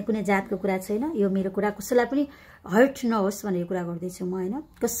 यहाँ कुनै जातको कुरा छैन। यो मेरो कुरा कसैलाई पनि हर्ट नहोस् भनेर कुरा गर्दैछु म होइन।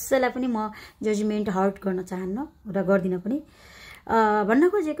 कसैलाई पनि म जजमेन्ट हर्ट गर्न चाहन्न र गर्दिनँ पनि। भन्न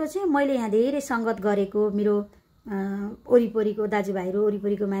खोजेको चाहिँ मैले यहाँ धेरै सङ्गत गरेको मेरो वरिपरिको दाजुभाइहरू,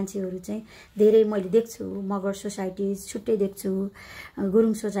 वरिपरिको मान्छेहरू चाहिँ धेरै मैले देख्छु। मगर सोसाइटी छुट्टै देख्छु,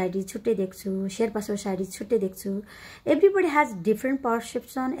 गुरुङ सोसाइटी छुट्टै देख्छु, शेर्पा सोसाइटी छुट्टै देख्छु। Everybody has different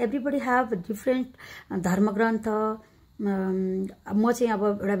perception, everybody have different धर्मग्रन्थ। म चाहिँ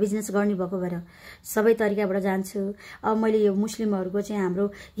अब एउटा बिजनेस गर्ने भएको भएर सबै तरिकाबाट जान्छु। अब मैले यो मुस्लिमहरूको चाहिँ हाम्रो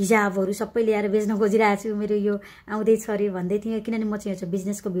हिजाबहरू सबै ल्याएर बेच्न खोजिरहेको छु, मेरो यो आउँदैछ अरे भन्दै थिएँ, किनभने म चाहिँ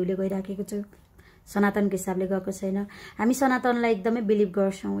बिजनेसको भ्यूले गइराखेको छु, सनातनको हिसाबले गएको छैन। हामी सनातनलाई एकदमै बिलिभ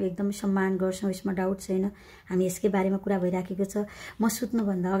गर्छौँ, एकदमै सम्मान गर्छौँ, यसमा डाउट छैन। हामी यसकै बारेमा कुरा भइराखेको छ। म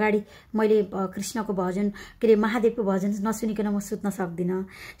सुत्नुभन्दा अगाडि मैले कृष्णको भजन के अरे महादेवको भजन नसुनिकन म सुत्न सक्दिनँ।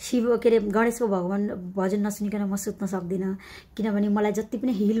 शिव के अरे गणेशको भजन नसुनिकन म सुत्न सक्दिनँ, किनभने मलाई जति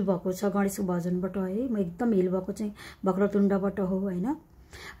पनि हिल भएको छ गणेशको भजनबाट है, म एकदम हिल भएको चाहिँ वक्रतुण्डबाट हो होइन।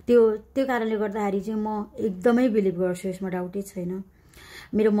 त्यो कारणले गर्दाखेरि चाहिँ म एकदमै बिलिभ गर्छु, यसमा डाउटै छैन।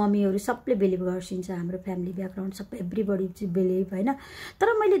 मेरो मम्मीहरू सबले बिलिभ गर्छिन्छ, हाम्रो फ्यामिली ब्याकग्राउन्ड सबै एभ्रिबडी चाहिँ बिलिभ होइन। तर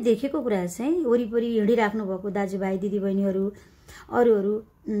मैले देखेको कुरा चाहिँ वरिपरि हिँडिराख्नु भएको दाजुभाइ दिदीबहिनीहरू,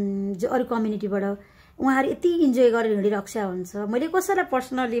 अरू कम्युनिटीबाट उहाँहरू यति इन्जोय गरेर हिँडिरक्षा हुन्छ। मैले कसैलाई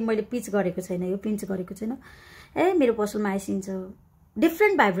पर्सनली मैले पिच गरेको छैन, यो पिच गरेको छैन। मेरो पसलमा आइसिन्छ,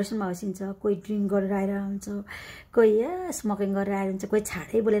 डिफ्रेन्ट भाइब्रेसनमा आइसिन्छ। कोही ड्रिङ्क गरेर आएर हुन्छ, कोही स्मोकिङ गरेर आएर हुन्छ, कोही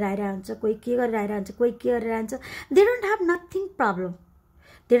छाडै बोलेर आएर हुन्छ, कोही के गरेर आएर हुन्छ, कोही के गरेर आएर हुन्छ। They don't have nothing problem,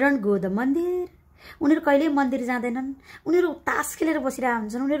 they don't go the मन्दिर। उनीहरू कहिले मन्दिर जाँदैनन्, उनीहरू तास खेलेर बसिरहेको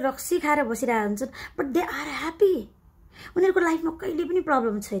हुन्छन्, उनीहरू रक्सी खाएर बसिरहेको हुन्छन्, बट दे आर ह्याप्पी। उनीहरूको लाइफमा कहिले पनि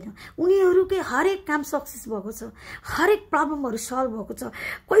प्रब्लम छैन। उनीहरूकै हरेक काम सक्सेस भएको छ, हरेक प्रब्लमहरू सल्भ भएको छ,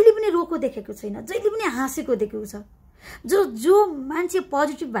 कहिले पनि रोको देखेको छैन, जहिले पनि हाँसेको देखेको छ। जो मान्छे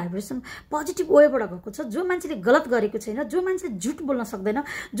पोजिटिभ भाइब्रेसन पोजिटिभ वेबाट गएको छ, जो मान्छेले गलत गरेको छैन, जो मान्छेले झुट बोल्न सक्दैन,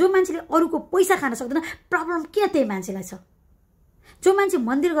 जो मान्छेले अरूको पैसा खान सक्दैन, प्रब्लम के त्यही मान्छेलाई छ। जो मान्छे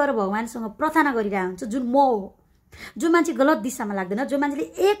मन्दिर गएर भगवानसँग प्रार्थना गरिरहेको हुन्छ, जुन म हो, जो मान्छे गलत दिशामा लाग्दैन, जो मान्छेले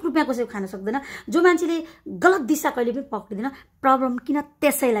 1 रुपियाँ कसैको खान सक्दैन, जो मान्छेले गलत दिशा कहिले पनि पक्रिँदैन, प्रब्लम किन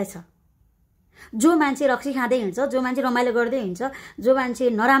त्यसैलाई छ। जो मान्छे रक्सी खाँदै हिँड्छ, जो मान्छे रमाइलो गर्दै हिँड्छ, जो मान्छे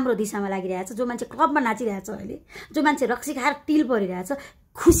नराम्रो दिशामा लागिरहेछ, जो मान्छे क्लबमा नाचिरहेछ अहिले, जो मान्छे रक्सी खाएर टिल परिरहेछ,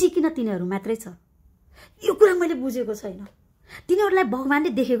 खुसी किन तिनीहरू मात्रै छ। यो कुरा मैले बुझेको छैन। तिनीहरूलाई भगवानले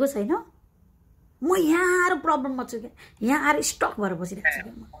देखेको छैन। म यहाँ आएर प्रब्लममा छु क्या, यहाँ आएर स्टक भएर बसिरहेको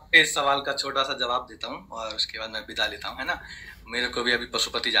छु। इस सवाल का छोटा सा जवाब देता हूँ और उसके बाद मैं विदा लेता हूँ, है ना। मेरे को भी अभी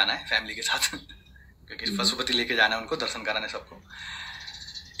पशुपति जाना है फैमिली के साथ क्योंकि पशुपति लेके जाना है उनको, दर्शन कराने सबको।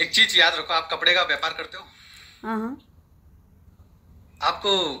 एक चीज याद रखो, आप कपड़े का व्यापार करते हो,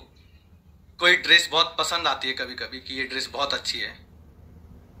 आपको कोई ड्रेस बहुत पसंद आती है कभी कभी कि ये ड्रेस बहुत अच्छी है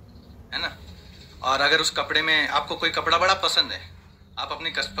ना। और अगर उस कपड़े में आपको कोई कपड़ा बड़ा पसंद है, आप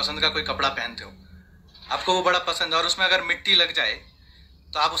अपनी पसंद का कोई कपड़ा पहनते हो, आपको वो बड़ा पसंद है और उसमें अगर मिट्टी लग जाए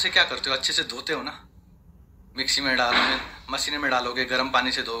तो आप उसे क्या करते हो, अच्छे से धोते हो ना, मिक्सी में डालोगे, मशीन में डालोगे, गर्म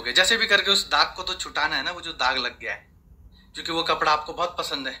पानी से धोगे, जैसे भी करके उस दाग को तो छुटाना है ना, वो जो दाग लग गया है, क्योंकि वो कपड़ा आपको बहुत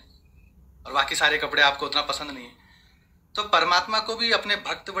पसंद है और बाकी सारे कपड़े आपको उतना पसंद नहीं है। तो परमात्मा को भी अपने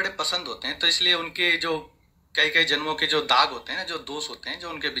भक्त बड़े पसंद होते हैं, तो इसलिए उनके जो कई जन्मों के जो दाग होते हैं ना, जो दोष होते हैं, जो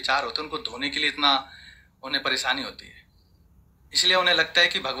उनके विचार होते हैं, उनको धोने के लिए इतना उन्हें परेशानी होती है। इसलिए उन्हें लगता है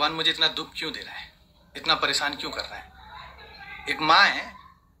कि भगवान मुझे इतना दुख क्यों दे रहा है, इतना परेशान क्यों कर रहा है। एक माँ है,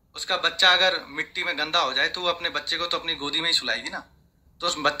 उसका बच्चा अगर मिट्टी में गंदा हो जाए तो वो अपने बच्चे को तो अपनी गोदी में ही सुलाएगी ना, तो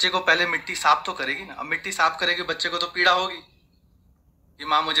उस बच्चे को पहले मिट्टी साफ तो करेगी ना। अब मिट्टी साफ करेगी, बच्चे को तो पीड़ा होगी कि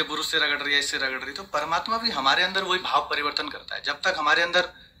माँ मुझे बुरुश से रगड़ रही है, इससे रगड़ रही। तो परमात्मा भी हमारे अंदर वही भाव परिवर्तन करता है। जब तक हमारे अंदर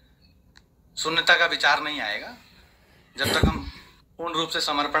शून्यता का विचार नहीं आएगा, जब तक हम पूर्ण रूप से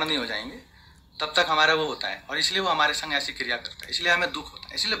समर्पण नहीं हो जाएंगे, तब तक हमारा वो होता है और इसलिए वो हमारे संग ऐसी क्रिया करता है, इसलिए हमें दुख होता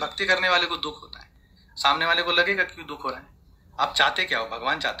है। इसलिए भक्ति करने वाले को दुख होता है। सामने वाले को लगेगा क्यों दुख हो रहा है, आप चाहते क्या हो,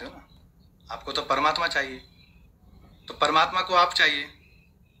 भगवान चाहते हो ना, आपको तो परमात्मा चाहिए, तो परमात्मा को आप चाहिए,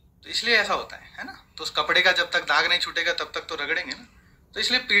 तो इसलिए ऐसा होता है ना। तो उस कपड़े का जब तक दाग नहीं छूटेगा तब तक तो रगड़ेंगे ना, तो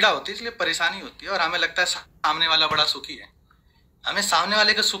इसलिए पीड़ा होती है, इसलिए परेशानी होती है और हमें लगता है सामने वाला बड़ा सुखी है। हमें सामने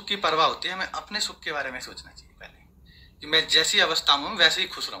वाले के सुख की परवाह होती है, हमें अपने सुख के बारे में सोचना चाहिए पहले कि मैं जैसी अवस्था में हूँ वैसे ही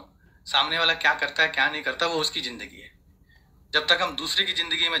खुश रहूं। सामने वाला क्या करता है क्या नहीं करता वो उसकी जिंदगी है। जब तक हम दूसरे की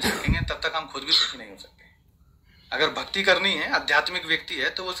जिंदगी में झांकेंगे तब तक हम खुद भी सुखी नहीं हो सकते। अगर भक्ति करनी है, आध्यात्मिक व्यक्ति है,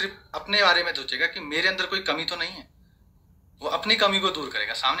 तो वो सिर्फ अपने बारे में सोचेगा कि मेरे अंदर कोई कमी तो नहीं है, वो अपनी कमी को दूर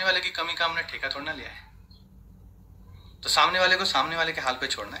करेगा। सामने वाले की कमी का हमने ठेका थोड़ा ना लिया है, तो सामने वाले को सामने वाले के हाल पे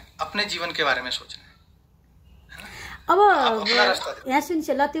छोड़ना है, अपने जीवन के बारे में सोचना है। अब यहाँ सुन्छ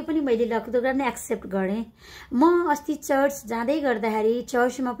ल, त्यो पनि मैले लकदोग्रा नै एक्सेप्ट गरेँ। म अस्ति चर्च जाँदै गर्दाखेरि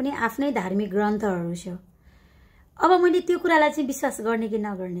चर्चमा पनि आफ्नै धार्मिक ग्रन्थहरू छ। अब मैले त्यो कुरालाई चाहिँ विश्वास गर्ने कि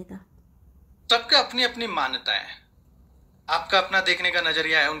नगर्ने त? सबका अपनी अपनी मान्यता है, आपका अपना देखने का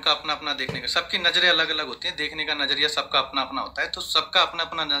नजरिया है, उनका अपना अपना देखने का, सबकी नजरें अलग अलग होती है, देखने का नजरिया सबका अपना अपना होता है। तो सबका अपना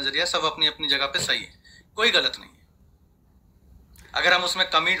अपना नजरिया, सब अपनी अपनी जगह पे सही है, कोई गलत नहीं है। अगर हम उसमें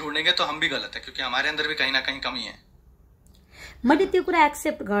कमी ढूंढेंगे तो हम भी गलत है, क्योंकि हमारे अंदर भी कहीं ना कहीं कमी है। मैले त्यो कुरा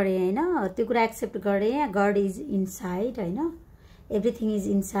एक्सेप्ट गरेँ होइन, त्यो कुरा एक्सेप्ट गरेँ। गड इज इनसाइड होइन, एभ्रिथिङ इज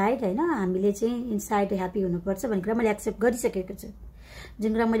इनसाइड होइन, हामीले चाहिँ इनसाइड ह्याप्पी हुनुपर्छ भन्ने कुरा मैले एक्सेप्ट गरिसकेको छु,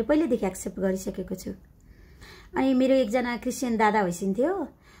 जुन कुरा मैले पहिलेदेखि एक्सेप्ट गरिसकेको छु। अनि मेरो एकजना क्रिस्चियन दादा भइसिन्थ्यो,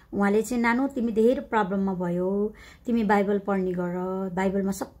 उहाँले चाहिँ नानु तिमी धेरै प्रब्लममा भयो, तिमी बाइबल पढ्ने गर,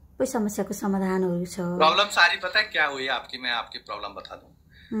 बाइबलमा सबै समस्याको समाधानहरू छ। प्रॉब्लम सारी पता है क्या हुई आपकी, मैं आपकी प्रॉब्लम बता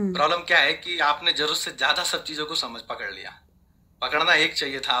दूं। प्रॉब्लम क्या है कि आपने जरूरत से ज्यादा सब चीजों को समझ पकड़ लिया। पकड़ना एक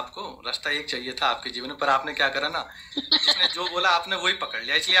चाहिए था आपको, रास्ता एक चाहिए था आपके जीवन में, पर आपने क्या करा ना, जिसने जो बोला आपने वही पकड़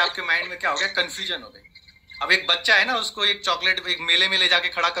लिया। इसलिए आपके माइंड में क्या हो गया, कंफ्यूजन हो गई। अब एक बच्चा है ना, उसको एक चॉकलेट एक मेले में ले जाके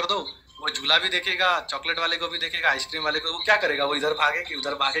खड़ा कर दो, वो झूला भी देखेगा, चॉकलेट वाले को भी देखेगा, आइसक्रीम वाले को, वो क्या करेगा, वो इधर भागे कि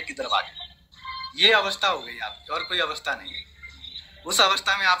उधर भागे, किधर भागे। ये अवस्था हो गई आपकी, और कोई अवस्था नहीं है। उस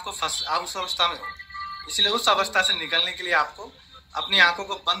अवस्था में आपको आप उस अवस्था में हो, इसलिए उस अवस्था से निकलने के लिए आपको अपनी आंखों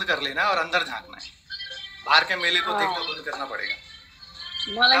को बंद कर लेना है और अंदर झांकना है। बाहर के मेले को देखना बंद करना पड़ेगा।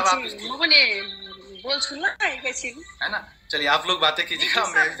 मलाई चाहिँ म पनि बोल्छु ल एकैछिन है ना। चलिए आप लोग बातें कीजिएगा,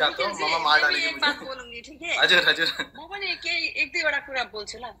 मैं भी जाता हूँ, मामा मार डालेगी मुझे। बात बोलूंगी ठीक है। हजुर हजुर म पनि केही एक दुईवटा कुरा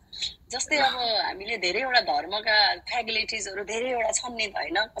बोल्छु ल। जस्तै अब हामीले धेरैवटा धर्मका फ्यासिलिटिजहरू धेरैवटा छन् नि त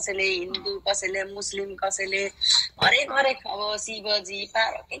होइन, कसैले हिन्दू, कसैले मुस्लिम, कसैले हरेक हरेक अब शिवजी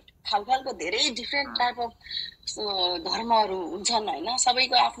पार्वती खालको धेरै डिफ्रेन्ट टाइप अफ धर्महरू हुन्छन् होइन।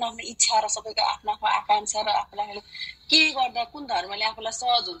 सबैको आफ्नो आफ्नो इच्छा र सबैको आफ्नो आफ्नो आकांक्षा र आफूलाई के गर्दा कुन धर्मले आफूलाई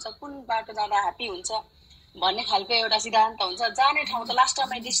सहज हुन्छ, कुन बाटो जाँदा ह्याप्पी हुन्छ भन्ने खालको एउटा सिद्धान्त हुन्छ। जाने ठाउँ त लास्ट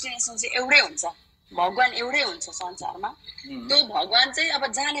टाइममा डेस्टिनेसन चाहिँ एउटै हुन्छ, भगवान एउटै हुन्छ संसारमा। त्यो भगवान चाहिँ अब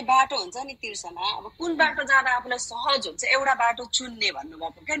जाने बाटो हुन्छ नि तिर्सना, अब कुन बाटो जाँदा आफूलाई सहज हुन्छ एउटा बाटो चुन्ने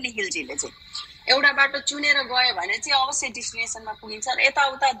भन्नुभएको क्या निखिलजीले चाहिँ। एउटा बाटो चुनेर गयो भने चाहिँ अवश्य डेस्टिनेसनमा पुगिन्छ र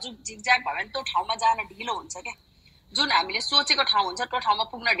यताउता झिकझ्याक भयो भने त्यो ठाउँमा जान ढिलो हुन्छ क्या। जुन हामीले सोचेको ठाउँ हुन्छ त्यो ठाउँमा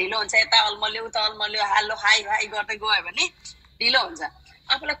पुग्न ढिलो हुन्छ। यता अल्मल्यो उता अल्मल्यो हालो हाई हाई गर्दै गयो भने ढिलो हुन्छ।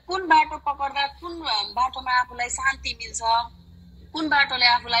 आफूलाई कुन बाटो पक्र्दा कुन बाटोमा आफूलाई शान्ति मिल्छ, कुन बाटोले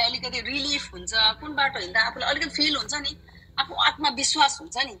आफूलाई अलिकति रिलिफ हुन्छ, कुन बाटो हिँड्दा आफूलाई अलिकति फिल हुन्छ नि, आफू आत्मविश्वास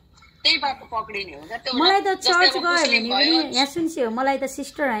हुन्छ नि, त्यही बाटो पक्रिने हो क्या। मलाई त चर्च गयो भने पनि यहाँ सुन्छु, मलाई त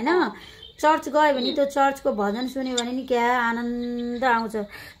सिस्टर होइन चर्च गयो भने त्यो चर्चको भजन सुन्यो भने नि क्या आनन्द आउँछ।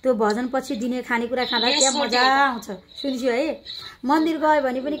 त्यो भजन पछि दिने खानेकुरा खाँदा क्या मजा आउँछ। सुन्छु है, मन्दिर गयो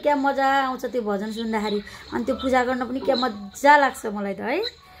भने पनि क्या मजा आउँछ त्यो भजन सुन्दाखेरि, अनि त्यो पूजा गर्न पनि क्या मजा लाग्छ मलाई त है।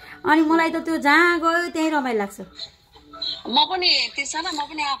 अनि मलाई त त्यो जहाँ गयो त्यहीँ रमाइलो लाग्छ। म पनि तिर्सना, म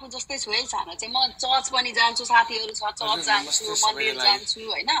पनि आफू जस्तै छु है। सानो चाहिँ म चर्च पनि जान्छु, साथीहरू छ चर्च जान्छु, मन्दिर जान्छु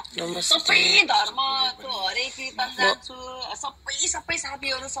होइन, सबै धर्मको हरेक कीर्तन जान्छु, सबै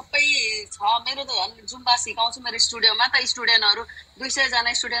साथीहरू सबै छ। मेरो त झन् जुम्बा सिकाउँछु मेरो स्टुडियोमा त, स्टुडेन्टहरू 200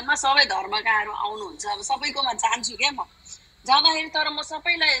 जना स्टुडेन्टमा सबै धर्मकाहरू आउनुहुन्छ। अब सबैकोमा जान्छु क्या म जाँदाखेरि। तर म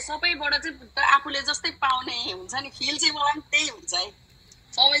सबैबाट चाहिँ आफूले जस्तै पाउने हुन्छ नि फिल चाहिँ मलाई पनि त्यही हुन्छ है।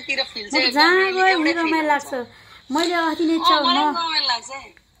 सबैतिर फिल चाहिँ रमाइलो लाग्छ। मैले अस्ति नै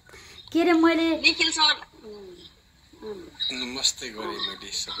के अरे मैले निखिल सर नमस्ते गरे मैले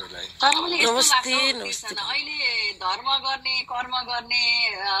सबैलाई। तर पनि नमस्ते। अहिले धर्म गर्ने कर्म गर्ने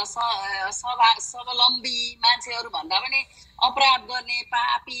स्वावलम्बी मान्छेहरू भन्दा पनि अपराध गर्ने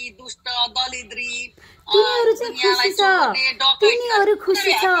पापी दुष्ट दलिद्री तिनीहरू चाहिँ खुसी छ, तिनीहरू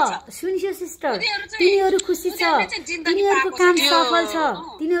खुसी छ। सुनियो सिस्टर, तिनीहरू खुसी छ, तिनीहरूको काम सफल छ,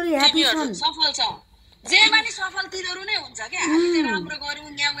 तिनीहरू ह्यापी छन्, सफल छ। जे पनि सफल तिनीहरू नै हुन्छ क्या। हामी चाहिँ राम्रो गरौँ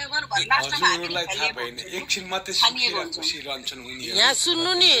न्याउ गरौँ भन्ने लास्टमा हजुरलाई थाहा भएन, एकछिन मात्रै खुसी रहन्छन् उनीहरू। यहाँ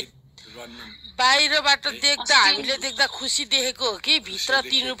सुन्नु नि, बाहिरबाट देख्दा हामीले देख्दा खुसी देखेको हो कि भित्र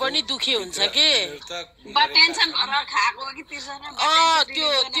तिनीहरू पनि दुखी हुन्छ कि। टेन्सन भएर खाएको कि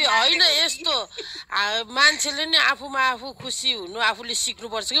त्यो होइन। यस्तो मान्छेले नि आफूमा आफू खुसी हुनु आफूले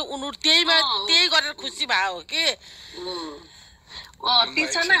सिक्नुपर्छ कि उनीहरू त्यही गरेर खुसी भयो हो कि।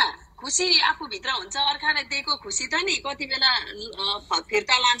 तिर्सना खुसी आफूभित्र हुन्छ, अर्काले दिएको खुसी त नि कति बेला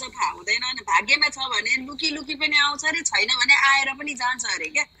फिर्ता लान्छ थाहा हुँदैन। भाग्यमा छ भने लुकी लुकी पनि आउँछ अरे, छैन भने आएर पनि जान्छ अरे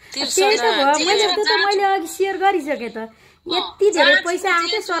क्या। मैले अघि सेयर गरिसकेँ त, यति धेरै पैसा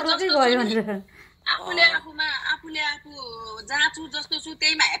आउँथ्यो सर्लकै गयो भनेर। आफूले आफू जहाँ छु जस्तो छु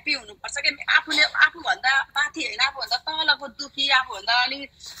त्यहीमा ह्याप्पी हुनुपर्छ क्या। आफूभन्दा माथि होइन, आफूभन्दा तलको दुखी, आफूभन्दा अलिक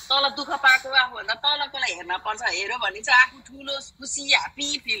तल दुःख पाएको, आफूभन्दा तलकोलाई हेर्न पर्छ। हेऱ्यो भने चाहिँ आफू ठुलो खुसी ह्याप्पी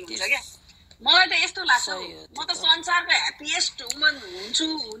फिल हुन्छ क्या। मलाई त यस्तो लाग्छ, म त संसारको ह्याप्पिएस्ट वुमन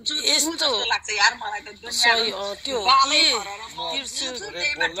हुन्छु जस्तो लाग्छ यार। मलाई त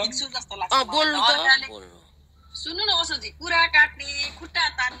सुन्नु न ओसोजी, कुरा काट्ने खुट्टा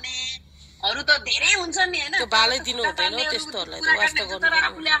तान्नेहरू त धेरै हुन्छन् नि होइन, तर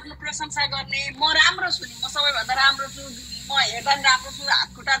आफूले आफ्नो प्रशंसा गर्ने म राम्रो छु नि, म सबैभन्दा राम्रो छु, म हेर्दा पनि राम्रो छु, हात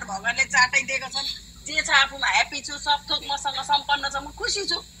खुट्टा त भगवानले चाटाइदिएको छन्, जे छ आफूमा ह्याप्पी छु, सब थोक मसँग सम्पन्न छ, म खुसी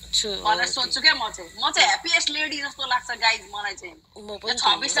छु भनेर सोध्छु क्या। म चाहिँ ह्याप्पिएस्ट लेडी जस्तो लाग्छ गाइज मलाई चाहिँ।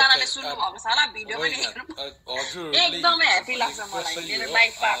 26 जनाले सुन्नु भएको छ होला, भिडियो पनि हेर्नु, एकदमै ह्याप्पी लाग्छ मलाई मेरो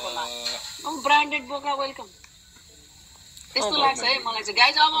लाइफ पाएकोमा। ब्रान्डेड बोका वेलकम, यस्तो लाग्छ है मलाई चाहिँ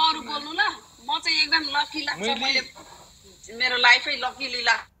गाइज। अब अरू बोल्नु ल, म चाहिँ एकदम लकी लाग्छ, मैले मेरो लाइफै लकीली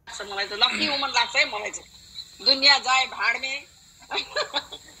लाग्छ मलाई त, लकी वुमन लाग्छ है मलाई चाहिँ। दुनियाँ जाए भाड में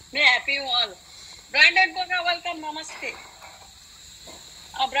मैं हैप्पी हूँ। और ब्रान्डेड बोका वेलकम, नमस्ते।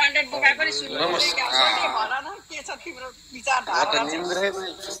 अब ब्रान्डेड बोका पनि सुन्नु भन न के छ तिम्रो विचारधारा।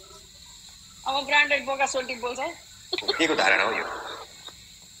 अब ब्रान्डेड बोका सोल्टी बोल्छ है, केको धारणा हो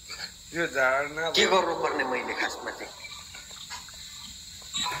यो धारणा के गर्नुपर्ने मैले खासमा चाहिँ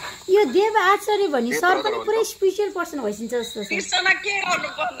यो देव आचार्य भन्ने सर पनि पुरै स्पेशल पर्सन भइसिन्छ जस्तो छ। त्यसमा के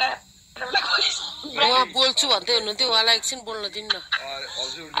गर्नुपर्ने उहाँ बोल्छु भन्दै हुनुहुन्थ्यो उहाँलाई एकछिन बोल्न दिन्न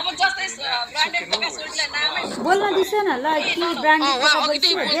बोल्न दिन्छ न ल के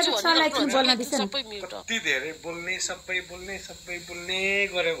ब्रान्डेड सरलाई एकछिन बोल्न दिन्छ न कति धेरै बोल्ने सबै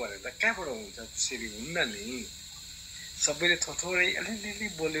गर्यो भने त कहाँबाट हुन्छ त्यसरी हुन्न नि सबैले थोरै अलिअलि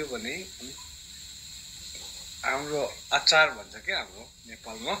बोल्यो भने हाम्रो अचार भन्छ क्या हाम्रो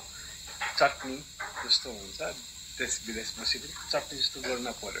नेपालमा चटनी जस्तो हुन्छ देश विदेश बसी पनि चटनी जस्तो गर्न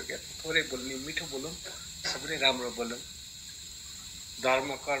पर्यो क्या थोरै बोल्ने मिठो बोलौँ सबैले राम्रो बोलौँ धर्म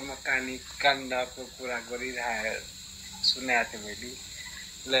कर्म कानी काण्डको कुरा गरिरहे सुनाएको थिएँ मैले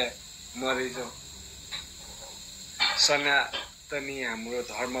ल मरिजौँ सनातनी हाम्रो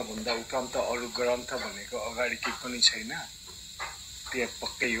धर्मभन्दा उपरान्त अरू ग्रन्थ भनेको अगाडि केही पनि छैन त्यो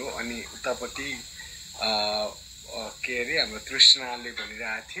पक्कै हो अनि उतापट्टि के अरे हाम्रो तृष्णाले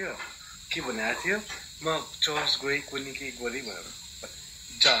भनिरहेको थियो के भनेको थियो म चर्च गएँ कुनै केही गरेँ भनेर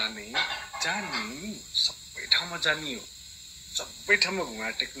जाने सबै ठाउँमा जाने हो सबै ठाउँमा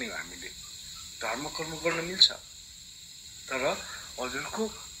घुमाएर टेक्ने हो हामीले धर्म कर्म गर्न मिल्छ तर हजुरको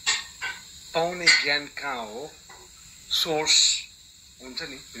पाउने ज्ञान कहाँ हो सोर्स हुन्छ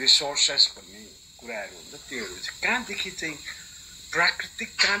नि रिसोर्सेस भन्ने कुराहरू हुन्छ त्योहरू चाहिँ कहाँदेखि चाहिँ प्राकृतिक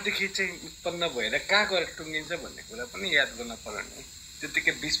कहाँदेखि चाहिँ उत्पन्न भएर कहाँ गएर टुङ्गिन्छ भन्ने कुरा पनि याद गर्न पर्यो नि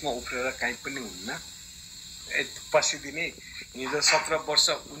त्यतिकै बिचमा उफ्रेर काहीँ पनि हुन्न पसिदिने हिजो 17 वर्ष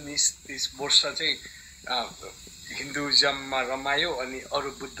 19-30 वर्ष चाहिँ हिन्दुइजममा रमायो अनि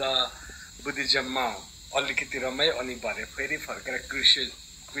अरू बुद्धिज्ममा अलिकति रमायो अनि भरे फेरि फर्केर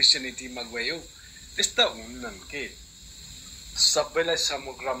क्रिस्चियनिटीमा गयो त्यस्ता हुन्नन् के सबैलाई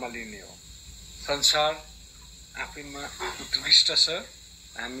समग्रमा लिने हो संसार आफैमा उत्कृष्ट छ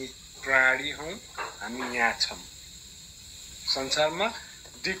हामी प्राणी हौँ हामी यहाँ छौँ संसारमा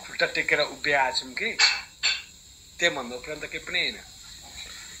दुई खुट्टा टेकेर उभिएका छौँ कि त्योभन्दा उपरान्त केही पनि होइन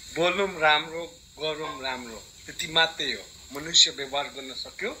बोलौँ राम्रो गरौँ राम्रो त्यति मात्रै हो मनुष्य व्यवहार गर्न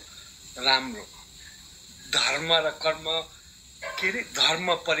सक्यो राम्रो धर्म र कर्म के अरे धर्म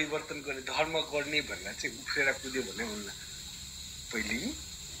परिवर्तन गर्ने धर्म गर्ने भनेर चाहिँ उफ्रेर कुद्यो भने हुन्न पहिले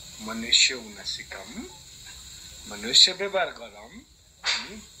मनुष्य हुन सिकौँ मनुष्य व्यवहार गरौँ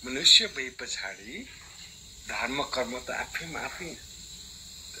अनि मनुष्य भए पछाडि धर्म कर्म त आफैमा आफै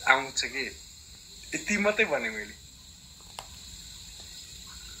आउँछ कि यति मात्रै भने मैले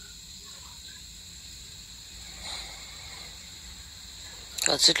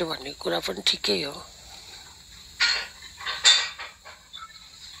हजुरले भन्ने कुरा पनि ठिकै हो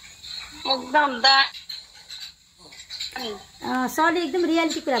एकदम सरले एकदम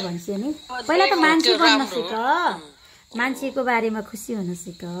रियालिटी कुरा भन्छ नि पहिला त मान्छे बन्न सिक मान्छेको बारेमा खुसी हुन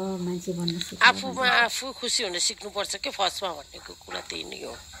सिक मान्छे बन्न सिक आफूमा आफू खुसी हुन सिक्नुपर्छ के फर्स्टमा भनेको कुरा त्यही नै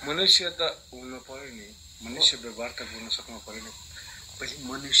हो मनुष्य त हुनु पर्यो नि मनुष्य व्यवहार त गर्न सक्नु पर्यो नि पहिले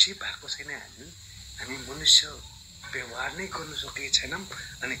मनुष्य भएको छैन हामी मनुष्य व्यवहार नै गर्न सकेको छैनौँ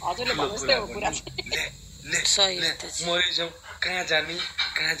अनि मरिजाउँ कहाँ जाने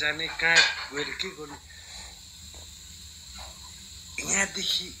कहाँ गएर के गर्नु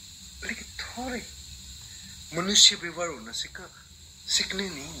यहाँदेखि अलिकति थोरै मनुष्य व्यवहार हुन सिक्ने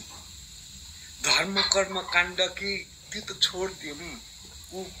नि धर्म कर्म काण्ड कि त्यो त छोडिदिउँ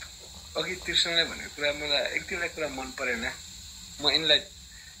ऊ अघि तृष्णले भनेको कुरा मलाई एक दुईवटा कुरा मन परेन म यिनलाई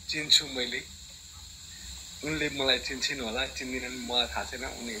चिन्छु मैले उनले मलाई चिन्छन् होला चिन्दिनन् मलाई थाहा छैन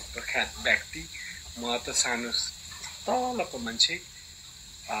उनी प्रख्यात व्यक्ति म त सानो तलको मान्छे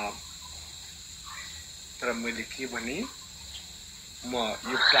तर मैले के भने म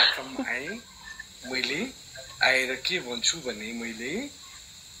यो प्लेटफर्ममा आएँ मैले आएर के भन्छु भने मैले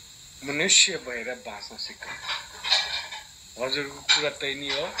मनुष्य भएर बाँच्न सिक्नु हजुरको कुरा त्यही नै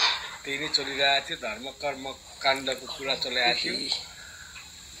हो त्यही नै चलिरहेको थियो धर्म कर्म काण्डको कुरा चलिरहेको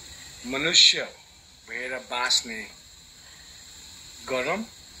थियो मनुष्य भएर बाँच्ने गरौँ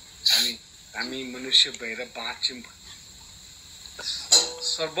अनि हामी मनुष्य भएर बाँच्यौँ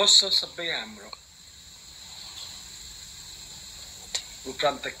सर्वस्व सबै हाम्रो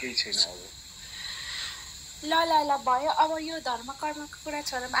उपरान्त केही छैन अब ल भयो अब यो धर्म कर्मको कुरा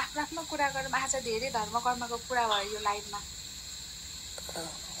छोडौँ आफ्नो कुरा गरौँ आज धेरै धर्म कर्मको कुरा भयो यो लाइभमा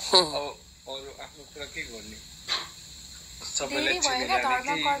अरू आफ्नो कुरा के गर्ने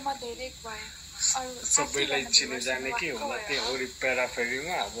सबैलाई चिने जाने के होला त्यो अरू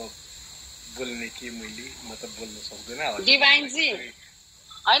प्याराफेरीमा अब बोल्ने के मैले म त बोल्न सक्दैन डिभाइनजी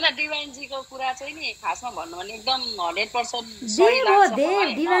हैन डिभाइनजीको कुरा चाहिँ नि खासमा भन्नु भने एकदम 100% सही लाग्छ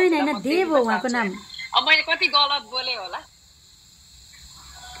डिभाइन हैन देव हो उहाँको नाम अब मैले कति गलत बोले होला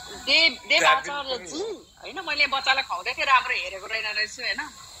देव आचार्यजी हैन मैले बच्चालाई खुवाउँदै थिएँ राम्रो हेरेको रहेन रहेछु हैन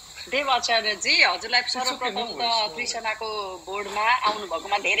देव आचार्यजी हजुरलाई सर्वप्रथम त कृष्णको बोर्डमा आउनु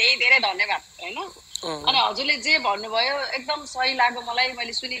भएकोमा धेरै धेरै धन्यवाद हैन अनि हजुरले जे भन्नुभयो एकदम सही लाग्यो मलाई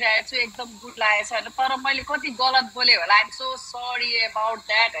मैले सुनिरहेको छु एकदम गुड लागेछ हैन तर मैले कति गलत बोले होला आइ am so sorry about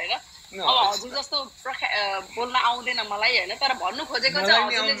that हैन अब हजुर जस्तो बोल्न आउँदैन मलाई हैन तर भन्नु खोजेको चाहिँ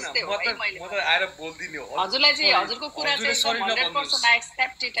हजुरले जस्तै हो है मैले म त आएर बोल्दिन हो हजुरलाई चाहिँ हजुरको कुरा चाहिँ 100% आई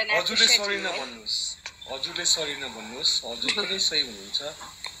एक्सेप्ट इट एन्ड हजुरले सरी नभन्नुस् हजुरले सरी नभन्नुस् हजुर पनि सही हुनुहुन्छ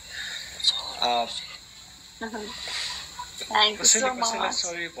कसैलाई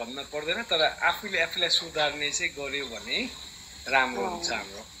सरी भन्न पर्दैन तर आफूलाई सुधार्ने चाहिँ गर्यो भने राम्रो हुन्छ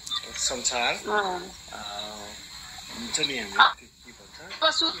हाम्रो संसार हुन्छ नि हामी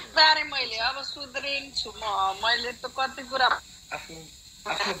अब सुधारे मैले अब सुध्रिन्छु मैले त कति कुरा आफ्नो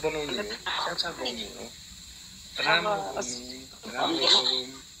बनाउने संसार बनाउने हो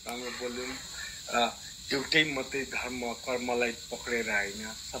राम्रो बोल्यौँ एउटै मात्रै धर्म कर्मलाई पक्रेर होइन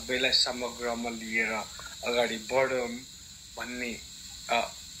सबैलाई समग्रमा लिएर अगाडि बढौँ भन्ने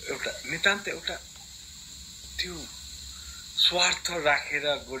एउटा नितान्त एउटा त्यो स्वार्थ राखेर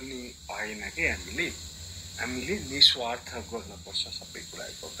गर्ने भएन कि हामीले निस्वार्थ गर्नुपर्छ सबै कुरा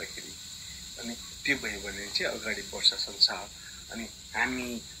गर्दाखेरि अनि त्यो भयो भने चाहिँ अगाडि बढ्छ संसार अनि हामी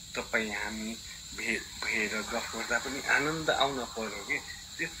तपाईँ हामी भएर गफ गर्दा पनि आनन्द आउन पर्यो कि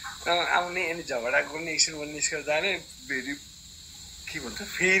त्यो आउने अनि झगडा गर्ने एकछिनमा निस्केर जाने के भन्छ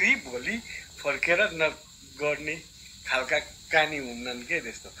फेरि भोलि फर्केर नगर्ने खालका कानी हुन्नन् के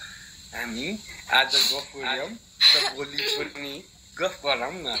त्यस्तो हामी आज गफ गऱ्यौँ त भोलि पनि गफ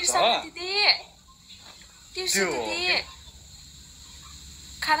गरौँ न त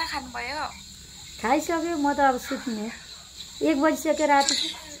खाना खानुभयो खाइसक्यो म त अब सुत्ने 1 बजिसक्यो राति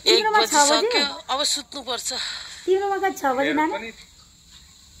अब सुत्नु पर्छ तिम्रोमा कति 6 बजे नानी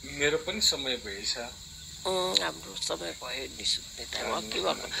मेरो पनि समय भएछ हाम्रो समय भयो नि सुत्ने टाइम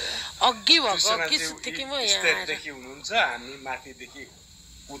अघि भएको कि सुत्थे कि म यहाँ देखि हुनुहुन्छ हामी माथिदेखि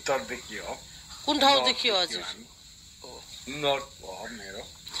उत्तरदेखि हो कुन ठाउँदेखि हो हजुर नर्थ हो मेरो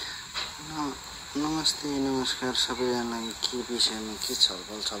नमस्ते नमस्कार सबैजनालाई के विषयमा के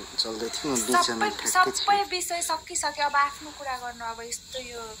छलफल चल्दै थियो बिचमा सबै विषय सकिसक्यो अब आफ्नो कुरा गर्नु अब यस्तो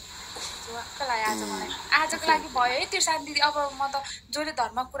यो आजको लागि भयो है तिर्सान दिदी अब म त जसले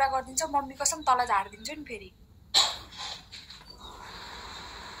धर्म कुरा गरिदिन्छ मम्मी कसम तल झारिदिन्छु नि फेरि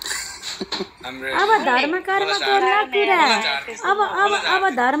अब धर्म कर्म गर्न कुरा अब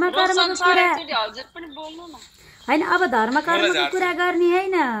धर्म कर्मको कुरा हजुर पनि बोल्नु न हैन अब धर्म कर्मको कुरा गर्ने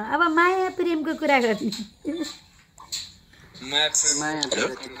हैन अब माया प्रेमको कुरा गर्ने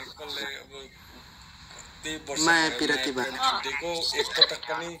माया पिरती भनेको एकपटक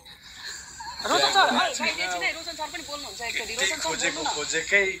पनि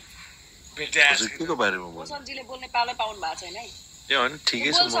खोजेकै केको बारेमा रोशनजीले बोल्ने पालै पाउनु भएको छैन है ए होइन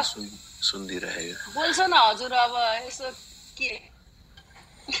ठिकै छ म सुन्दिरहेको बोल्छ न हजुर अब यसो के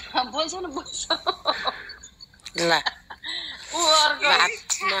बोल्छ न ला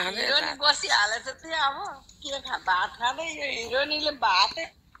हिरोनी बसिहालेछ त्यहाँ अब के भात खाँदै यो हिरोनीले भातै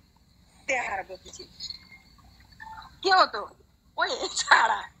देखाएर गएपछि के हो त ओ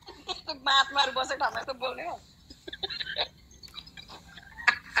छाडा भात मार बसेको ठाउँमा यस्तो बोल्ने हो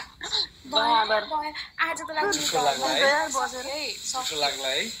आजको लागि लाग्ला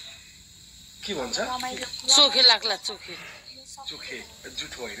है के भन्छ चोखे लाग्ला चोखे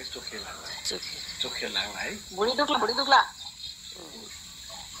जुठो होइन चोखे लाग्ला है भुँडी दुख्ला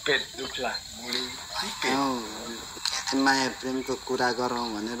पेट दुख्ला भुँडी माया प्रेमको कुरा गरौँ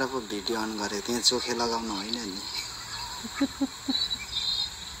भनेर पो भिडियो अन गरेको त्यहाँ चोखे लगाउनु होइन नि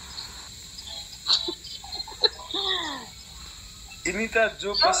यिनी त जो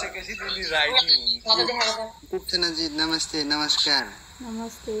बसेपछि तिनी राइट नि हुन्छ जी नमस्ते नमस्कार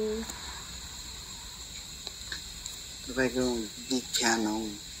नमस्ते तपाईको बिग फ्यान हौ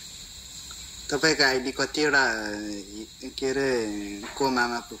तपाईको आइडी कतिवटा के अरे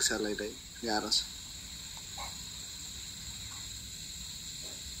कोमामा पुग्छ लैरै गाह्रो छ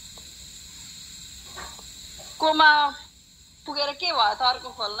कोमा पुगेर के भयो त अर्को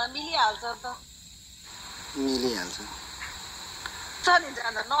खोल्न मिलिहाल्छ त मिलिहाल्छ नि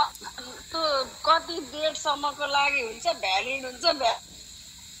जाँदा न त्यो कति डेटसम्मको लागि हुन्छ भ्यालिड हुन्छ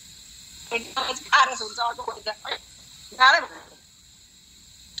पारस हुन्छ अर्को खोज्छ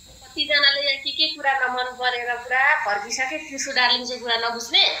कतिजनाले के कुरा नमन परेर पुरा फर्किसके त्यसको डार्लिङ चाहिँ कुरा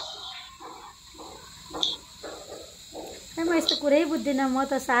नबुझ्ने म यस्तो कुरै बुझ्दिनँ म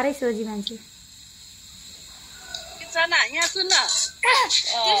त साह्रै सोझी मान्छे यहाँ सुन्न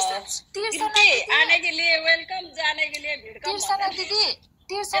आने के लिए वेलकम जाने के लिए तिर्सना दिदी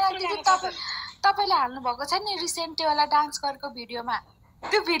तपाईँले हाल्नु भएको छ नि रिसेन्ट वाला डान्स गरेको भिडियोमा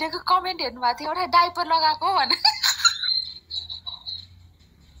त्यो भिडियोको कमेन्ट हेर्नु भएको थियो एउटा डाइपर लगाएको भने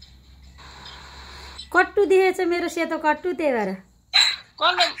कट्टु देखेछ मेरो सेतो कट्टु त्यही भएर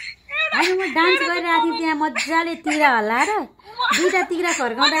होइन म डान्स गरिरहेको थिएँ त्यहाँ मजाले तिरा हल्लाएर दुईटा तिरा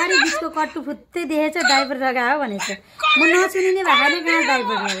फर्काउँदाखेरि बिचको कट्टु फुत्तै देखेछ डाइपर लगायो भनेछ म नसुनिने भएको छैन कहाँ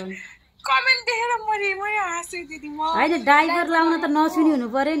डाइपर लगाउनु कमेन्ट देखेर मैले हाँसेँ दिदी म होइन डाइपर लाउन त नसुनी हुनु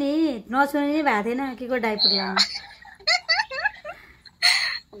पर्यो नि नसुनिने भएको थिएन के को डाइपर लाउनु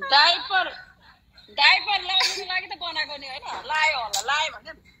डाइपर लाउनुको लागि त बनाएको नि होइन लायो होला लायो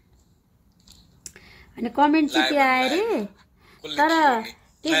भने अनि कमेन्ट चाहिँ त्यो आयो रे तर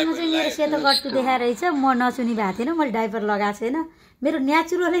त्यसमा चाहिँ मेरो सेतो कट्टु देखाएर रहेछ म नसुनी भएको थिएन मैले डाइपर लगाएको छैन मेरो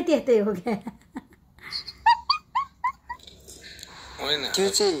नेचुरलै त्यस्तै हो क्या त्यो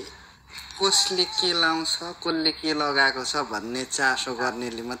चाहिँ कसले के लाउँछ कसले के लगाएको छ भन्ने चासो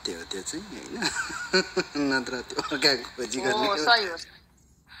गर्नेले मात्रै हो त्यो चाहिँ होइन नत्र त्यो अर्काको खोजी गर्ने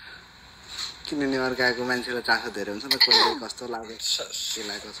किनभने अर्काको मान्छेलाई चासो धेरै हुन्छ नि त कसले कस्तो लाग्यो के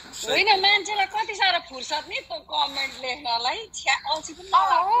लागेको छ होइन मान्छेलाई कति साह्रो फुर्सद नि त्यो कमेन्ट लेख्नलाई अल्छी पनि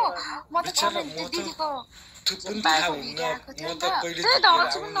म त कमेन्ट दिदीको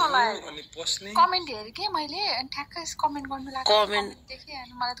कमेन्ट हेरेँ कि मैले अनि ठ्याक्कै कमेन्ट गर्नु लाग्यो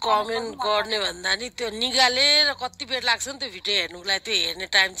कमेन्ट गर्ने भन्दा नि त्यो निगालेर कति बेर लाग्छ नि त्यो भिडियो हेर्नुको लागि त्यो हेर्ने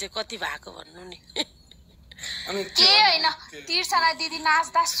टाइम चाहिँ कति भएको भन्नु नि के होइन तिर्सना दिदी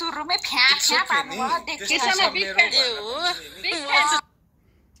नाच्दा सुरुमै फ्या पार्नु भयो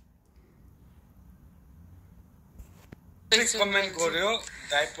कमेन्ट गर्यो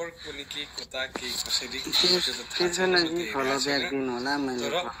डाइपर कुनै के कता के कसरी तर मैले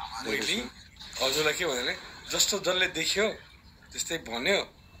हजुरलाई के भने जस्तो जसले देख्यो त्यस्तै भन्यो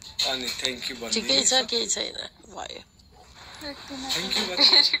अनि थ्याङ्क यू भन्नु ठिकै छ केही छैन भयो थ्याङ्क यू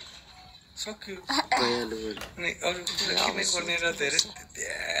सक्यो अनि अरू कुरा किन गर्ने र धेरै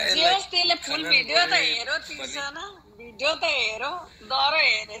त्यसले फुल भिडियो त हेरो तिर्सना भिडियो त हेरो डर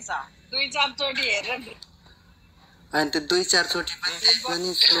हेरेछ 2-4 चोटि हेरेर अनि त्यो 2-4 चोटि पनि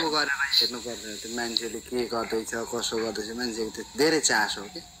स्लो गरेर हेर्नु पर्छ त्यो मान्छेले के गर्दैछ कसो गर्दैछ मान्छेको त्यो धेरै चासो हो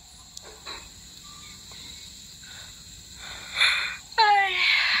कि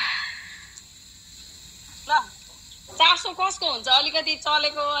चासो कसको हुन्छ अलिकति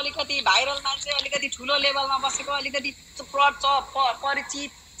चलेको अलिकति भाइरल मान्छे अलिकति ठुलो लेभलमा बसेको अलिकति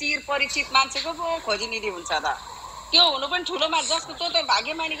परिचित मान्छेको पो खोजिनिधि हुन्छ त त्यो हुनु पनि ठुलोमा जसको त्यो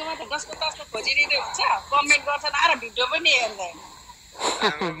भाग्यमानीको मात्र जसको तसको खोजिनिधि हुन्छ कमेन्ट गर्छन् आएर भिडियो पनि हेर्दैन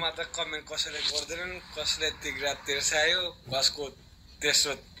हाम्रोमा त कमेन्ट कसैले गर्दैनन् कसैले तिग्रा तिर्सायो कसको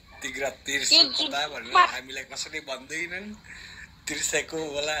तेस्रो तिग्रा तिर्सा भनेर हामीलाई कसैले भन्दैनन् तिर्साको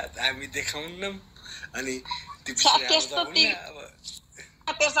होला हामी देखाउन्नौँ अनि त्यस्तो तेर्साको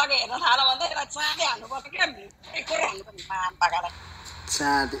हेर्न थाल्यो भने त चाँदै हाल्नुपर्छ क्या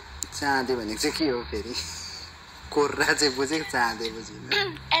चाँदे भनेको चाहिँ के हो फेरि कोर्रा चाहिँ बुझेको चाँदे बुझिन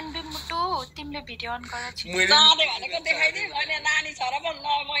एनबी मुटु तिमीले भिडियो अन गर चाँदे भनेको देखाइदिए मैले नानी छ र पो न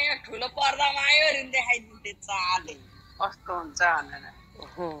म यहाँ ठुलो पर्दामा आयो अरे देखाइदिन्थे चाँदे कस्तो हुन्छ भनेर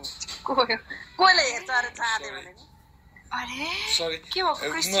कसले हेर्छ अरे चाँदे भनेको अरे के हो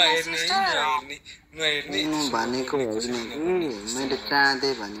भनेको होइन मैले चाँदे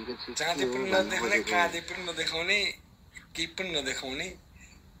भनेको चाँदे पनि नदेखाउने काँदे पनि नदेखाउने केही पनि नदेखाउने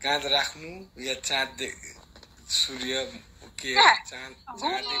काँध राख्नु या चाँद सूर्य के चाँद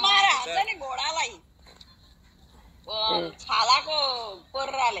नि घोडालाई छालाको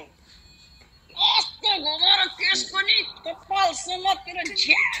कोर्राले कस्तो घुमेर त्यसको नि कपालसम्मतिर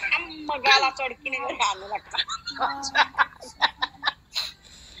झ्याम्म गाला चड्किने गरी हाल्नु लाग्छ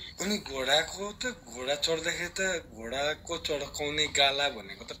अनि घोडाको त घोडा चढ्दाखेरि त घोडाको चड्काउने गाला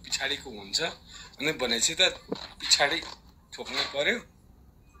भनेको त पछाडिको हुन्छ अनि भनेपछि त पछाडि ठोक्नु पर्यो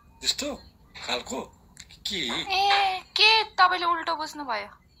त्यस्तो खालको के तपाईले उल्टो बुझ्नु भयो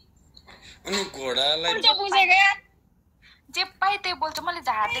अनि घोडालाई जे पाए त्यही बोल्छ मैले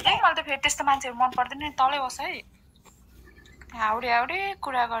झार्दिकै मलाई त फेरि त्यस्तो मान्छेहरू मन पर्दैन नि तलै बस है हाउडे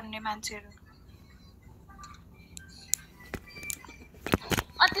कुरा गर्ने मान्छेहरू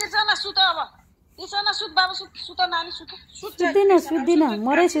तिर्सना सुत अब तिर्सना सुत बाबा सुत नानी सुत्दिन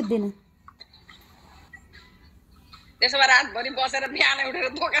मरै सुत्दिन त्यसो भए रातभरि बसेर बिहान उठेर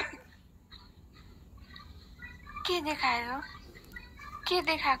दोकान के देखायो के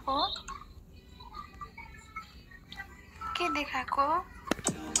देखाएको के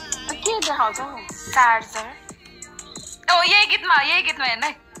देखाउँछ चार्जर ओ यही गीतमा हेर्न है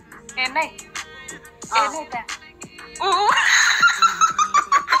त्यहाँ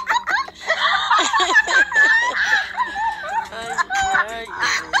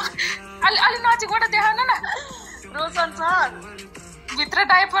अलि नजिकबाट देखाउनु न रोशन सर भित्र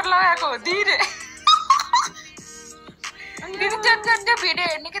डाइपर लगाएको हो दिदी दिदी त्यो भिडियो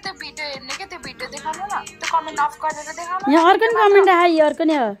हेर्ने के त्यो भिडियो देखाउनु न त्यो कमेन्ट अफ गरेर देखाउनु यहाँ अर्को कमेन्ट आयो अर्को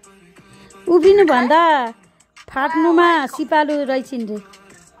नि हो उभिनु भन्दा फाट्नुमा सिपालु रहेछिन् रे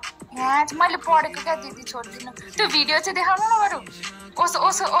यहाँ मैले पढेको क्या दिदी छोड्दिनु त्यो भिडियो चाहिँ देखाउनु न बरु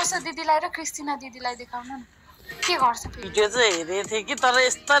ओसो दिदीलाई र क्रिस्टिना दिदीलाई देखाउनु न के गर्छ भिडियो चाहिँ हेरेको थिएँ कि तर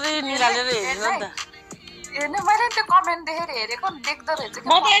यस्तरी निकालेर हेर्नु नि त हेर्ने मैले त्यो कमेन्ट देखेर हेरेको देख्दो रहेछ म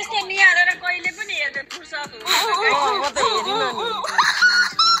त यस्तो निहालेर कहिले पनि हेर्दै फुर्सद म त हेरिन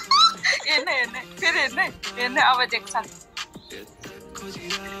नि हेर्ने फेरि हेर्ने अब देख्छ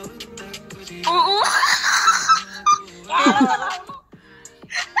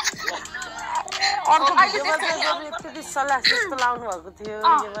अर्को भिडियोमा चाहिँ यति सल्लाह जस्तो लाउनु भएको थियो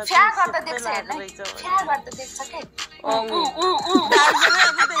फ्या गर्दा देख्छ हेर्ने फ्या गर्दा देख्छ के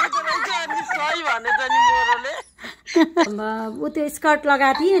सही भने त नि मोरोले ऊ त्यो स्कर्ट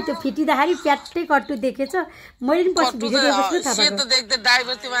लगाएको थिएँ त्यो फिटिँदाखेरि प्याट्टै कट्टु देखेछ मैले पनि पछि भिडियो देखेको छु थाहा सेतो देख्दै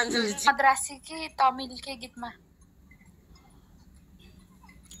ड्राइभर त्यो मान्छेले मद्रासी कि तमिल के गीतमा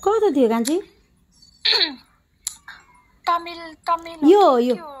कता थियो कान्छी तमिल यो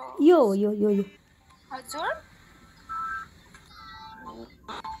हजुर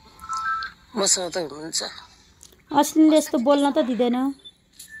मसँग त हुनुहुन्छ अश्लील यस्तो बोल्न त दिँदैन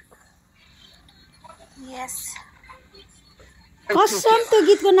यस कसम त्यो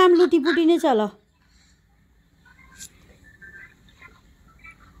गीतको नाम लुटीपुटी नै छ ल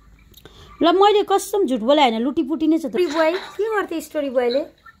मैले कसम झुट बोले होइन लुटीपुटी नै छ स्टोरी बोय के गर्थे स्टोरी बोयले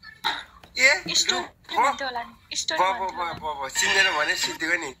चिन्दैन भने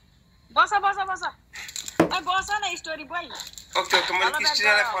सिद्धिको नि बस न स्टोरी बोय ओके मैले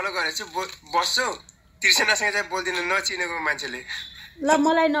क्रिस्टिनालाई फलो गरेको छु बस्छु त्रिसेनासँग चाहिँ बोल्दिनँ नचिनेको मान्छेले ल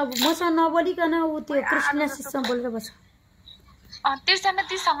मलाई मसँग नबोलिकन ऊ त्यो कृष्णसँग बोलेर बस्छ तिर्साना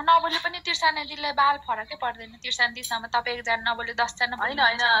दिदीसँग नबोले पनि तिर्साना दिदीलाई बाल फरकै पर्दैन तिर्साना दिदीसँग तपाईँ एकजना नबोले 10 जना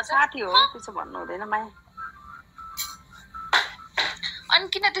होइन साथी हो त्यसो भन्नु हुँदैन माया अनि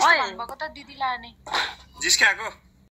किन त्यस्तो भन्नुभएको त दिदीलाई नै जिस्काको